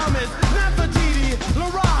 Nostradamus, Nefertiti,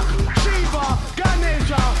 Laroque, Shiva,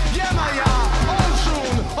 Ganesha, Yemaya,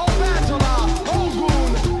 Oshun, Obatala,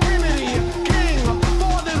 Ogun, Kennedy, King,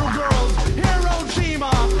 Four Little Girls,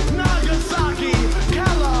 Hiroshima, Nagasaki,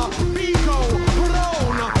 Kella, Biko,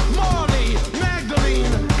 Perón, Marley,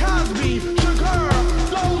 Magdalene, Cosby, Shakur,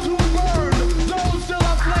 those who burned, those still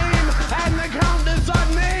aflame, and the countless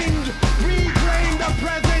unnamed. Reclaim the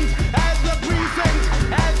present as the present,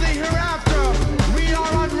 as the hereafter. We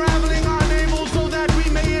are unraveling our navel so that we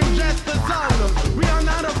may ingest the sun. We are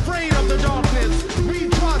not afraid of the darkness. We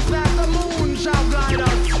trust that the moon shall guide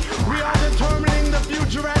us. We are determining the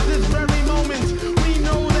future at this very moment. We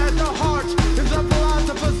know that the heart is a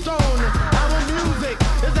philosopher's stone. Our music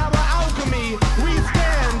is our alchemy. We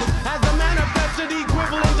stand as the manifested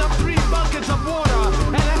equivalent of 3 buckets of water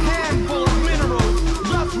and a handful of minerals,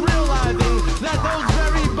 thus realizing that those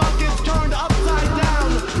very buckets turned upside down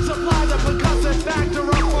supply the percussive factor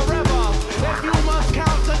of forever. If you must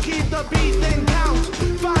count to keep the beat, then count.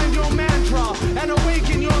 Find your mantra and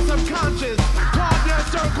awaken your subconscious. Carve your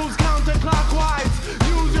circles counterclockwise.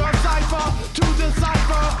 Use your cipher to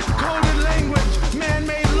decipher coded language,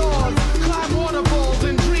 man-made laws. Climb waterfalls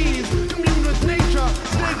and trees. Commune with nature,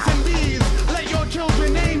 snakes and bees. Let your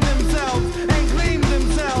children name themselves and claim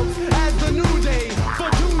themselves as the new day. For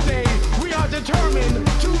today, we are determined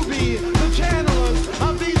to be the channelers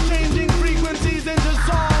of these changing frequencies into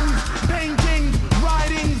songs, paintings,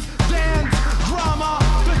 writings, dance, drama,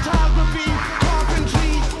 photography,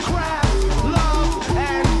 carpentry, craft, love,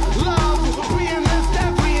 and love. We enlist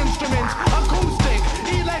every instrument, acoustic,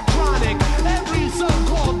 electronic, every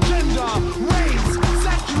so-called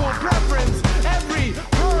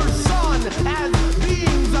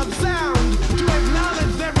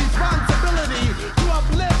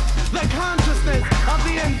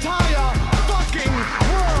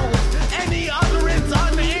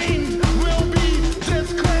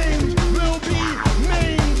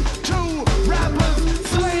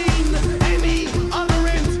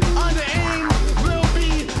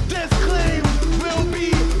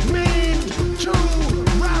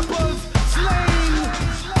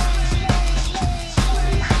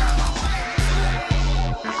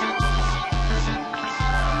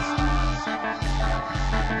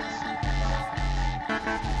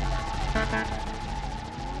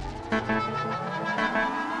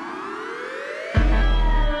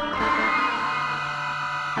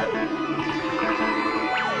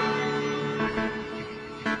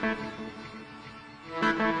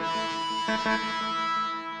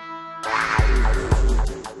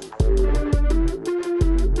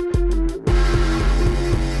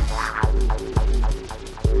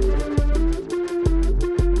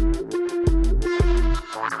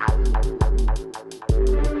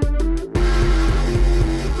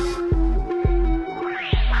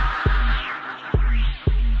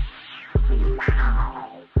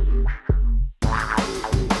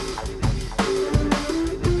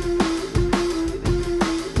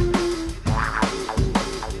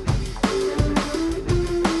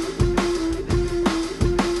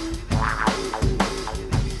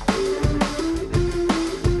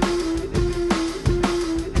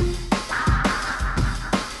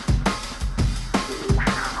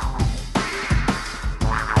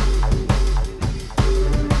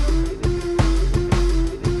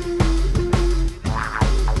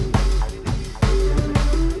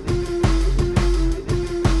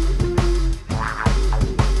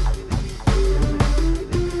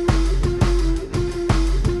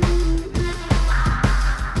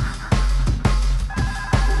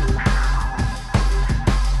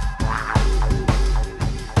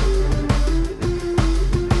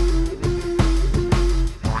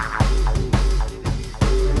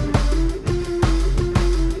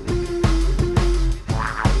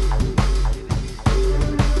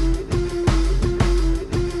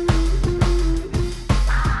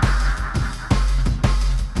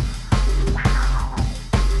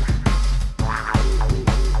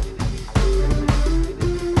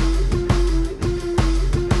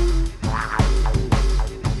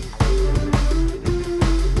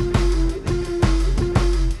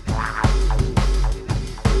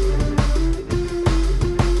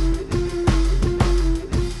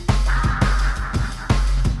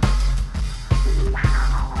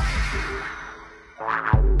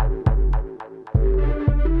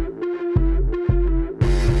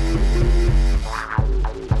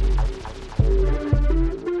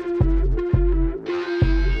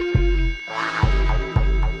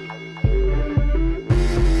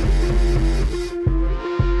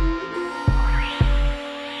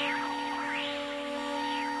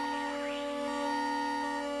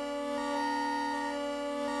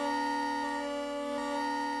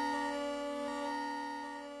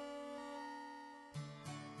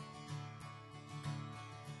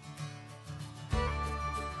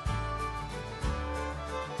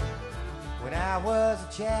I was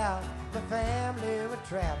a child, the family would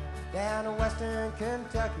travel down to western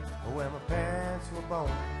Kentucky, where my parents were born.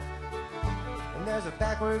 And there's a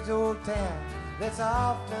backwards old town that's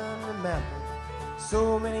often remembered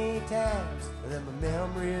so many times that my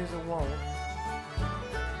memories are worn.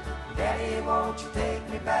 Daddy, won't you take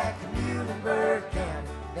me back to Muhlenberg County,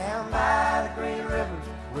 down by the Green River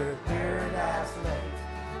where paradise lay?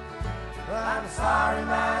 Well, I'm sorry,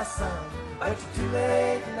 my son, but you're too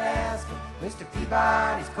late in asking. Mr.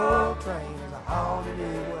 Peabody's coal train is a haunted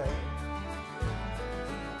away.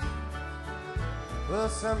 Well,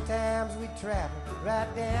 sometimes we travel right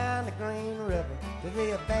down the Green River to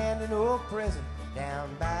the abandoned old prison down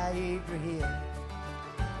by Adria Hill,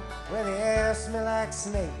 where the air smelled like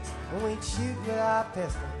snakes and we'd shoot with our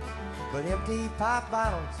pistols, but empty pop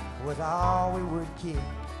bottles was all we would kill.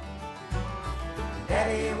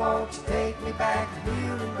 Daddy, won't you take me back to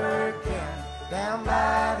Muhlenberg County, down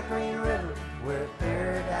by the Green River where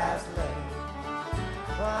paradise lay?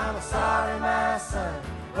 Well, I'm sorry, my son,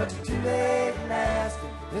 but you're too late in asking.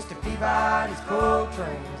 Mr. Peabody's coal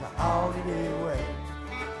train is a haunted away.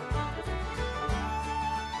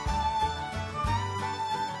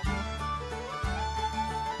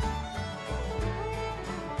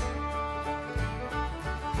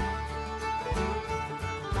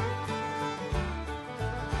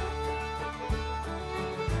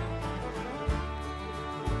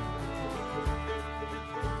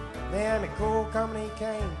 Then the coal company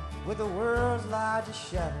came with the world's largest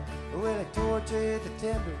shovel, where they tortured the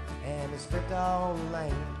timber and they stripped all the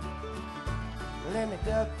land. And then they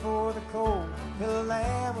dug for the coal till the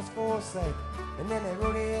land was forsaken, and then they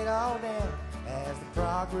wrote it all down as the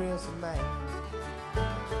progress of man.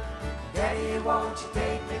 Daddy, won't you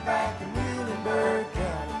take me back to Muhlenberg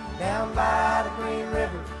County, down by the Green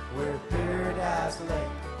River where paradise lay?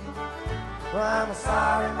 Well, I'm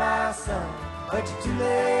sorry, my son, but you're too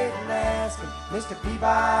late in asking. Mr.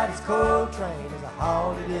 Peabody's coal train is a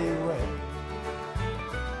haunted away.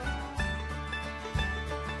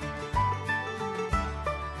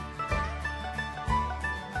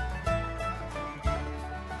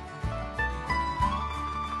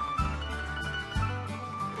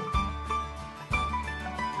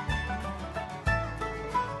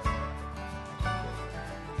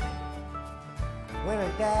 When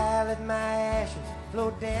I die, let my ashes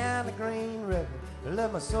flow down the Green River,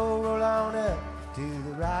 let my soul roll on up to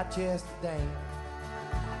the Rochester Dam.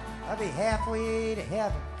 I'll be halfway to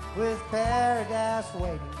heaven with paradise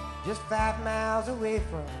waiting, just 5 miles away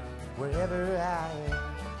from wherever I am.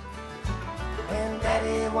 And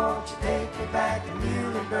Daddy, won't you take me back to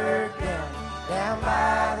Muhlenberg County, down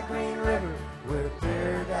by the Green River where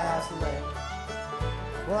paradise lay?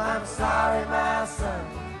 Well, I'm sorry, my son,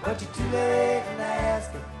 but you're too late in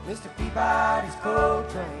asking. Mr. Peabody's coal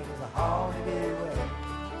train is a haunted away.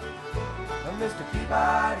 Mr.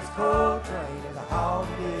 Peabody's coal train is a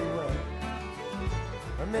haunted away.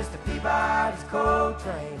 Mr. Peabody's coal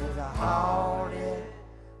train is a haunted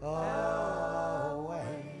away.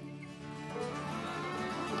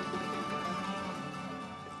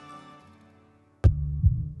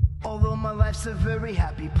 Although my life's a very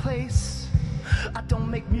happy place, I don't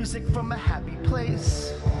make music from a happy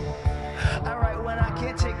place. I write when I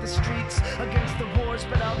can't take the streets against the wars,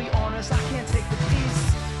 but I'll be honest, I can't take the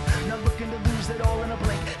peace. Not looking to lose it all in a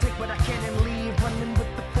blink. Take what I can and leave, running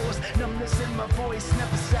with the force. Numbness in my voice,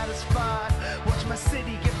 never satisfied. Watch my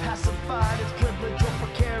city get pacified. It's privilege or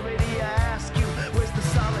precarity. I ask you, where's the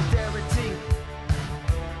solidarity?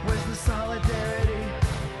 Where's the solidarity?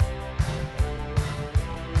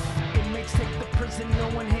 Inmates take the prison, no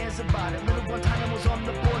one hears about it. Little Guantanamo was on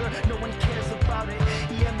the border, no one cares about it.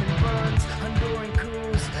 Yemen burns, Honduran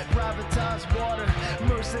coups, privatized water,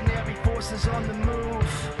 mercenary forces on the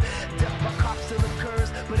move. Death by cops still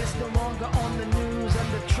occurs, but it's no longer on the news.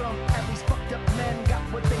 Under Trump, at least fucked up men got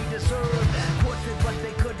what they deserve. Courts did what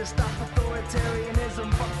they could to stop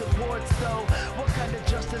authoritarianism. Fuck the courts though. What kind of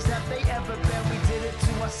justice have they ever been? We did it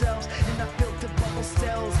to ourselves in our filtered bubble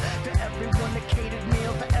cells. To everyone a catered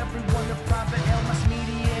meal, for everyone a private hell. Mass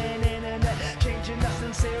media and internet changing us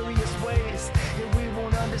in serious ways, and we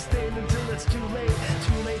won't understand until it's too late.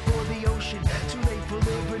 Too late for the ocean, too late for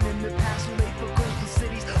living in the past, too late for coastal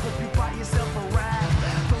cities. Hope you buy yourself a ride.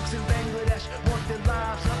 Folks in Bangladesh want their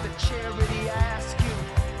lives, not the charity. I ask you,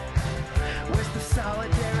 where's the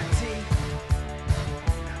solidarity?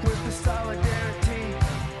 Where's the solidarity?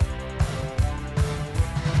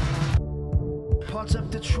 Parts of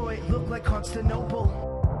Detroit look like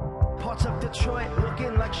Constantinople. Parts of Detroit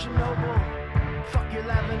looking like Chernobyl. Fuck your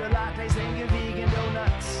lavender lattes and your vegan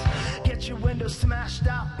donuts. Get get your window smashed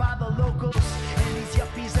out by the locals. And these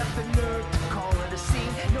yuppies have the nerve to call it a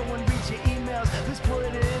scene. No one reads your emails, let's put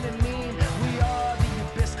it in a meme. We are the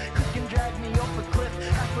abyss, click and drag me off a cliff.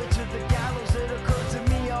 Halfway to the gallows, it occurred to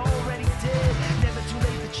me I already did. Never too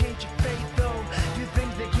late to change your faith though. Do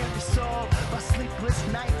things that can't be solved by sleepless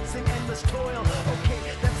nights and endless toil. Okay,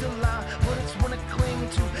 that's a lie, but it's one to cling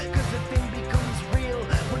to. Cause the thing becomes real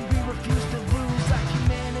when we refuse to lose our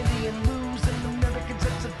humanity and lose an American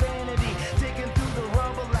sense of vanity. Taken through the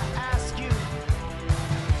rubble, I ask you,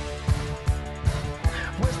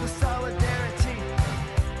 where's the solidarity?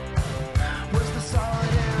 Where's the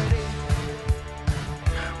solidarity?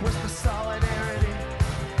 Where's the solidarity?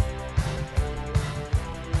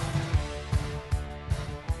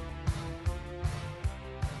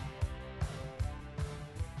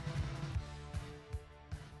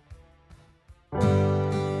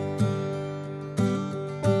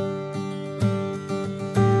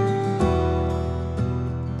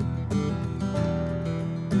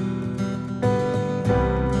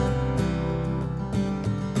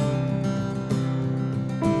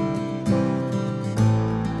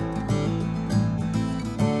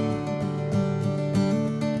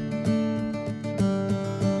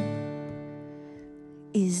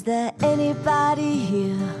 Is there anybody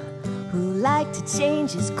here who'd like to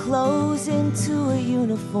change his clothes into a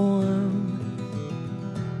uniform?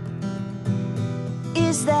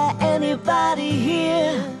 Is there anybody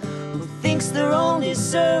here who thinks they're only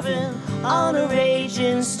serving on a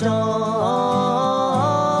raging storm?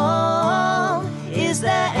 Is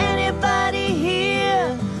there anybody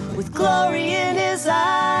here with glory in his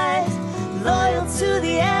eyes, loyal to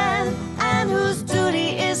the end, and whose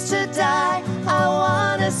duty is to die? I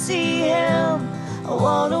wanna see him, I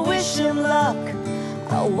wanna wish him luck,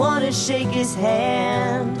 I wanna shake his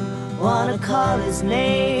hand, wanna call his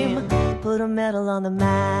name, put a medal on the man.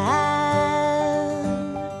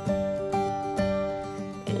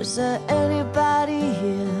 Is there anybody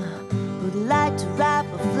here who'd like to wrap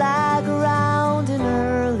a flag around an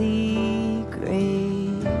early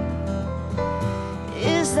grave?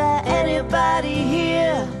 Is there anybody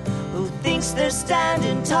here who thinks they're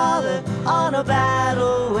standing taller on a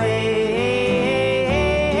battle wave?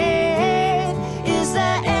 Is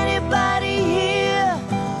there anybody here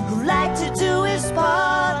who'd like to do his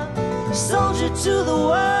part, soldier to the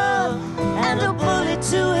world and a bullet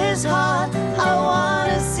to his heart? I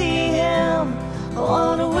wanna see him, I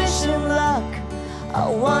wanna wish him luck, I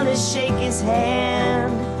wanna shake his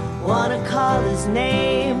hand, wanna call his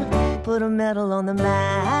name, put a medal on the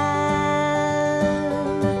man.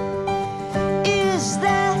 Is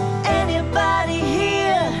there anybody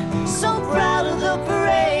here so proud of the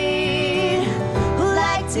parade, who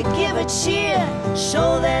like to give a cheer,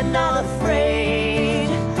 show they're not afraid?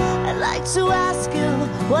 I'd like to ask him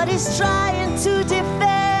what he's trying to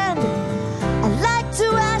defend. I'd like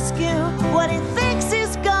to ask him what he thinks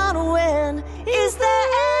he's gonna win. Is there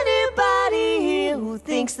anybody here who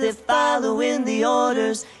thinks that following the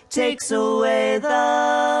orders takes away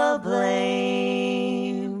the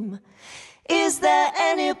blame? Is there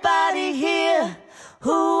anybody here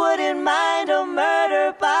who wouldn't mind a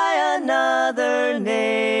murder by another name?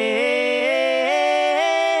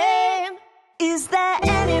 Is there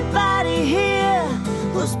anybody here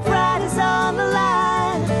whose pride is on the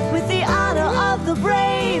line, with the honor of the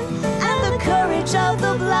brave and the courage of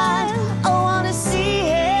the blind? I wanna see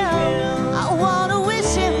him, I wanna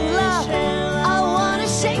wish him luck, I wanna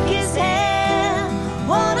shake his hand,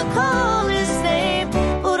 wanna call his name,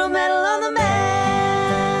 put a medal on the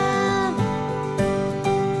man,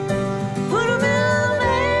 put a medal on the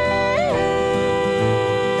man,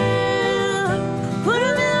 put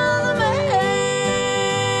a medal on the man.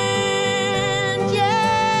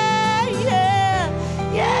 Yeah, yeah,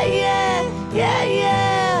 yeah, yeah, yeah, yeah.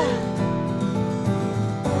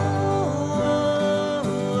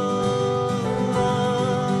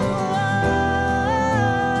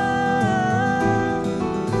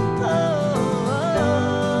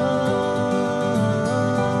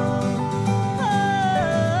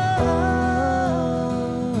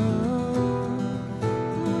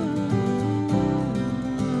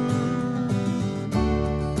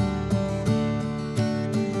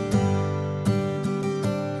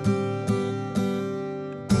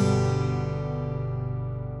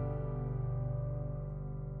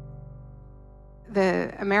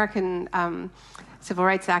 The American civil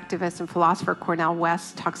rights activist and philosopher Cornel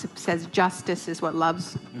West says justice is what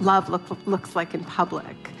love looks like in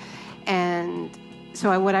public. And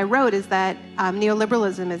so what I wrote is that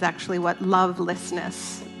neoliberalism is actually what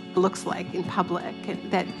lovelessness looks like in public,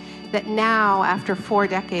 and that now, after 4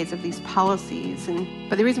 decades of these policies,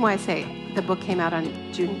 but the reason why I say the book came out on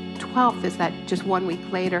June 12th is that just 1 week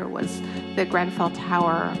later was the Grenfell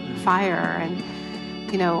Tower fire, and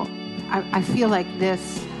I feel like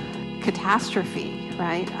this catastrophe,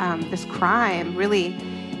 right, this crime really,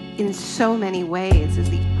 in so many ways, is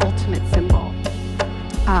the ultimate symbol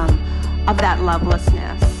of that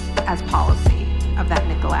lovelessness as policy, of that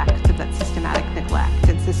neglect, of that systematic neglect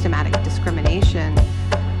and systematic discrimination,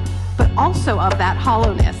 but also of that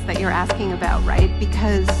hollowness that you're asking about, right?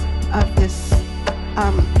 Because of this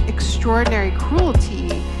extraordinary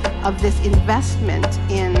cruelty of this investment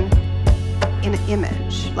in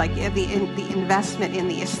image, like the investment in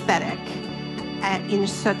the aesthetic, in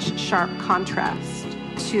such sharp contrast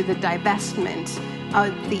to the divestment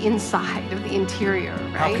of the inside, of the interior,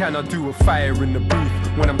 right? How can I do a fire in the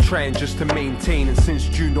booth when I'm trying just to maintain? And since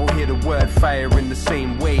June don't hear the word fire in the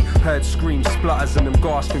same way, heard screams, splutters and them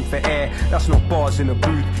gasping for air. That's not bars in a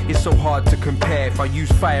booth, it's so hard to compare. If I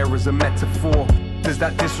use fire as a metaphor, does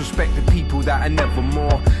that disrespect the people that are never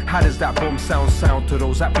more? How does that bomb sound to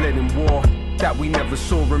those that bled in war? That we never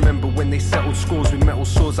saw. Remember when they settled scores with metal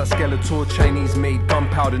swords like Skeletor? Chinese made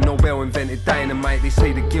gunpowder, Nobel invented dynamite. They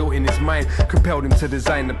say the guilt in his mind compelled him to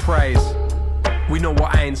design the prize. We know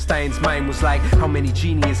what Einstein's mind was like. How many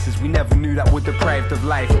geniuses we never knew that were deprived of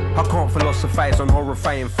life. I can't philosophize on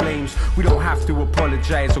horrifying flames. We don't have to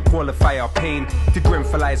apologize or qualify our pain. To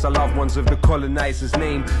Grenfellize our loved ones of the colonizer's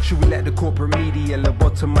name. Should we let the corporate media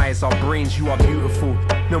lobotomize our brains? You are beautiful.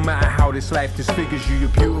 No matter how this life disfigures you, you're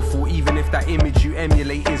beautiful. Even if that image you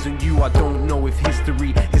emulate isn't you. I don't know if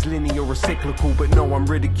history is linear or cyclical, but no, I'm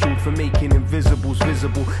ridiculed for making invisibles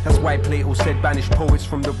visible. That's why Plato said banish poets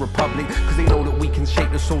from the Republic, because they know that we can shake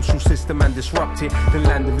the social system and disrupt it. The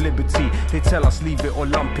land of liberty, they tell us leave it or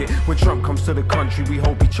lump it. When Trump comes to the country, we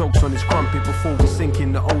hope he chokes on his crumpet before we sink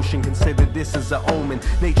in the ocean. Consider this as an omen.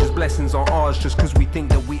 Nature's blessings are ours just because we think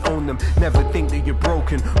that we own them. Never think that you're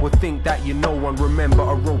broken or think that you're no one. Remember,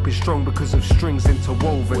 a rope is strong because of strings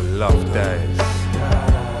interwoven. When love dies,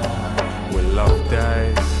 when love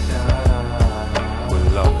dies,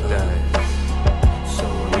 when love dies, so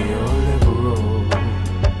neoliberal.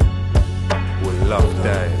 When love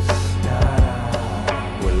dies,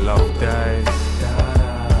 when love dies,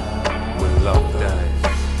 when love dies,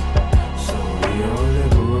 so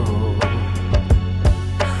neoliberal.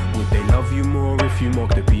 Would they love you more if you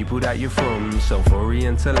mock the people that you're from?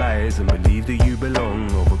 Self-orientalize and believe that you belong.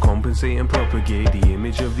 Overcompensate and propagate the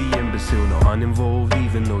image of the imbecile, not uninvolved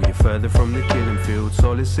even though you're further from the killing field.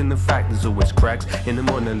 Solace in the fact there's always cracks in the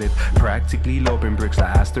monolith, practically lobbing bricks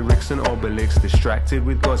like Asterix and Obelix. Distracted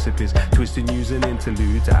with gossip is twisted news and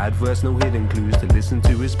interlude. To adverse, no hidden clues to listen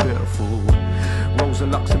to is pitiful. Rosa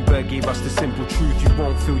Luxemburg gave us the simple truth. You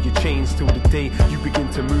won't feel your chains till the day you begin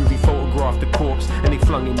to move. He photographed the corpse and they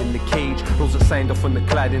flung him in the cage. Those that signed off on the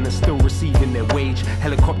cladding are still receiving their wage.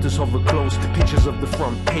 Helicopters hover close, pictures of the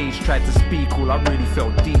front page. Tried to speak, all I really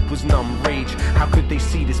felt deep was numb rage. How could they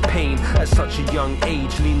see this pain at such a young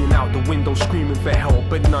age? Leaning out the window screaming for help,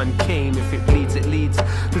 but none came. If it bleeds, it leads.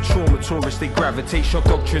 The trauma tourists, they gravitate. Shock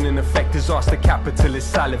doctrine in effect, disaster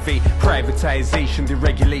capitalists salivate. Privatization,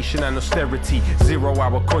 deregulation and austerity.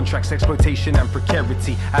 0-hour contracts, exploitation and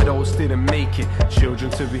precarity. Adults didn't make it,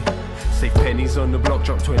 children to be. Save pennies on the block,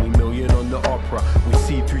 drop 20 million on the opera. We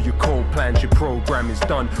see through your cold plans, your program is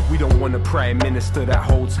done. We don't want a prime minister that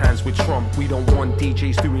holds hands with Trump. We don't want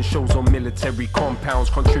DJs doing shows on military compounds.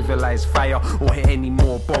 Can't trivialize fire or hear any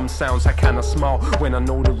more bomb sounds. How can I smile when I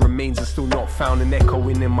know the remains are still not found? And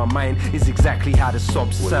echoing in my mind is exactly how the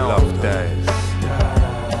sobs sound. When love dies,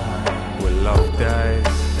 when love dies,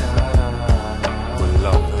 when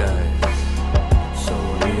love dies, so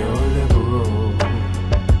neoliberal.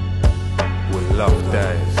 When love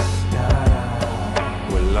dies,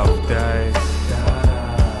 when love dies,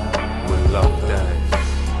 when love dies,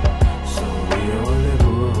 so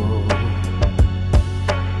neoliberal.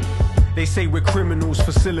 They say we're criminals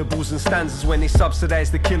for syllables and stanzas when they subsidize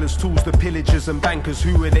the killers' tools, the pillagers and bankers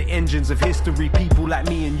who are the engines of history. People like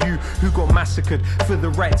me and you who got massacred for the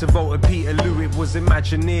right to vote. And Peter Lou, it was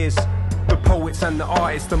Imagineers. The poets and the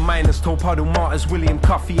artists, the miners, Toll-Puddle martyrs, William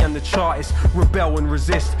Cuffy and the chartists. Rebel and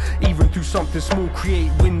resist, even through something small.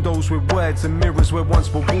 Create windows with words and mirrors where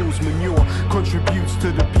once were walls. Manure contributes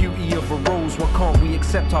to the beauty of a rose. Why can't we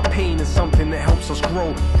accept our pain as something that helps us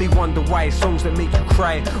grow? They wonder why songs that make you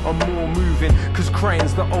cry are more moving, cause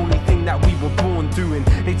crying's the only thing that we were born doing.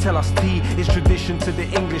 They tell us tea is tradition to the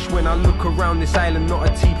English. When I look around this island, not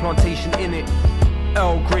a tea plantation in it.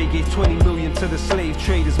 Earl Grey gave 20 million to the slave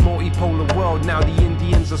traders. Multipolar world, now the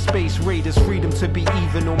Indians are space raiders. Freedom to be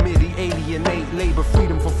even or merely alienate labor.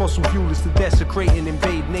 Freedom for fossil fuels to desecrate and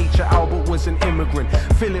invade nature. Albert was an immigrant,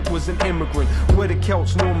 Philip was an immigrant. Were the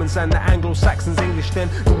Celts, Normans and the Anglo-Saxons English then?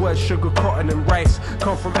 The words sugar, cotton and rice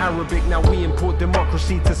come from Arabic. Now we import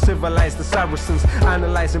democracy to civilize the Saracens.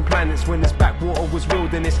 Analyzing planets when this backwater was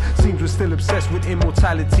wilderness. Seems we're still obsessed with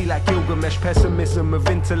immortality like Gilgamesh. Pessimism of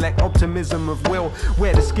intellect, optimism of will.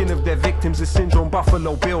 Wear the skin of their victims is syndrome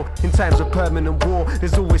Buffalo Bill. In times of permanent war,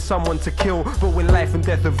 there's always someone to kill. But when life and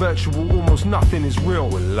death are virtual, almost nothing is real.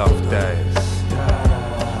 When love dies,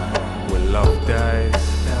 when love dies,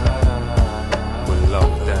 when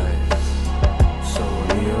love dies, so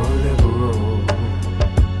neoliberal.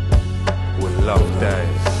 When love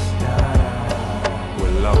dies,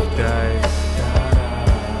 when love dies,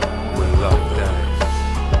 when love dies,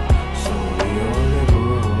 so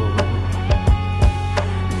neoliberal.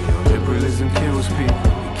 Neoliberalism kills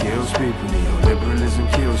people, it kills people. Neoliberalism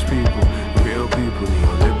kills people, real people.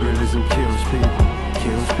 Neoliberalism kills people,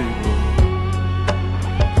 kills people.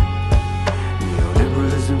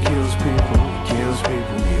 Neoliberalism kills people, it kills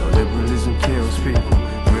people. Neoliberalism kills people,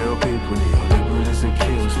 real people. Neoliberalism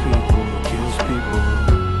kills people, kills people.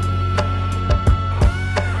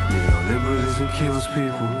 Neoliberalism kills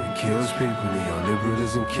people, it kills people.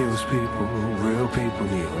 Neoliberalism kills people, real people.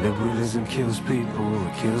 Neoliberalism kills people,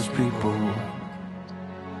 it kills people.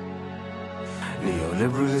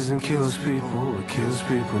 Neoliberalism kills people, it kills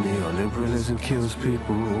people. Neoliberalism kills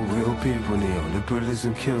people, real people.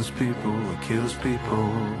 Neoliberalism kills people, it kills people.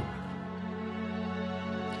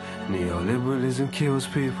 Neoliberalism kills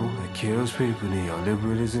people, it kills people.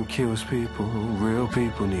 Neoliberalism kills people, real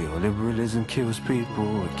people. Neoliberalism kills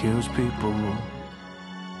people, it kills people.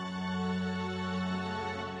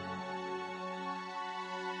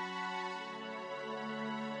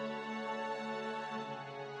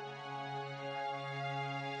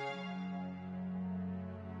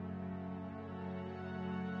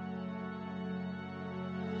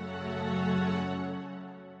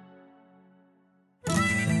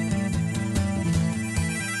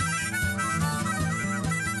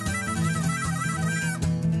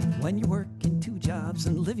 When you're working 2 jobs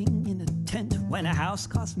and living in a tent, when a house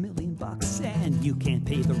costs $1 million and you can't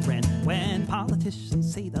pay the rent, when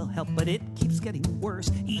politicians say they'll help but it keeps getting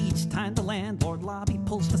worse each time the landlord lobby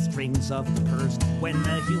pulls the strings of the purse, when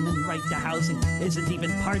the human right to housing isn't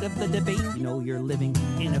even part of the debate, you know you're living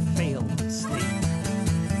in a failed state.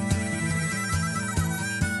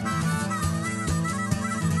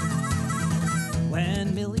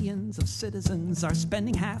 When millions of citizens are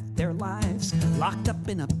spending half their lives locked up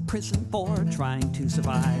in a prison for trying to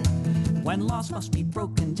survive. When laws must be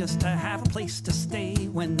broken just to have a place to stay.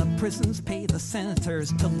 When the prisons pay the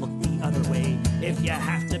senators to look the other way. If you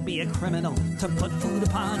have to be a criminal to put food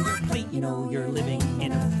upon your plate, you know you're living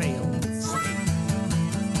in a failed state.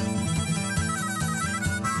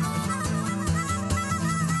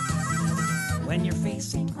 When you're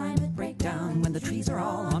facing climate breakdown, when the trees are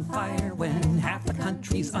all on fire, when half the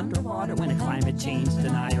country's underwater, when a climate change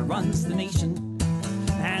denier runs the nation,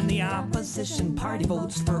 and the opposition party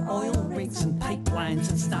votes for oil rigs and pipelines,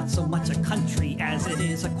 it's not so much a country as it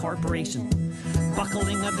is a corporation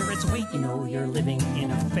buckling under its weight, you know you're living in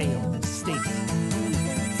a failed state.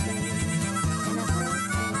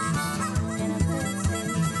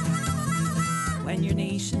 When your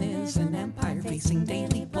nation is an empire facing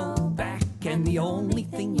daily blowback, and the only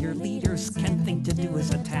thing your leaders can think to do is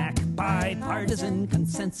attack bipartisan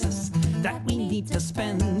consensus that we need to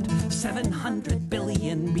spend $700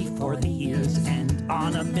 billion before the year's end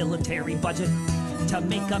on a military budget to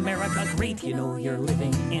make America great, you know you're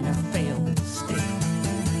living in a failed state.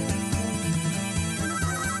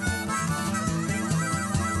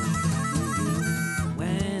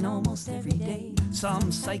 When almost every day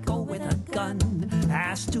some psycho with a gun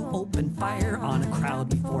has to open fire on a crowd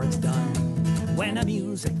before it's done. When a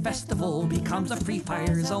music festival becomes a free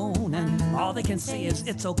fire zone and all they can say is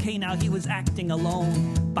it's okay now he was acting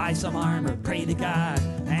alone. Buy some armor, pray to God,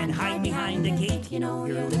 and hide behind a gate, you know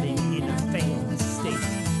you're living in a failed state.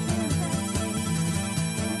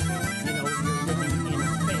 You know you're living in a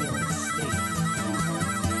failed state.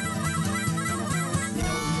 You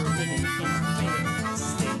know you're living in a failed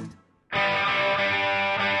state.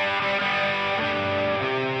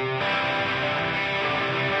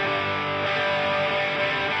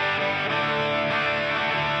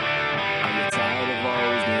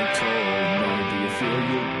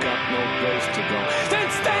 Then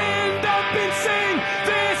stand up and sing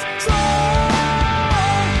this song.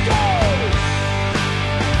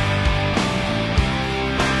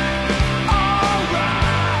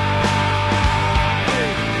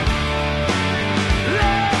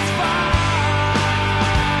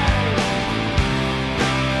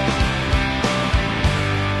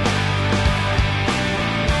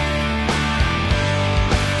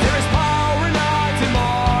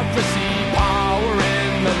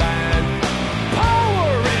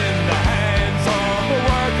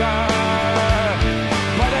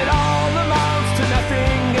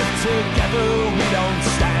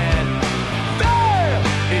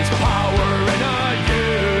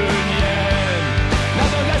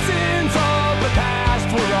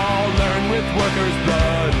 workers'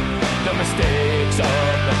 blood. The mistakes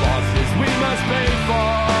of the bosses we must pay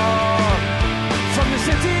for. From the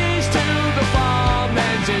cities to the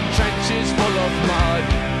farmlands in trenches full of mud.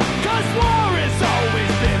 'Cause war has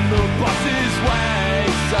always been the boss's way,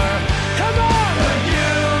 sir. Come on! The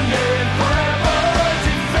union forever,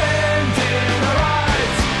 defending our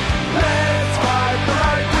rights. Let's fight the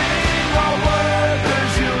right wing, all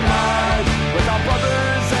workers unite. With our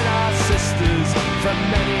brothers and our sisters from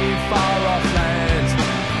many far-off lands.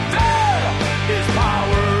 There is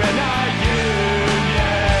power in our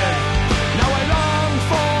union. Now I long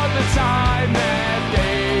for the time that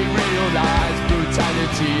they realize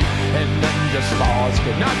brutality and unjust laws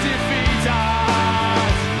could not defeat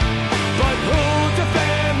us. But who'll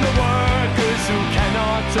defend the workers who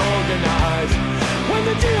cannot organize? When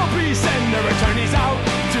the GOP send their attorneys out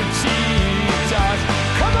to cheat us.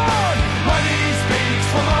 Come on! Money speaks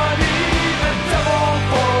for money, the devil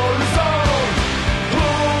for his own.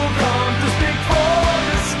 Who'll come to speak for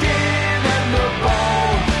the skin and the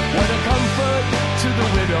bone? What a comfort to the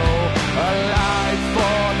widow, a life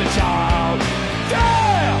for the child.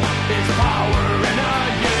 There is power in our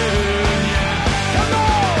union. Come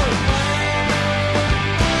on!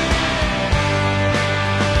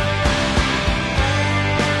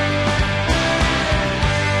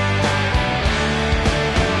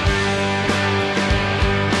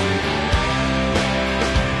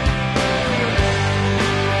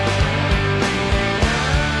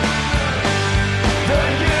 The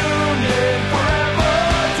union forever,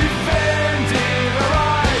 defending our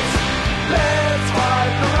rights. Let's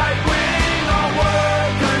fight the right wing, our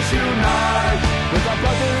workers unite. With our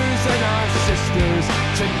brothers and our sisters,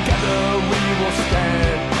 together we will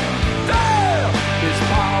stand. There is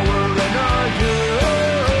power in our union.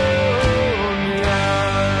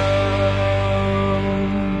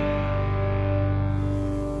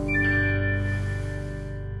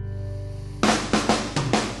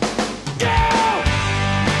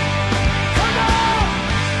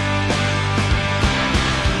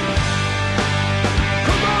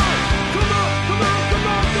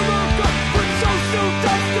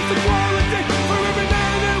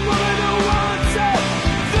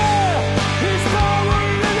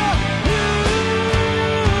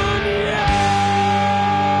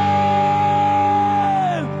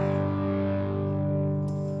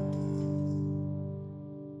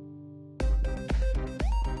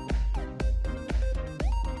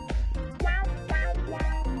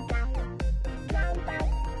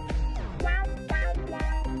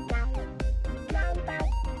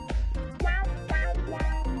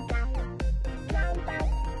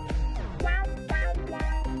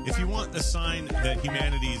 If you want a sign that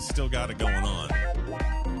humanity's still got it going on,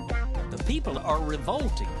 The people are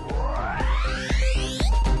revolting.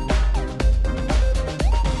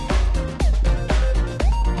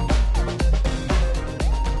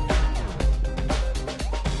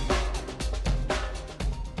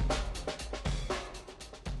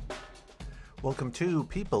 Welcome to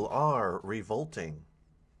People Are Revolting.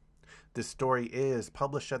 This story is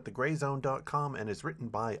published at thegrayzone.com and is written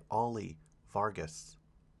by Ollie Vargas.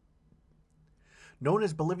 Known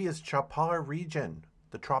as Bolivia's Chapar region,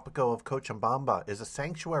 the Tropico of Cochabamba is a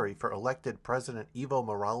sanctuary for elected President Evo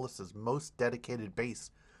Morales' most dedicated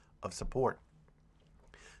base of support.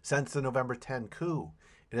 Since the November 10 coup,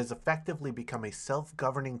 it has effectively become a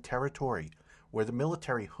self-governing territory where the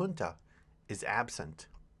military junta is absent.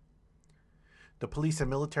 The police and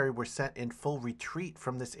military were sent in full retreat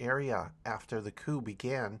from this area after the coup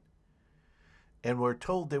began, and were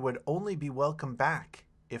told they would only be welcomed back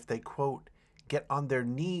if they, quote, get on their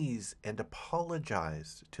knees and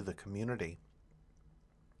apologize to the community.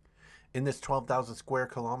 In this 12,000 square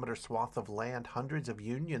kilometer swath of land, hundreds of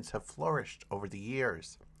unions have flourished over the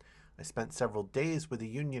years. I spent several days with the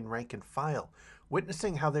union rank and file,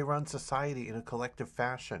 witnessing how they run society in a collective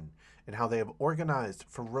fashion and how they have organized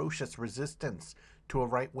ferocious resistance to a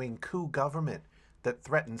right-wing coup government that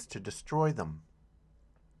threatens to destroy them.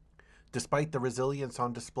 Despite the resilience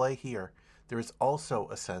on display here, there is also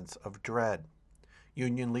a sense of dread.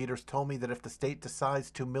 Union leaders told me that if the state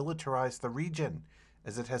decides to militarize the region,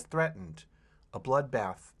 as it has threatened, a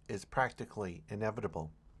bloodbath is practically inevitable.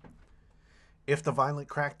 If the violent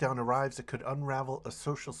crackdown arrives, it could unravel a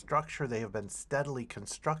social structure they have been steadily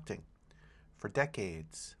constructing for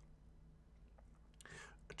decades.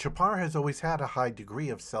 Chapar has always had a high degree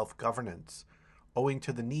of self-governance, owing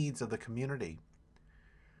to the needs of the community.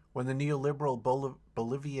 When the neoliberal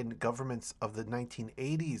Bolivian governments of the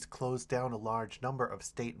 1980s closed down a large number of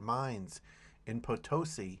state mines in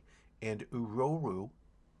Potosi and Oruro,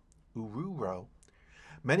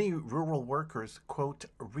 Many rural workers, quote,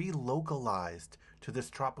 relocalized to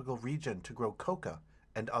this tropical region to grow coca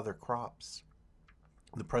and other crops.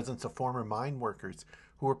 The presence of former mine workers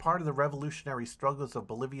who were part of the revolutionary struggles of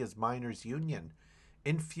Bolivia's miners' union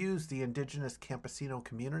infused the indigenous campesino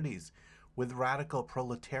communities with radical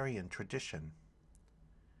proletarian tradition.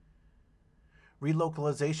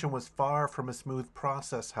 Relocalization was far from a smooth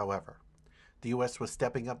process, however. The U.S. was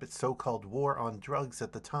stepping up its so-called war on drugs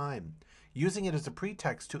at the time, using it as a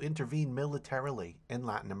pretext to intervene militarily in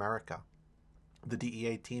Latin America. The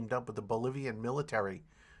DEA teamed up with the Bolivian military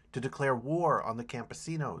to declare war on the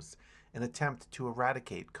campesinos in an attempt to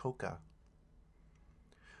eradicate coca.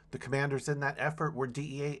 The commanders in that effort were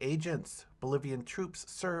DEA agents. Bolivian troops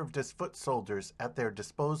served as foot soldiers at their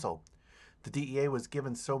disposal. The DEA was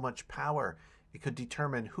given so much power it could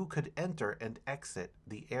determine who could enter and exit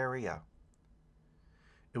the area.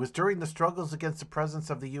 It was during the struggles against the presence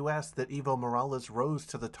of the U.S. that Evo Morales rose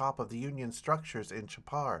to the top of the Union structures in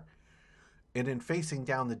Chapar, and in facing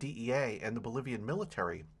down the DEA and the Bolivian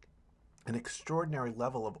military, an extraordinary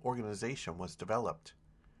level of organization was developed.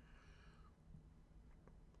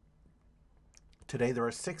 Today there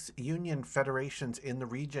are 6 union federations in the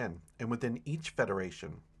region, and within each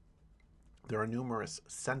federation there are numerous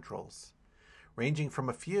centrals, ranging from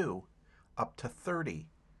a few up to 30.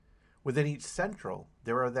 Within each central,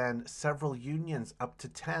 there are then several unions up to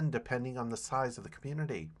 10 depending on the size of the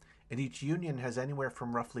community, and each union has anywhere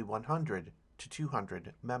from roughly 100 to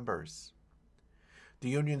 200 members. The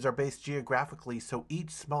unions are based geographically, so each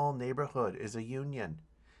small neighborhood is a union.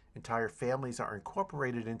 Entire families are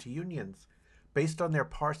incorporated into unions based on their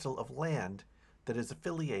parcel of land that is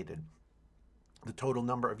affiliated. The total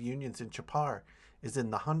number of unions in Chapar is in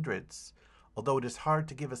the hundreds, although it is hard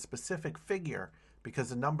to give a specific figure because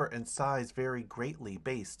the number and size vary greatly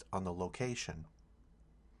based on the location.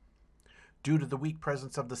 Due to the weak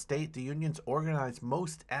presence of the state, the unions organize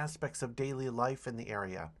most aspects of daily life in the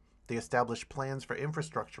area. They establish plans for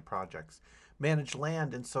infrastructure projects, manage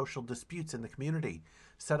land and social disputes in the community,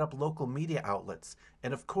 set up local media outlets,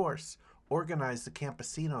 and of course, organize the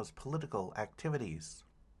campesinos' political activities.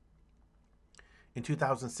 In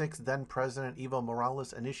 2006, then-President Evo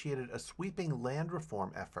Morales initiated a sweeping land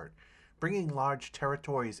reform effort, bringing large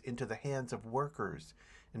territories into the hands of workers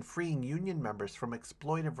and freeing union members from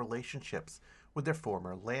exploitive relationships with their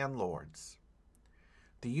former landlords.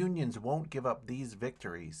 The unions won't give up these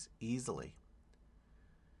victories easily.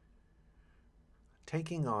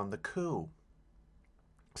 Taking on the coup.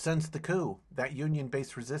 Since the coup, that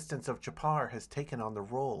union-based resistance of Chapar has taken on the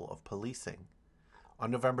role of policing.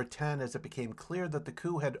 On November 10, as it became clear that the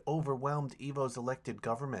coup had overwhelmed Evo's elected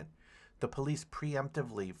government, the police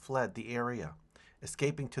preemptively fled the area,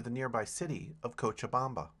 escaping to the nearby city of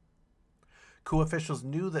Cochabamba. Coup officials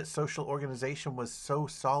knew that social organization was so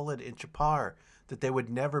solid in Chapar that they would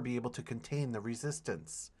never be able to contain the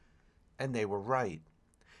resistance. And they were right.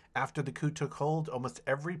 After the coup took hold, almost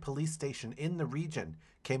every police station in the region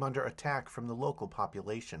came under attack from the local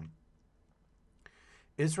population.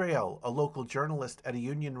 Israel, a local journalist at a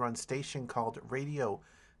union-run station called Radio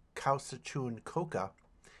Kausachun Coca,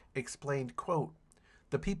 explained, quote,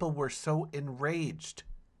 "The people were so enraged,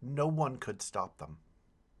 no one could stop them."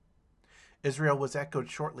 Israel was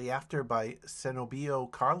echoed shortly after by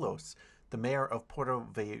Zenobio Carlos, the mayor of Puerto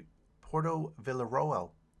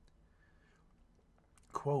Villarroel.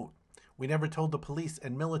 Quote, "We never told the police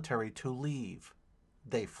and military to leave.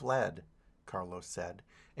 They fled," Carlos said.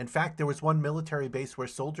 In fact, there was one military base where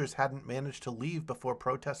soldiers hadn't managed to leave before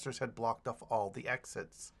protesters had blocked off all the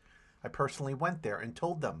exits. I personally went there and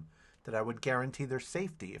told them that I would guarantee their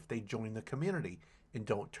safety if they join the community and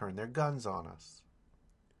don't turn their guns on us.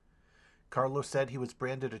 Carlos said he was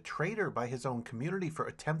branded a traitor by his own community for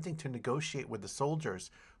attempting to negotiate with the soldiers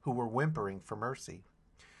who were whimpering for mercy.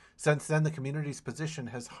 Since then, the community's position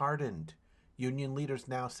has hardened. Union leaders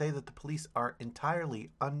now say that the police are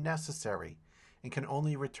entirely unnecessary and can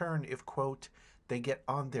only return if, quote, "they get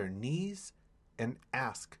on their knees and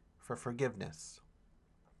ask for forgiveness."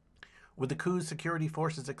 With the coup's security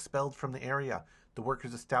forces expelled from the area, the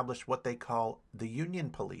workers established what they call the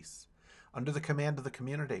Union Police, under the command of the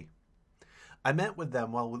community. I met with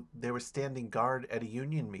them while they were standing guard at a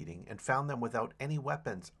union meeting and found them without any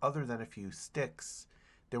weapons other than a few sticks.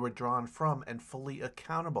 They were drawn from and fully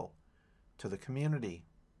accountable to the community.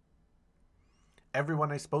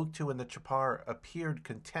 Everyone I spoke to in the Chapar appeared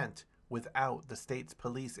content without the state's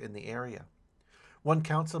police in the area. One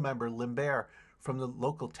council member, Limbert, from the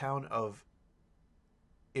local town of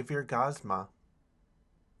Ivirgarzama,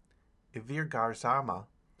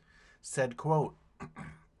 said, quote,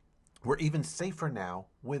 "We're even safer now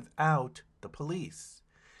without the police.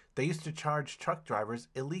 They used to charge truck drivers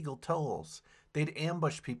illegal tolls. They'd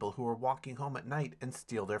ambush people who were walking home at night and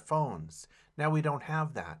steal their phones. Now we don't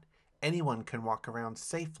have that. Anyone can walk around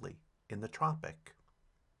safely in the tropic.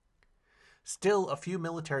 Still, a few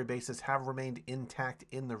military bases have remained intact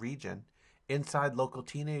in the region. Inside, local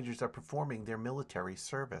teenagers are performing their military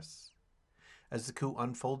service. As the coup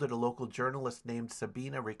unfolded, a local journalist named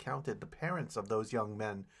Sabina recounted the parents of those young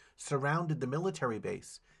men surrounded the military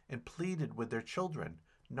base and pleaded with their children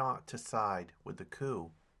not to side with the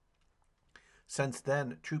coup. Since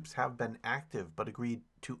then, troops have been active but agreed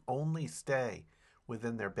to only stay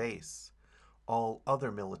within their base. All other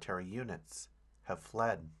military units have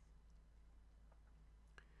fled.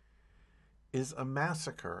 Is a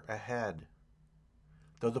massacre ahead?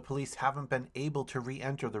 Though the police haven't been able to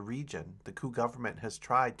re-enter the region, the coup government has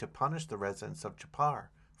tried to punish the residents of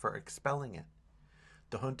Chapar for expelling it.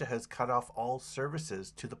 The junta has cut off all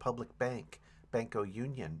services to the public bank, Banco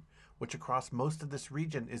Union, which across most of this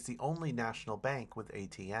region is the only national bank with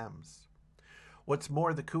ATMs. What's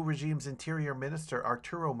more, the coup regime's interior minister,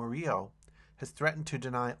 Arturo Murillo, has threatened to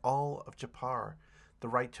deny all of Chapar the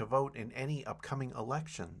right to vote in any upcoming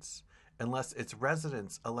elections, unless its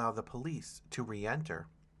residents allow the police to re-enter.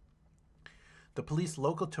 The police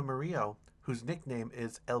local to Murillo, whose nickname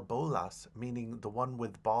is El Bolas, meaning the one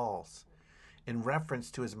with balls, in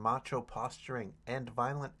reference to his macho posturing and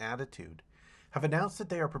violent attitude, have announced that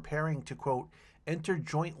they are preparing to, quote, enter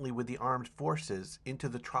jointly with the armed forces into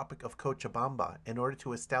the Tropic of Cochabamba in order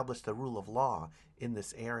to establish the rule of law in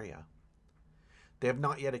this area. They have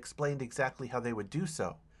not yet explained exactly how they would do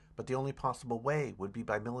so, but the only possible way would be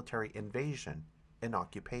by military invasion and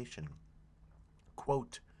occupation.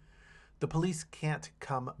 Quote, the police can't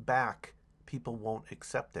come back. People won't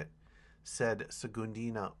accept it, said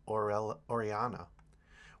Segundina Oriana.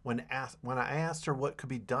 When I asked her what could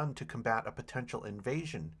be done to combat a potential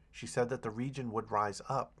invasion, she said that the region would rise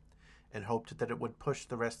up and hoped that it would push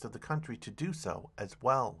the rest of the country to do so as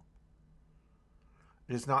well.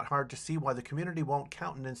 It is not hard to see why the community won't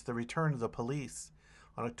countenance the return of the police.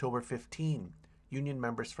 On October 15, union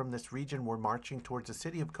members from this region were marching towards the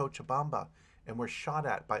city of Cochabamba and were shot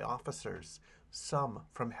at by officers, some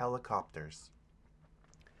from helicopters.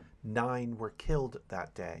 9 were killed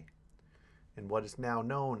that day in what is now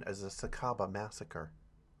known as the Sacaba massacre.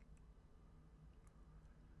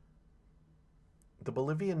 The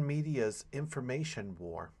Bolivian media's information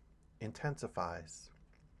war intensifies.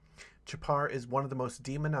 Chapar is one of the most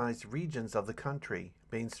demonized regions of the country.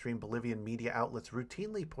 Mainstream Bolivian media outlets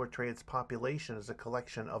routinely portray its population as a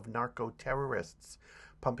collection of narco-terrorists,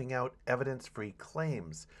 pumping out evidence-free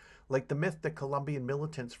claims, like the myth that Colombian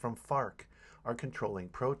militants from FARC are controlling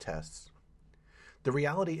protests. The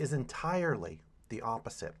reality is entirely the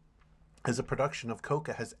opposite, as the production of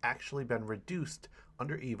coca has actually been reduced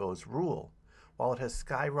under Evo's rule, while it has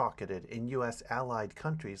skyrocketed in U.S. allied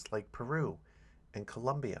countries like Peru and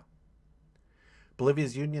Colombia.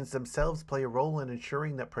 Bolivia's unions themselves play a role in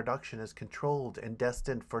ensuring that production is controlled and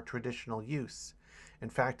destined for traditional use. In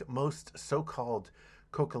fact, most so-called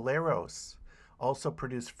cocaleros also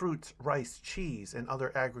produce fruits, rice, cheese, and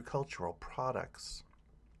other agricultural products.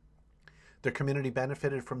 Their community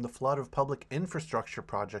benefited from the flood of public infrastructure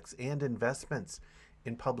projects and investments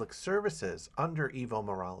in public services under Evo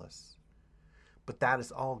Morales. But that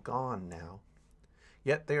is all gone now.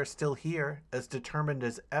 Yet they are still here, as determined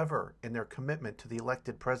as ever in their commitment to the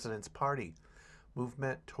elected president's party,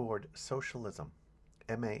 Movement Toward Socialism,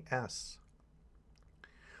 MAS.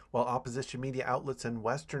 While opposition media outlets and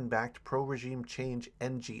Western-backed pro-regime change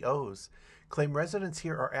NGOs claim residents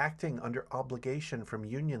here are acting under obligation from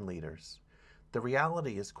union leaders, the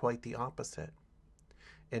reality is quite the opposite.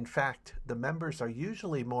 In fact, the members are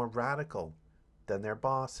usually more radical than their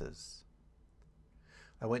bosses.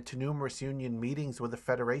 I went to numerous union meetings with a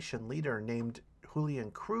federation leader named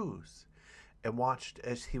Julian Cruz and watched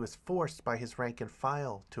as he was forced by his rank and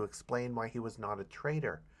file to explain why he was not a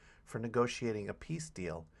traitor for negotiating a peace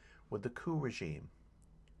deal with the coup regime.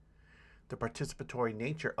 The participatory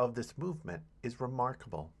nature of this movement is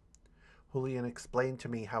remarkable. Julian explained to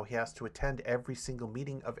me how he has to attend every single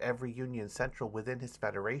meeting of every union central within his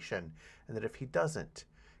federation, and that if he doesn't,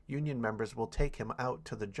 union members will take him out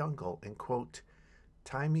to the jungle and, quote,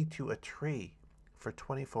 tie me to a tree for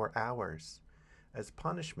 24 hours as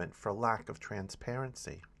punishment for lack of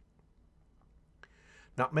transparency.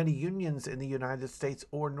 Not many unions in the United States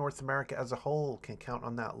or North America as a whole can count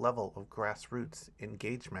on that level of grassroots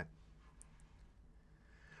engagement.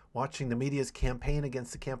 Watching the media's campaign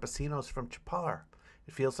against the campesinos from Chapar,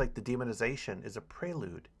 it feels like the demonization is a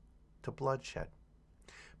prelude to bloodshed.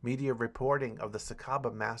 Media reporting of the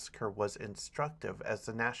Sakaba massacre was instructive, as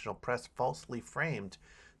the national press falsely framed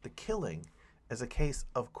the killing as a case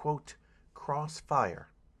of, quote, crossfire.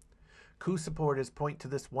 Coup supporters point to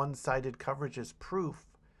this one-sided coverage as proof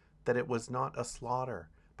that it was not a slaughter,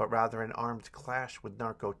 but rather an armed clash with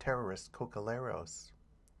narco-terrorist cocaleros.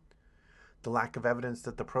 The lack of evidence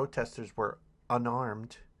that the protesters were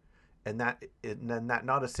unarmed and that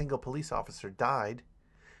not a single police officer died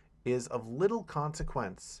is of little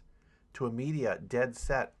consequence to a media dead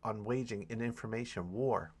set on waging an information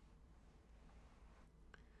war.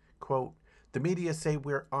 Quote, the media say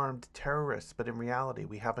we're armed terrorists, but in reality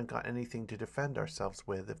we haven't got anything to defend ourselves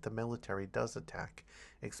with if the military does attack,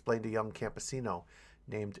 explained a young campesino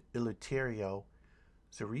named Eleuterio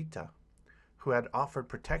Zurita, who had offered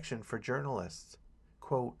protection for journalists.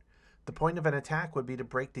 Quote, the point of an attack would be to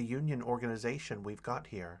break the union organization we've got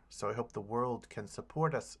here, so I hope the world can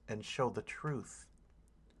support us and show the truth.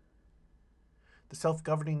 The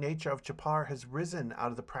self-governing nature of Chapar has risen out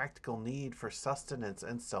of the practical need for sustenance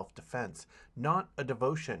and self-defense, not a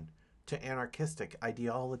devotion to anarchistic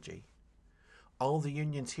ideology. All the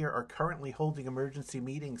unions here are currently holding emergency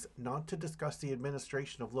meetings not to discuss the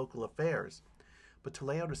administration of local affairs, but to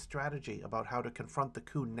lay out a strategy about how to confront the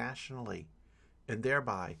coup nationally and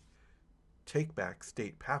thereby take back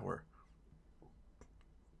state power.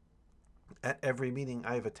 At every meeting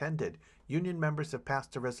I have attended, union members have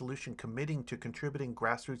passed a resolution committing to contributing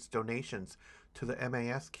grassroots donations to the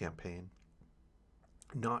MAS campaign,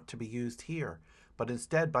 not to be used here, but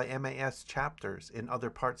instead by MAS chapters in other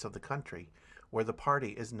parts of the country where the party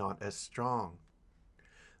is not as strong.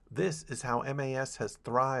 This is how MAS has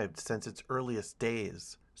thrived since its earliest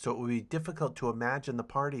days, so it would be difficult to imagine the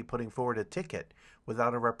party putting forward a ticket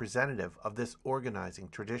without a representative of this organizing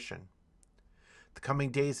tradition. The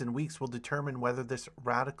coming days and weeks will determine whether this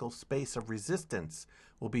radical space of resistance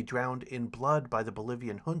will be drowned in blood by the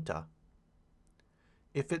Bolivian junta.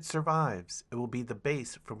 If it survives, it will be the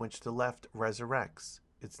base from which the left resurrects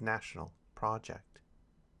its national project.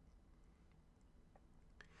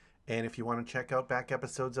 And if you want to check out back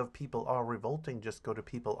episodes of People Are Revolting, just go to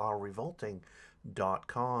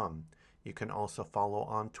peoplearerevolting.com. You can also follow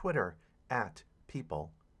on Twitter at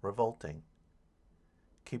People Revolting.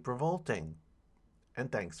 Keep revolting,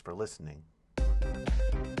 and thanks for listening.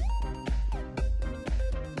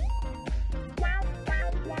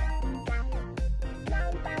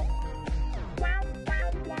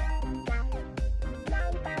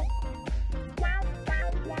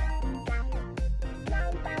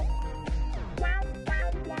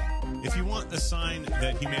 If you want a sign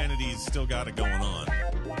that humanity's still got it going on,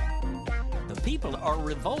 the people are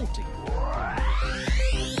revolting.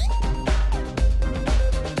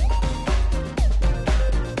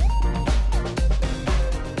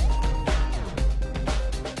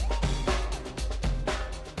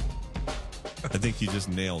 I think you just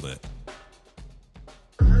nailed it.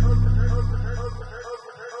 I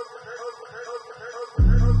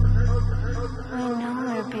know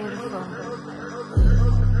we're beautiful.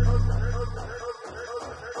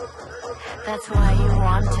 That's why you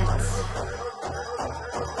want it.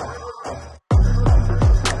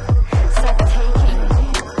 Stop taking.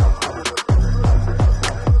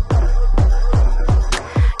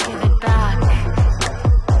 Give it back.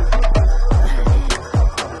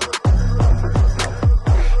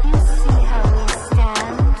 You see how we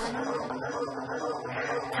stand?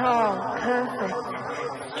 Tall, perfect,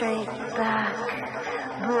 straight back,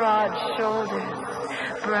 broad shoulders,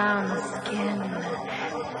 brown skin,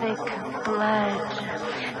 thick blood,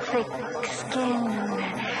 thick skin,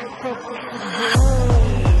 thick blood.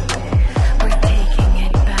 We're taking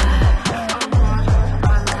it back.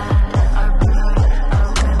 Our land, our blood, our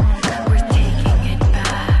women. We're taking it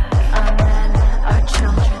back. Our men, our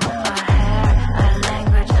children, our hair, our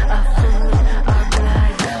language, our food, our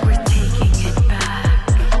blood. We're taking it back.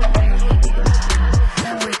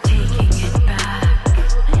 We're taking it back. We're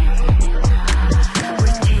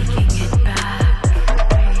taking it back.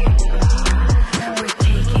 We're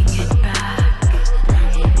taking it back.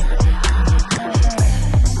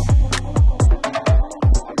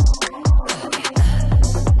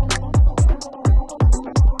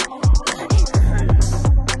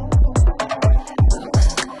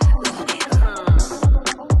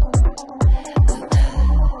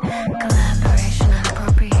 Collaboration and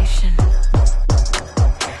appropriation.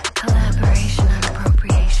 Collaboration and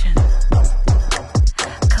appropriation.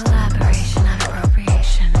 Collaboration and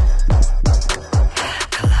appropriation.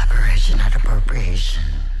 Collaboration and appropriation.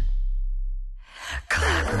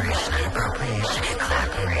 Collaboration and appropriation.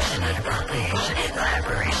 Collaboration and appropriation.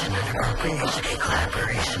 Collaboration and appropriation,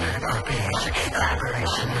 collaboration and appropriation,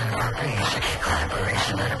 collaboration and appropriation,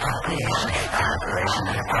 collaboration and appropriation, collaboration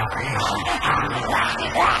and appropriation.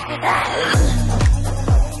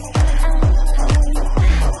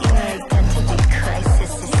 Your identity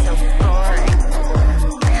crisis is so boring.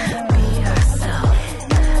 Be yourself.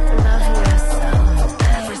 Love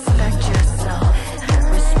yourself. Respect yourself.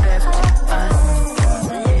 Respect us.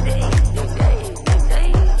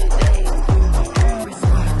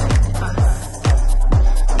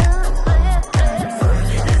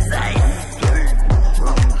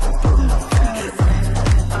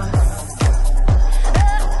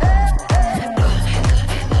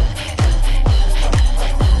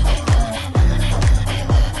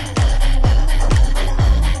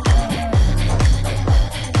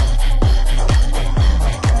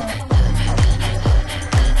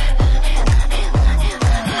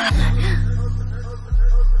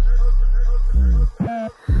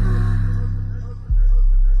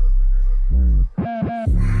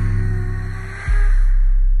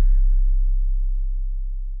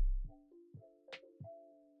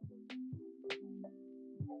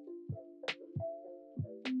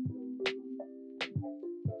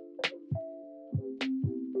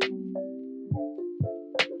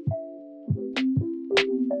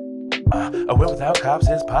 A world without cops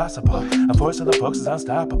is possible. A force of the folks is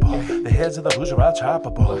unstoppable. The heads of the bourgeois are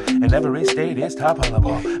choppable. And every state is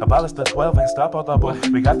toppable. Abolish the 12 and stop all double.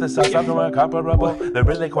 We got this sauce up and we're incomparable. They're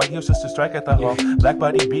really quite useless to strike at the hole. Black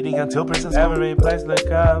body beating until prison's home. Every place the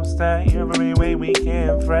cops stay. Every way we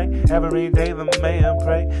can fray. Every day the man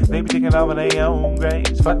pray. They be taking over their own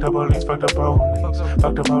graves. Fuck the police, fuck the police.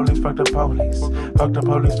 Fuck the police, fuck the police. Fuck the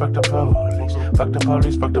police, fuck the police. Fuck the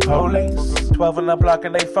police, fuck the police. 12 in the block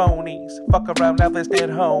and they phonies. Fuck around now, there's dead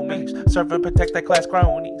homies. Serve and protect their class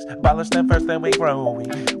cronies. Abolish them first, then we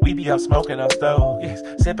growing. We be out smoking on stogies.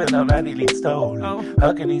 Sipping on 90 lead stolen.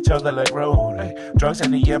 Hugging each other like rolling. Drugs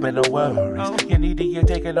in the air, but no worries. You need to get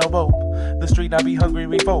taken no boat. The street not be hungry,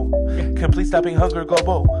 revolt. Complete stopping hunger, go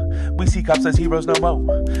bold. We see cops as heroes no more.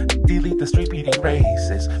 Delete the street beating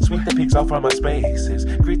races. Sweep the pigs off from our spaces.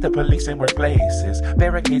 Greet the police in workplaces.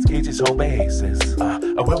 Barricades, cages, home bases.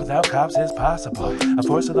 A world without cops is possible. A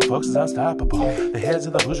force of the folks is unstoppable. The heads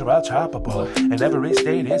of the bourgeois are choppable. And every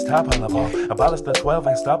state is toppable. Abolish the 12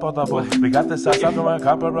 and stop all double. We got this sauce up and we're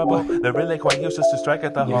incomparable. They're really quite useless to strike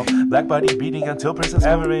at the hole. Black body beating until prison's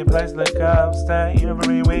home. Every place the cops stay.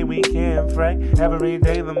 Every way we can fray. Every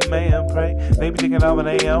day the man pray. They be taking over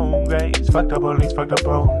their own graves. Fuck the police, fuck the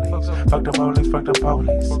police. Fuck the police, fuck the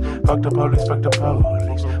police. Fuck the police, fuck the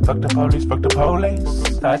police. Fuck the police, fuck the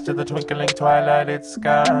police. Touch to the twinkling twilighted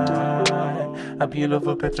sky. A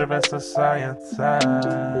beautiful picture of society.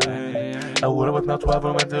 A world with no 12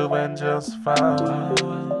 and we're doing just fine.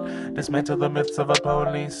 Dismantle the myths of a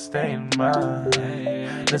police stained mind.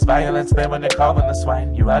 There's violence there when they're calling the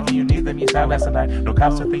swine. You argue you need them, you sound less than I. No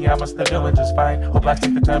cops with the armors, they're doing just fine. Hope blacks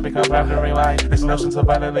take the time, become proud to rewind. There's notions of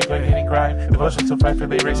violently creating crime. Devotions of fight for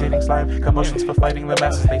the irritating slime. Commotions for fighting the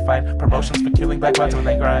masses they find. Promotions for killing black bloods when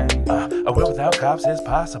they grind. A world without cops is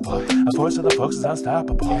possible. A force of the folks is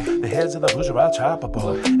unstoppable. The heads of the bourgeois are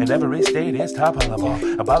choppable. And every state is toppable.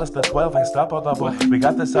 Abolish the 12 and stop all double. We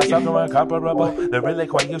got this sauce up and we're incomparable. They're really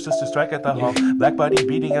quite useless to strike at the hole. Black body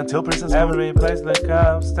beating until prison's home. Every place the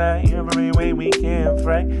cops stay. Every way we can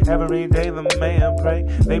fray. Every day the man pray.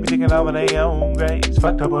 They be taking over their own graves.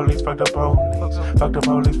 Fuck the police, fuck the police. Fuck the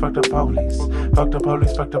police, fuck the police. Fuck the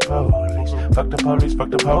police, fuck the police. Fuck the police,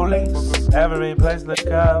 fuck the police. Every place the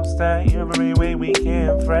cops stay. Every way we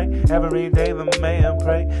can fray. Every day the man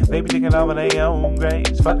pray. They be taking over their own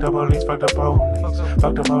graves. Fuck the police, fuck the police.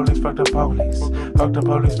 Fuck the police, fuck the police. Fuck the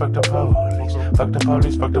police, fuck the police. Fuck the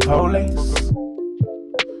police, fuck the police.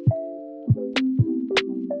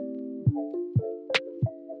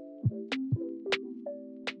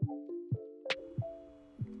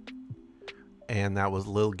 And that was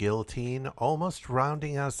Lil Guillotine, almost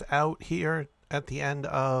rounding us out here at the end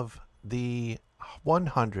of the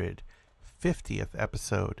 150th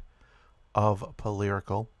episode of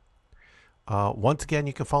Polyrical. Once again,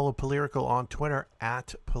 you can follow Polyrical on Twitter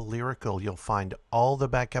at Polyrical. You'll find all the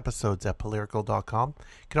back episodes at Polyrical.com. You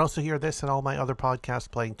can also hear this and all my other podcasts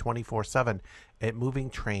playing 24/7 at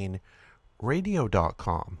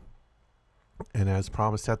MovingTrainRadio.com. And as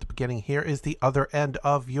promised at the beginning, here is the other end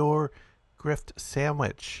of your Grift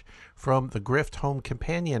Sandwich from the Grift Home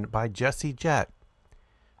Companion by Jesse Jett.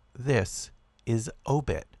 This is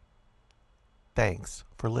Obit. Thanks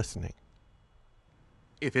for listening.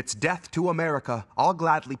 If it's death to America, I'll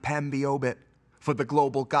gladly pen the obit for the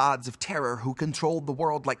global gods of terror who controlled the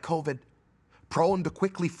world like COVID, prone to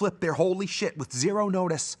quickly flip their holy shit with zero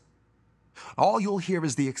notice. All you'll hear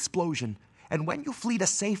is the explosion, and when you flee to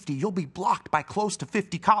safety, you'll be blocked by close to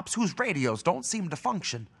 50 cops whose radios don't seem to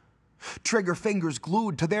function. Trigger fingers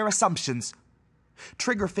glued to their assumptions.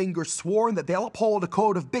 Trigger fingers sworn that they'll uphold a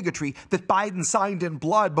code of bigotry that Biden signed in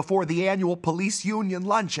blood before the annual police union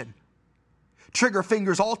luncheon. Trigger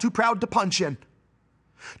fingers all too proud to punch in.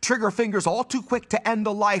 Trigger fingers all too quick to end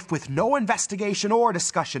a life with no investigation or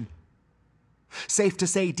discussion. Safe to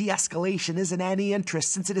say, de-escalation isn't any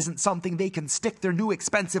interest since it isn't something they can stick their new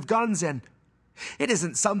expensive guns in. It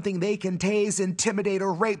isn't something they can tase, intimidate,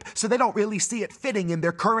 or rape, so they don't really see it fitting in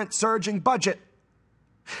their current surging budget.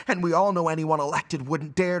 And we all know anyone elected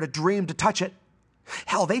wouldn't dare to dream to touch it.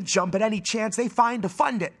 Hell, they'd jump at any chance they find to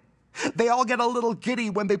fund it. They all get a little giddy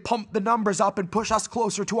when they pump the numbers up and push us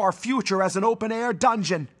closer to our future as an open-air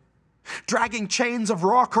dungeon, dragging chains of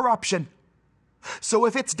raw corruption. So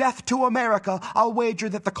if it's death to America, I'll wager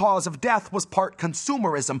that the cause of death was part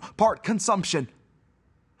consumerism, part consumption.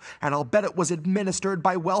 And I'll bet it was administered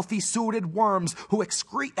by wealthy suited worms who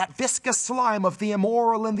excrete that viscous slime of the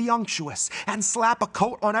immoral and the unctuous and slap a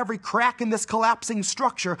coat on every crack in this collapsing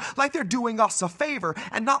structure like they're doing us a favor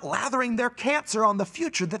and not lathering their cancer on the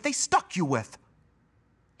future that they stuck you with.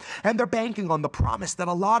 And they're banking on the promise that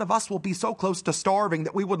a lot of us will be so close to starving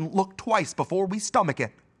that we wouldn't look twice before we stomach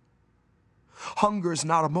it. Hunger's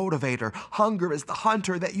not a motivator. Hunger is the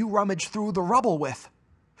hunter that you rummage through the rubble with.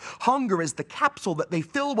 Hunger is the capsule that they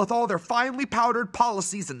fill with all their finely powdered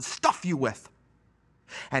policies and stuff you with.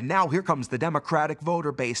 And now here comes the Democratic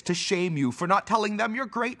voter base to shame you for not telling them you're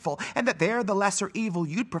grateful and that they're the lesser evil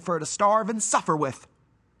you'd prefer to starve and suffer with.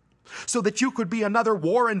 So that you could be another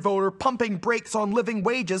Warren voter pumping brakes on living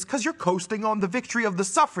wages because you're coasting on the victory of the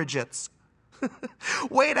suffragettes.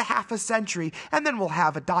 Wait a half a century, and then we'll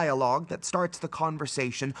have a dialogue that starts the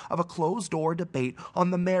conversation of a closed-door debate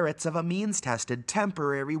on the merits of a means-tested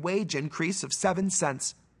temporary wage increase of 7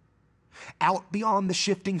 cents. Out beyond the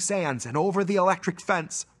shifting sands and over the electric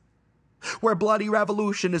fence, where bloody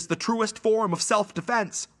revolution is the truest form of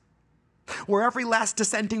self-defense, where every last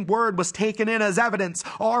dissenting word was taken in as evidence,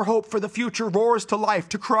 our hope for the future roars to life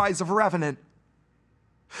to cries of revenant.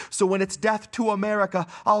 So when it's death to America,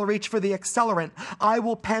 I'll reach for the accelerant. I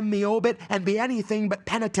will pen the obit and be anything but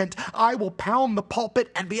penitent. I will pound the pulpit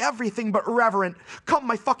and be everything but reverent. Cut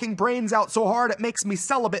my fucking brains out so hard it makes me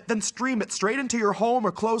celibate, then stream it straight into your home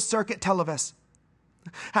or closed-circuit televis.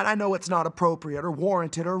 And I know it's not appropriate or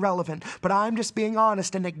warranted or relevant, but I'm just being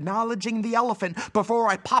honest and acknowledging the elephant before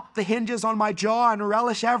I pop the hinges on my jaw and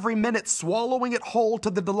relish every minute swallowing it whole to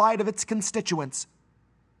the delight of its constituents.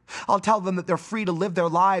 I'll tell them that they're free to live their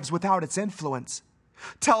lives without its influence.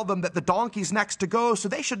 Tell them that the donkey's next to go, so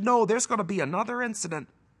they should know there's going to be another incident.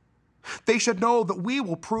 They should know that we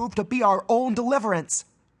will prove to be our own deliverance.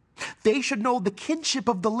 They should know the kinship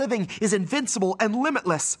of the living is invincible and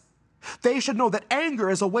limitless. They should know that anger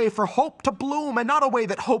is a way for hope to bloom and not a way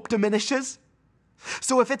that hope diminishes.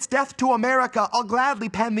 So if it's death to America, I'll gladly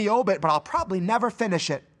pen the obit, but I'll probably never finish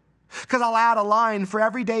it. Because I'll add a line for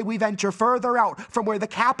every day we venture further out from where the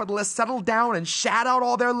capitalists settled down and shat out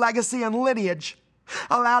all their legacy and lineage.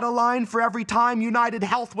 I'll add a line for every time United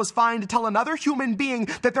Health was fined to tell another human being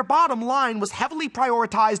that their bottom line was heavily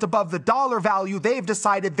prioritized above the dollar value they've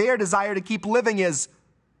decided their desire to keep living is.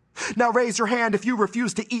 Now raise your hand if you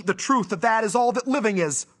refuse to eat the truth that that is all that living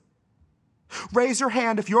is. Raise your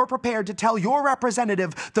hand if you're prepared to tell your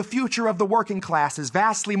representative the future of the working class is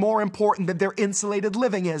vastly more important than their insulated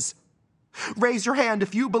living is. Raise your hand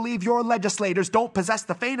if you believe your legislators don't possess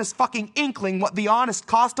the faintest fucking inkling what the honest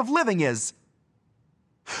cost of living is.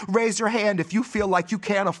 Raise your hand if you feel like you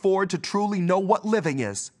can't afford to truly know what living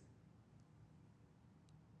is.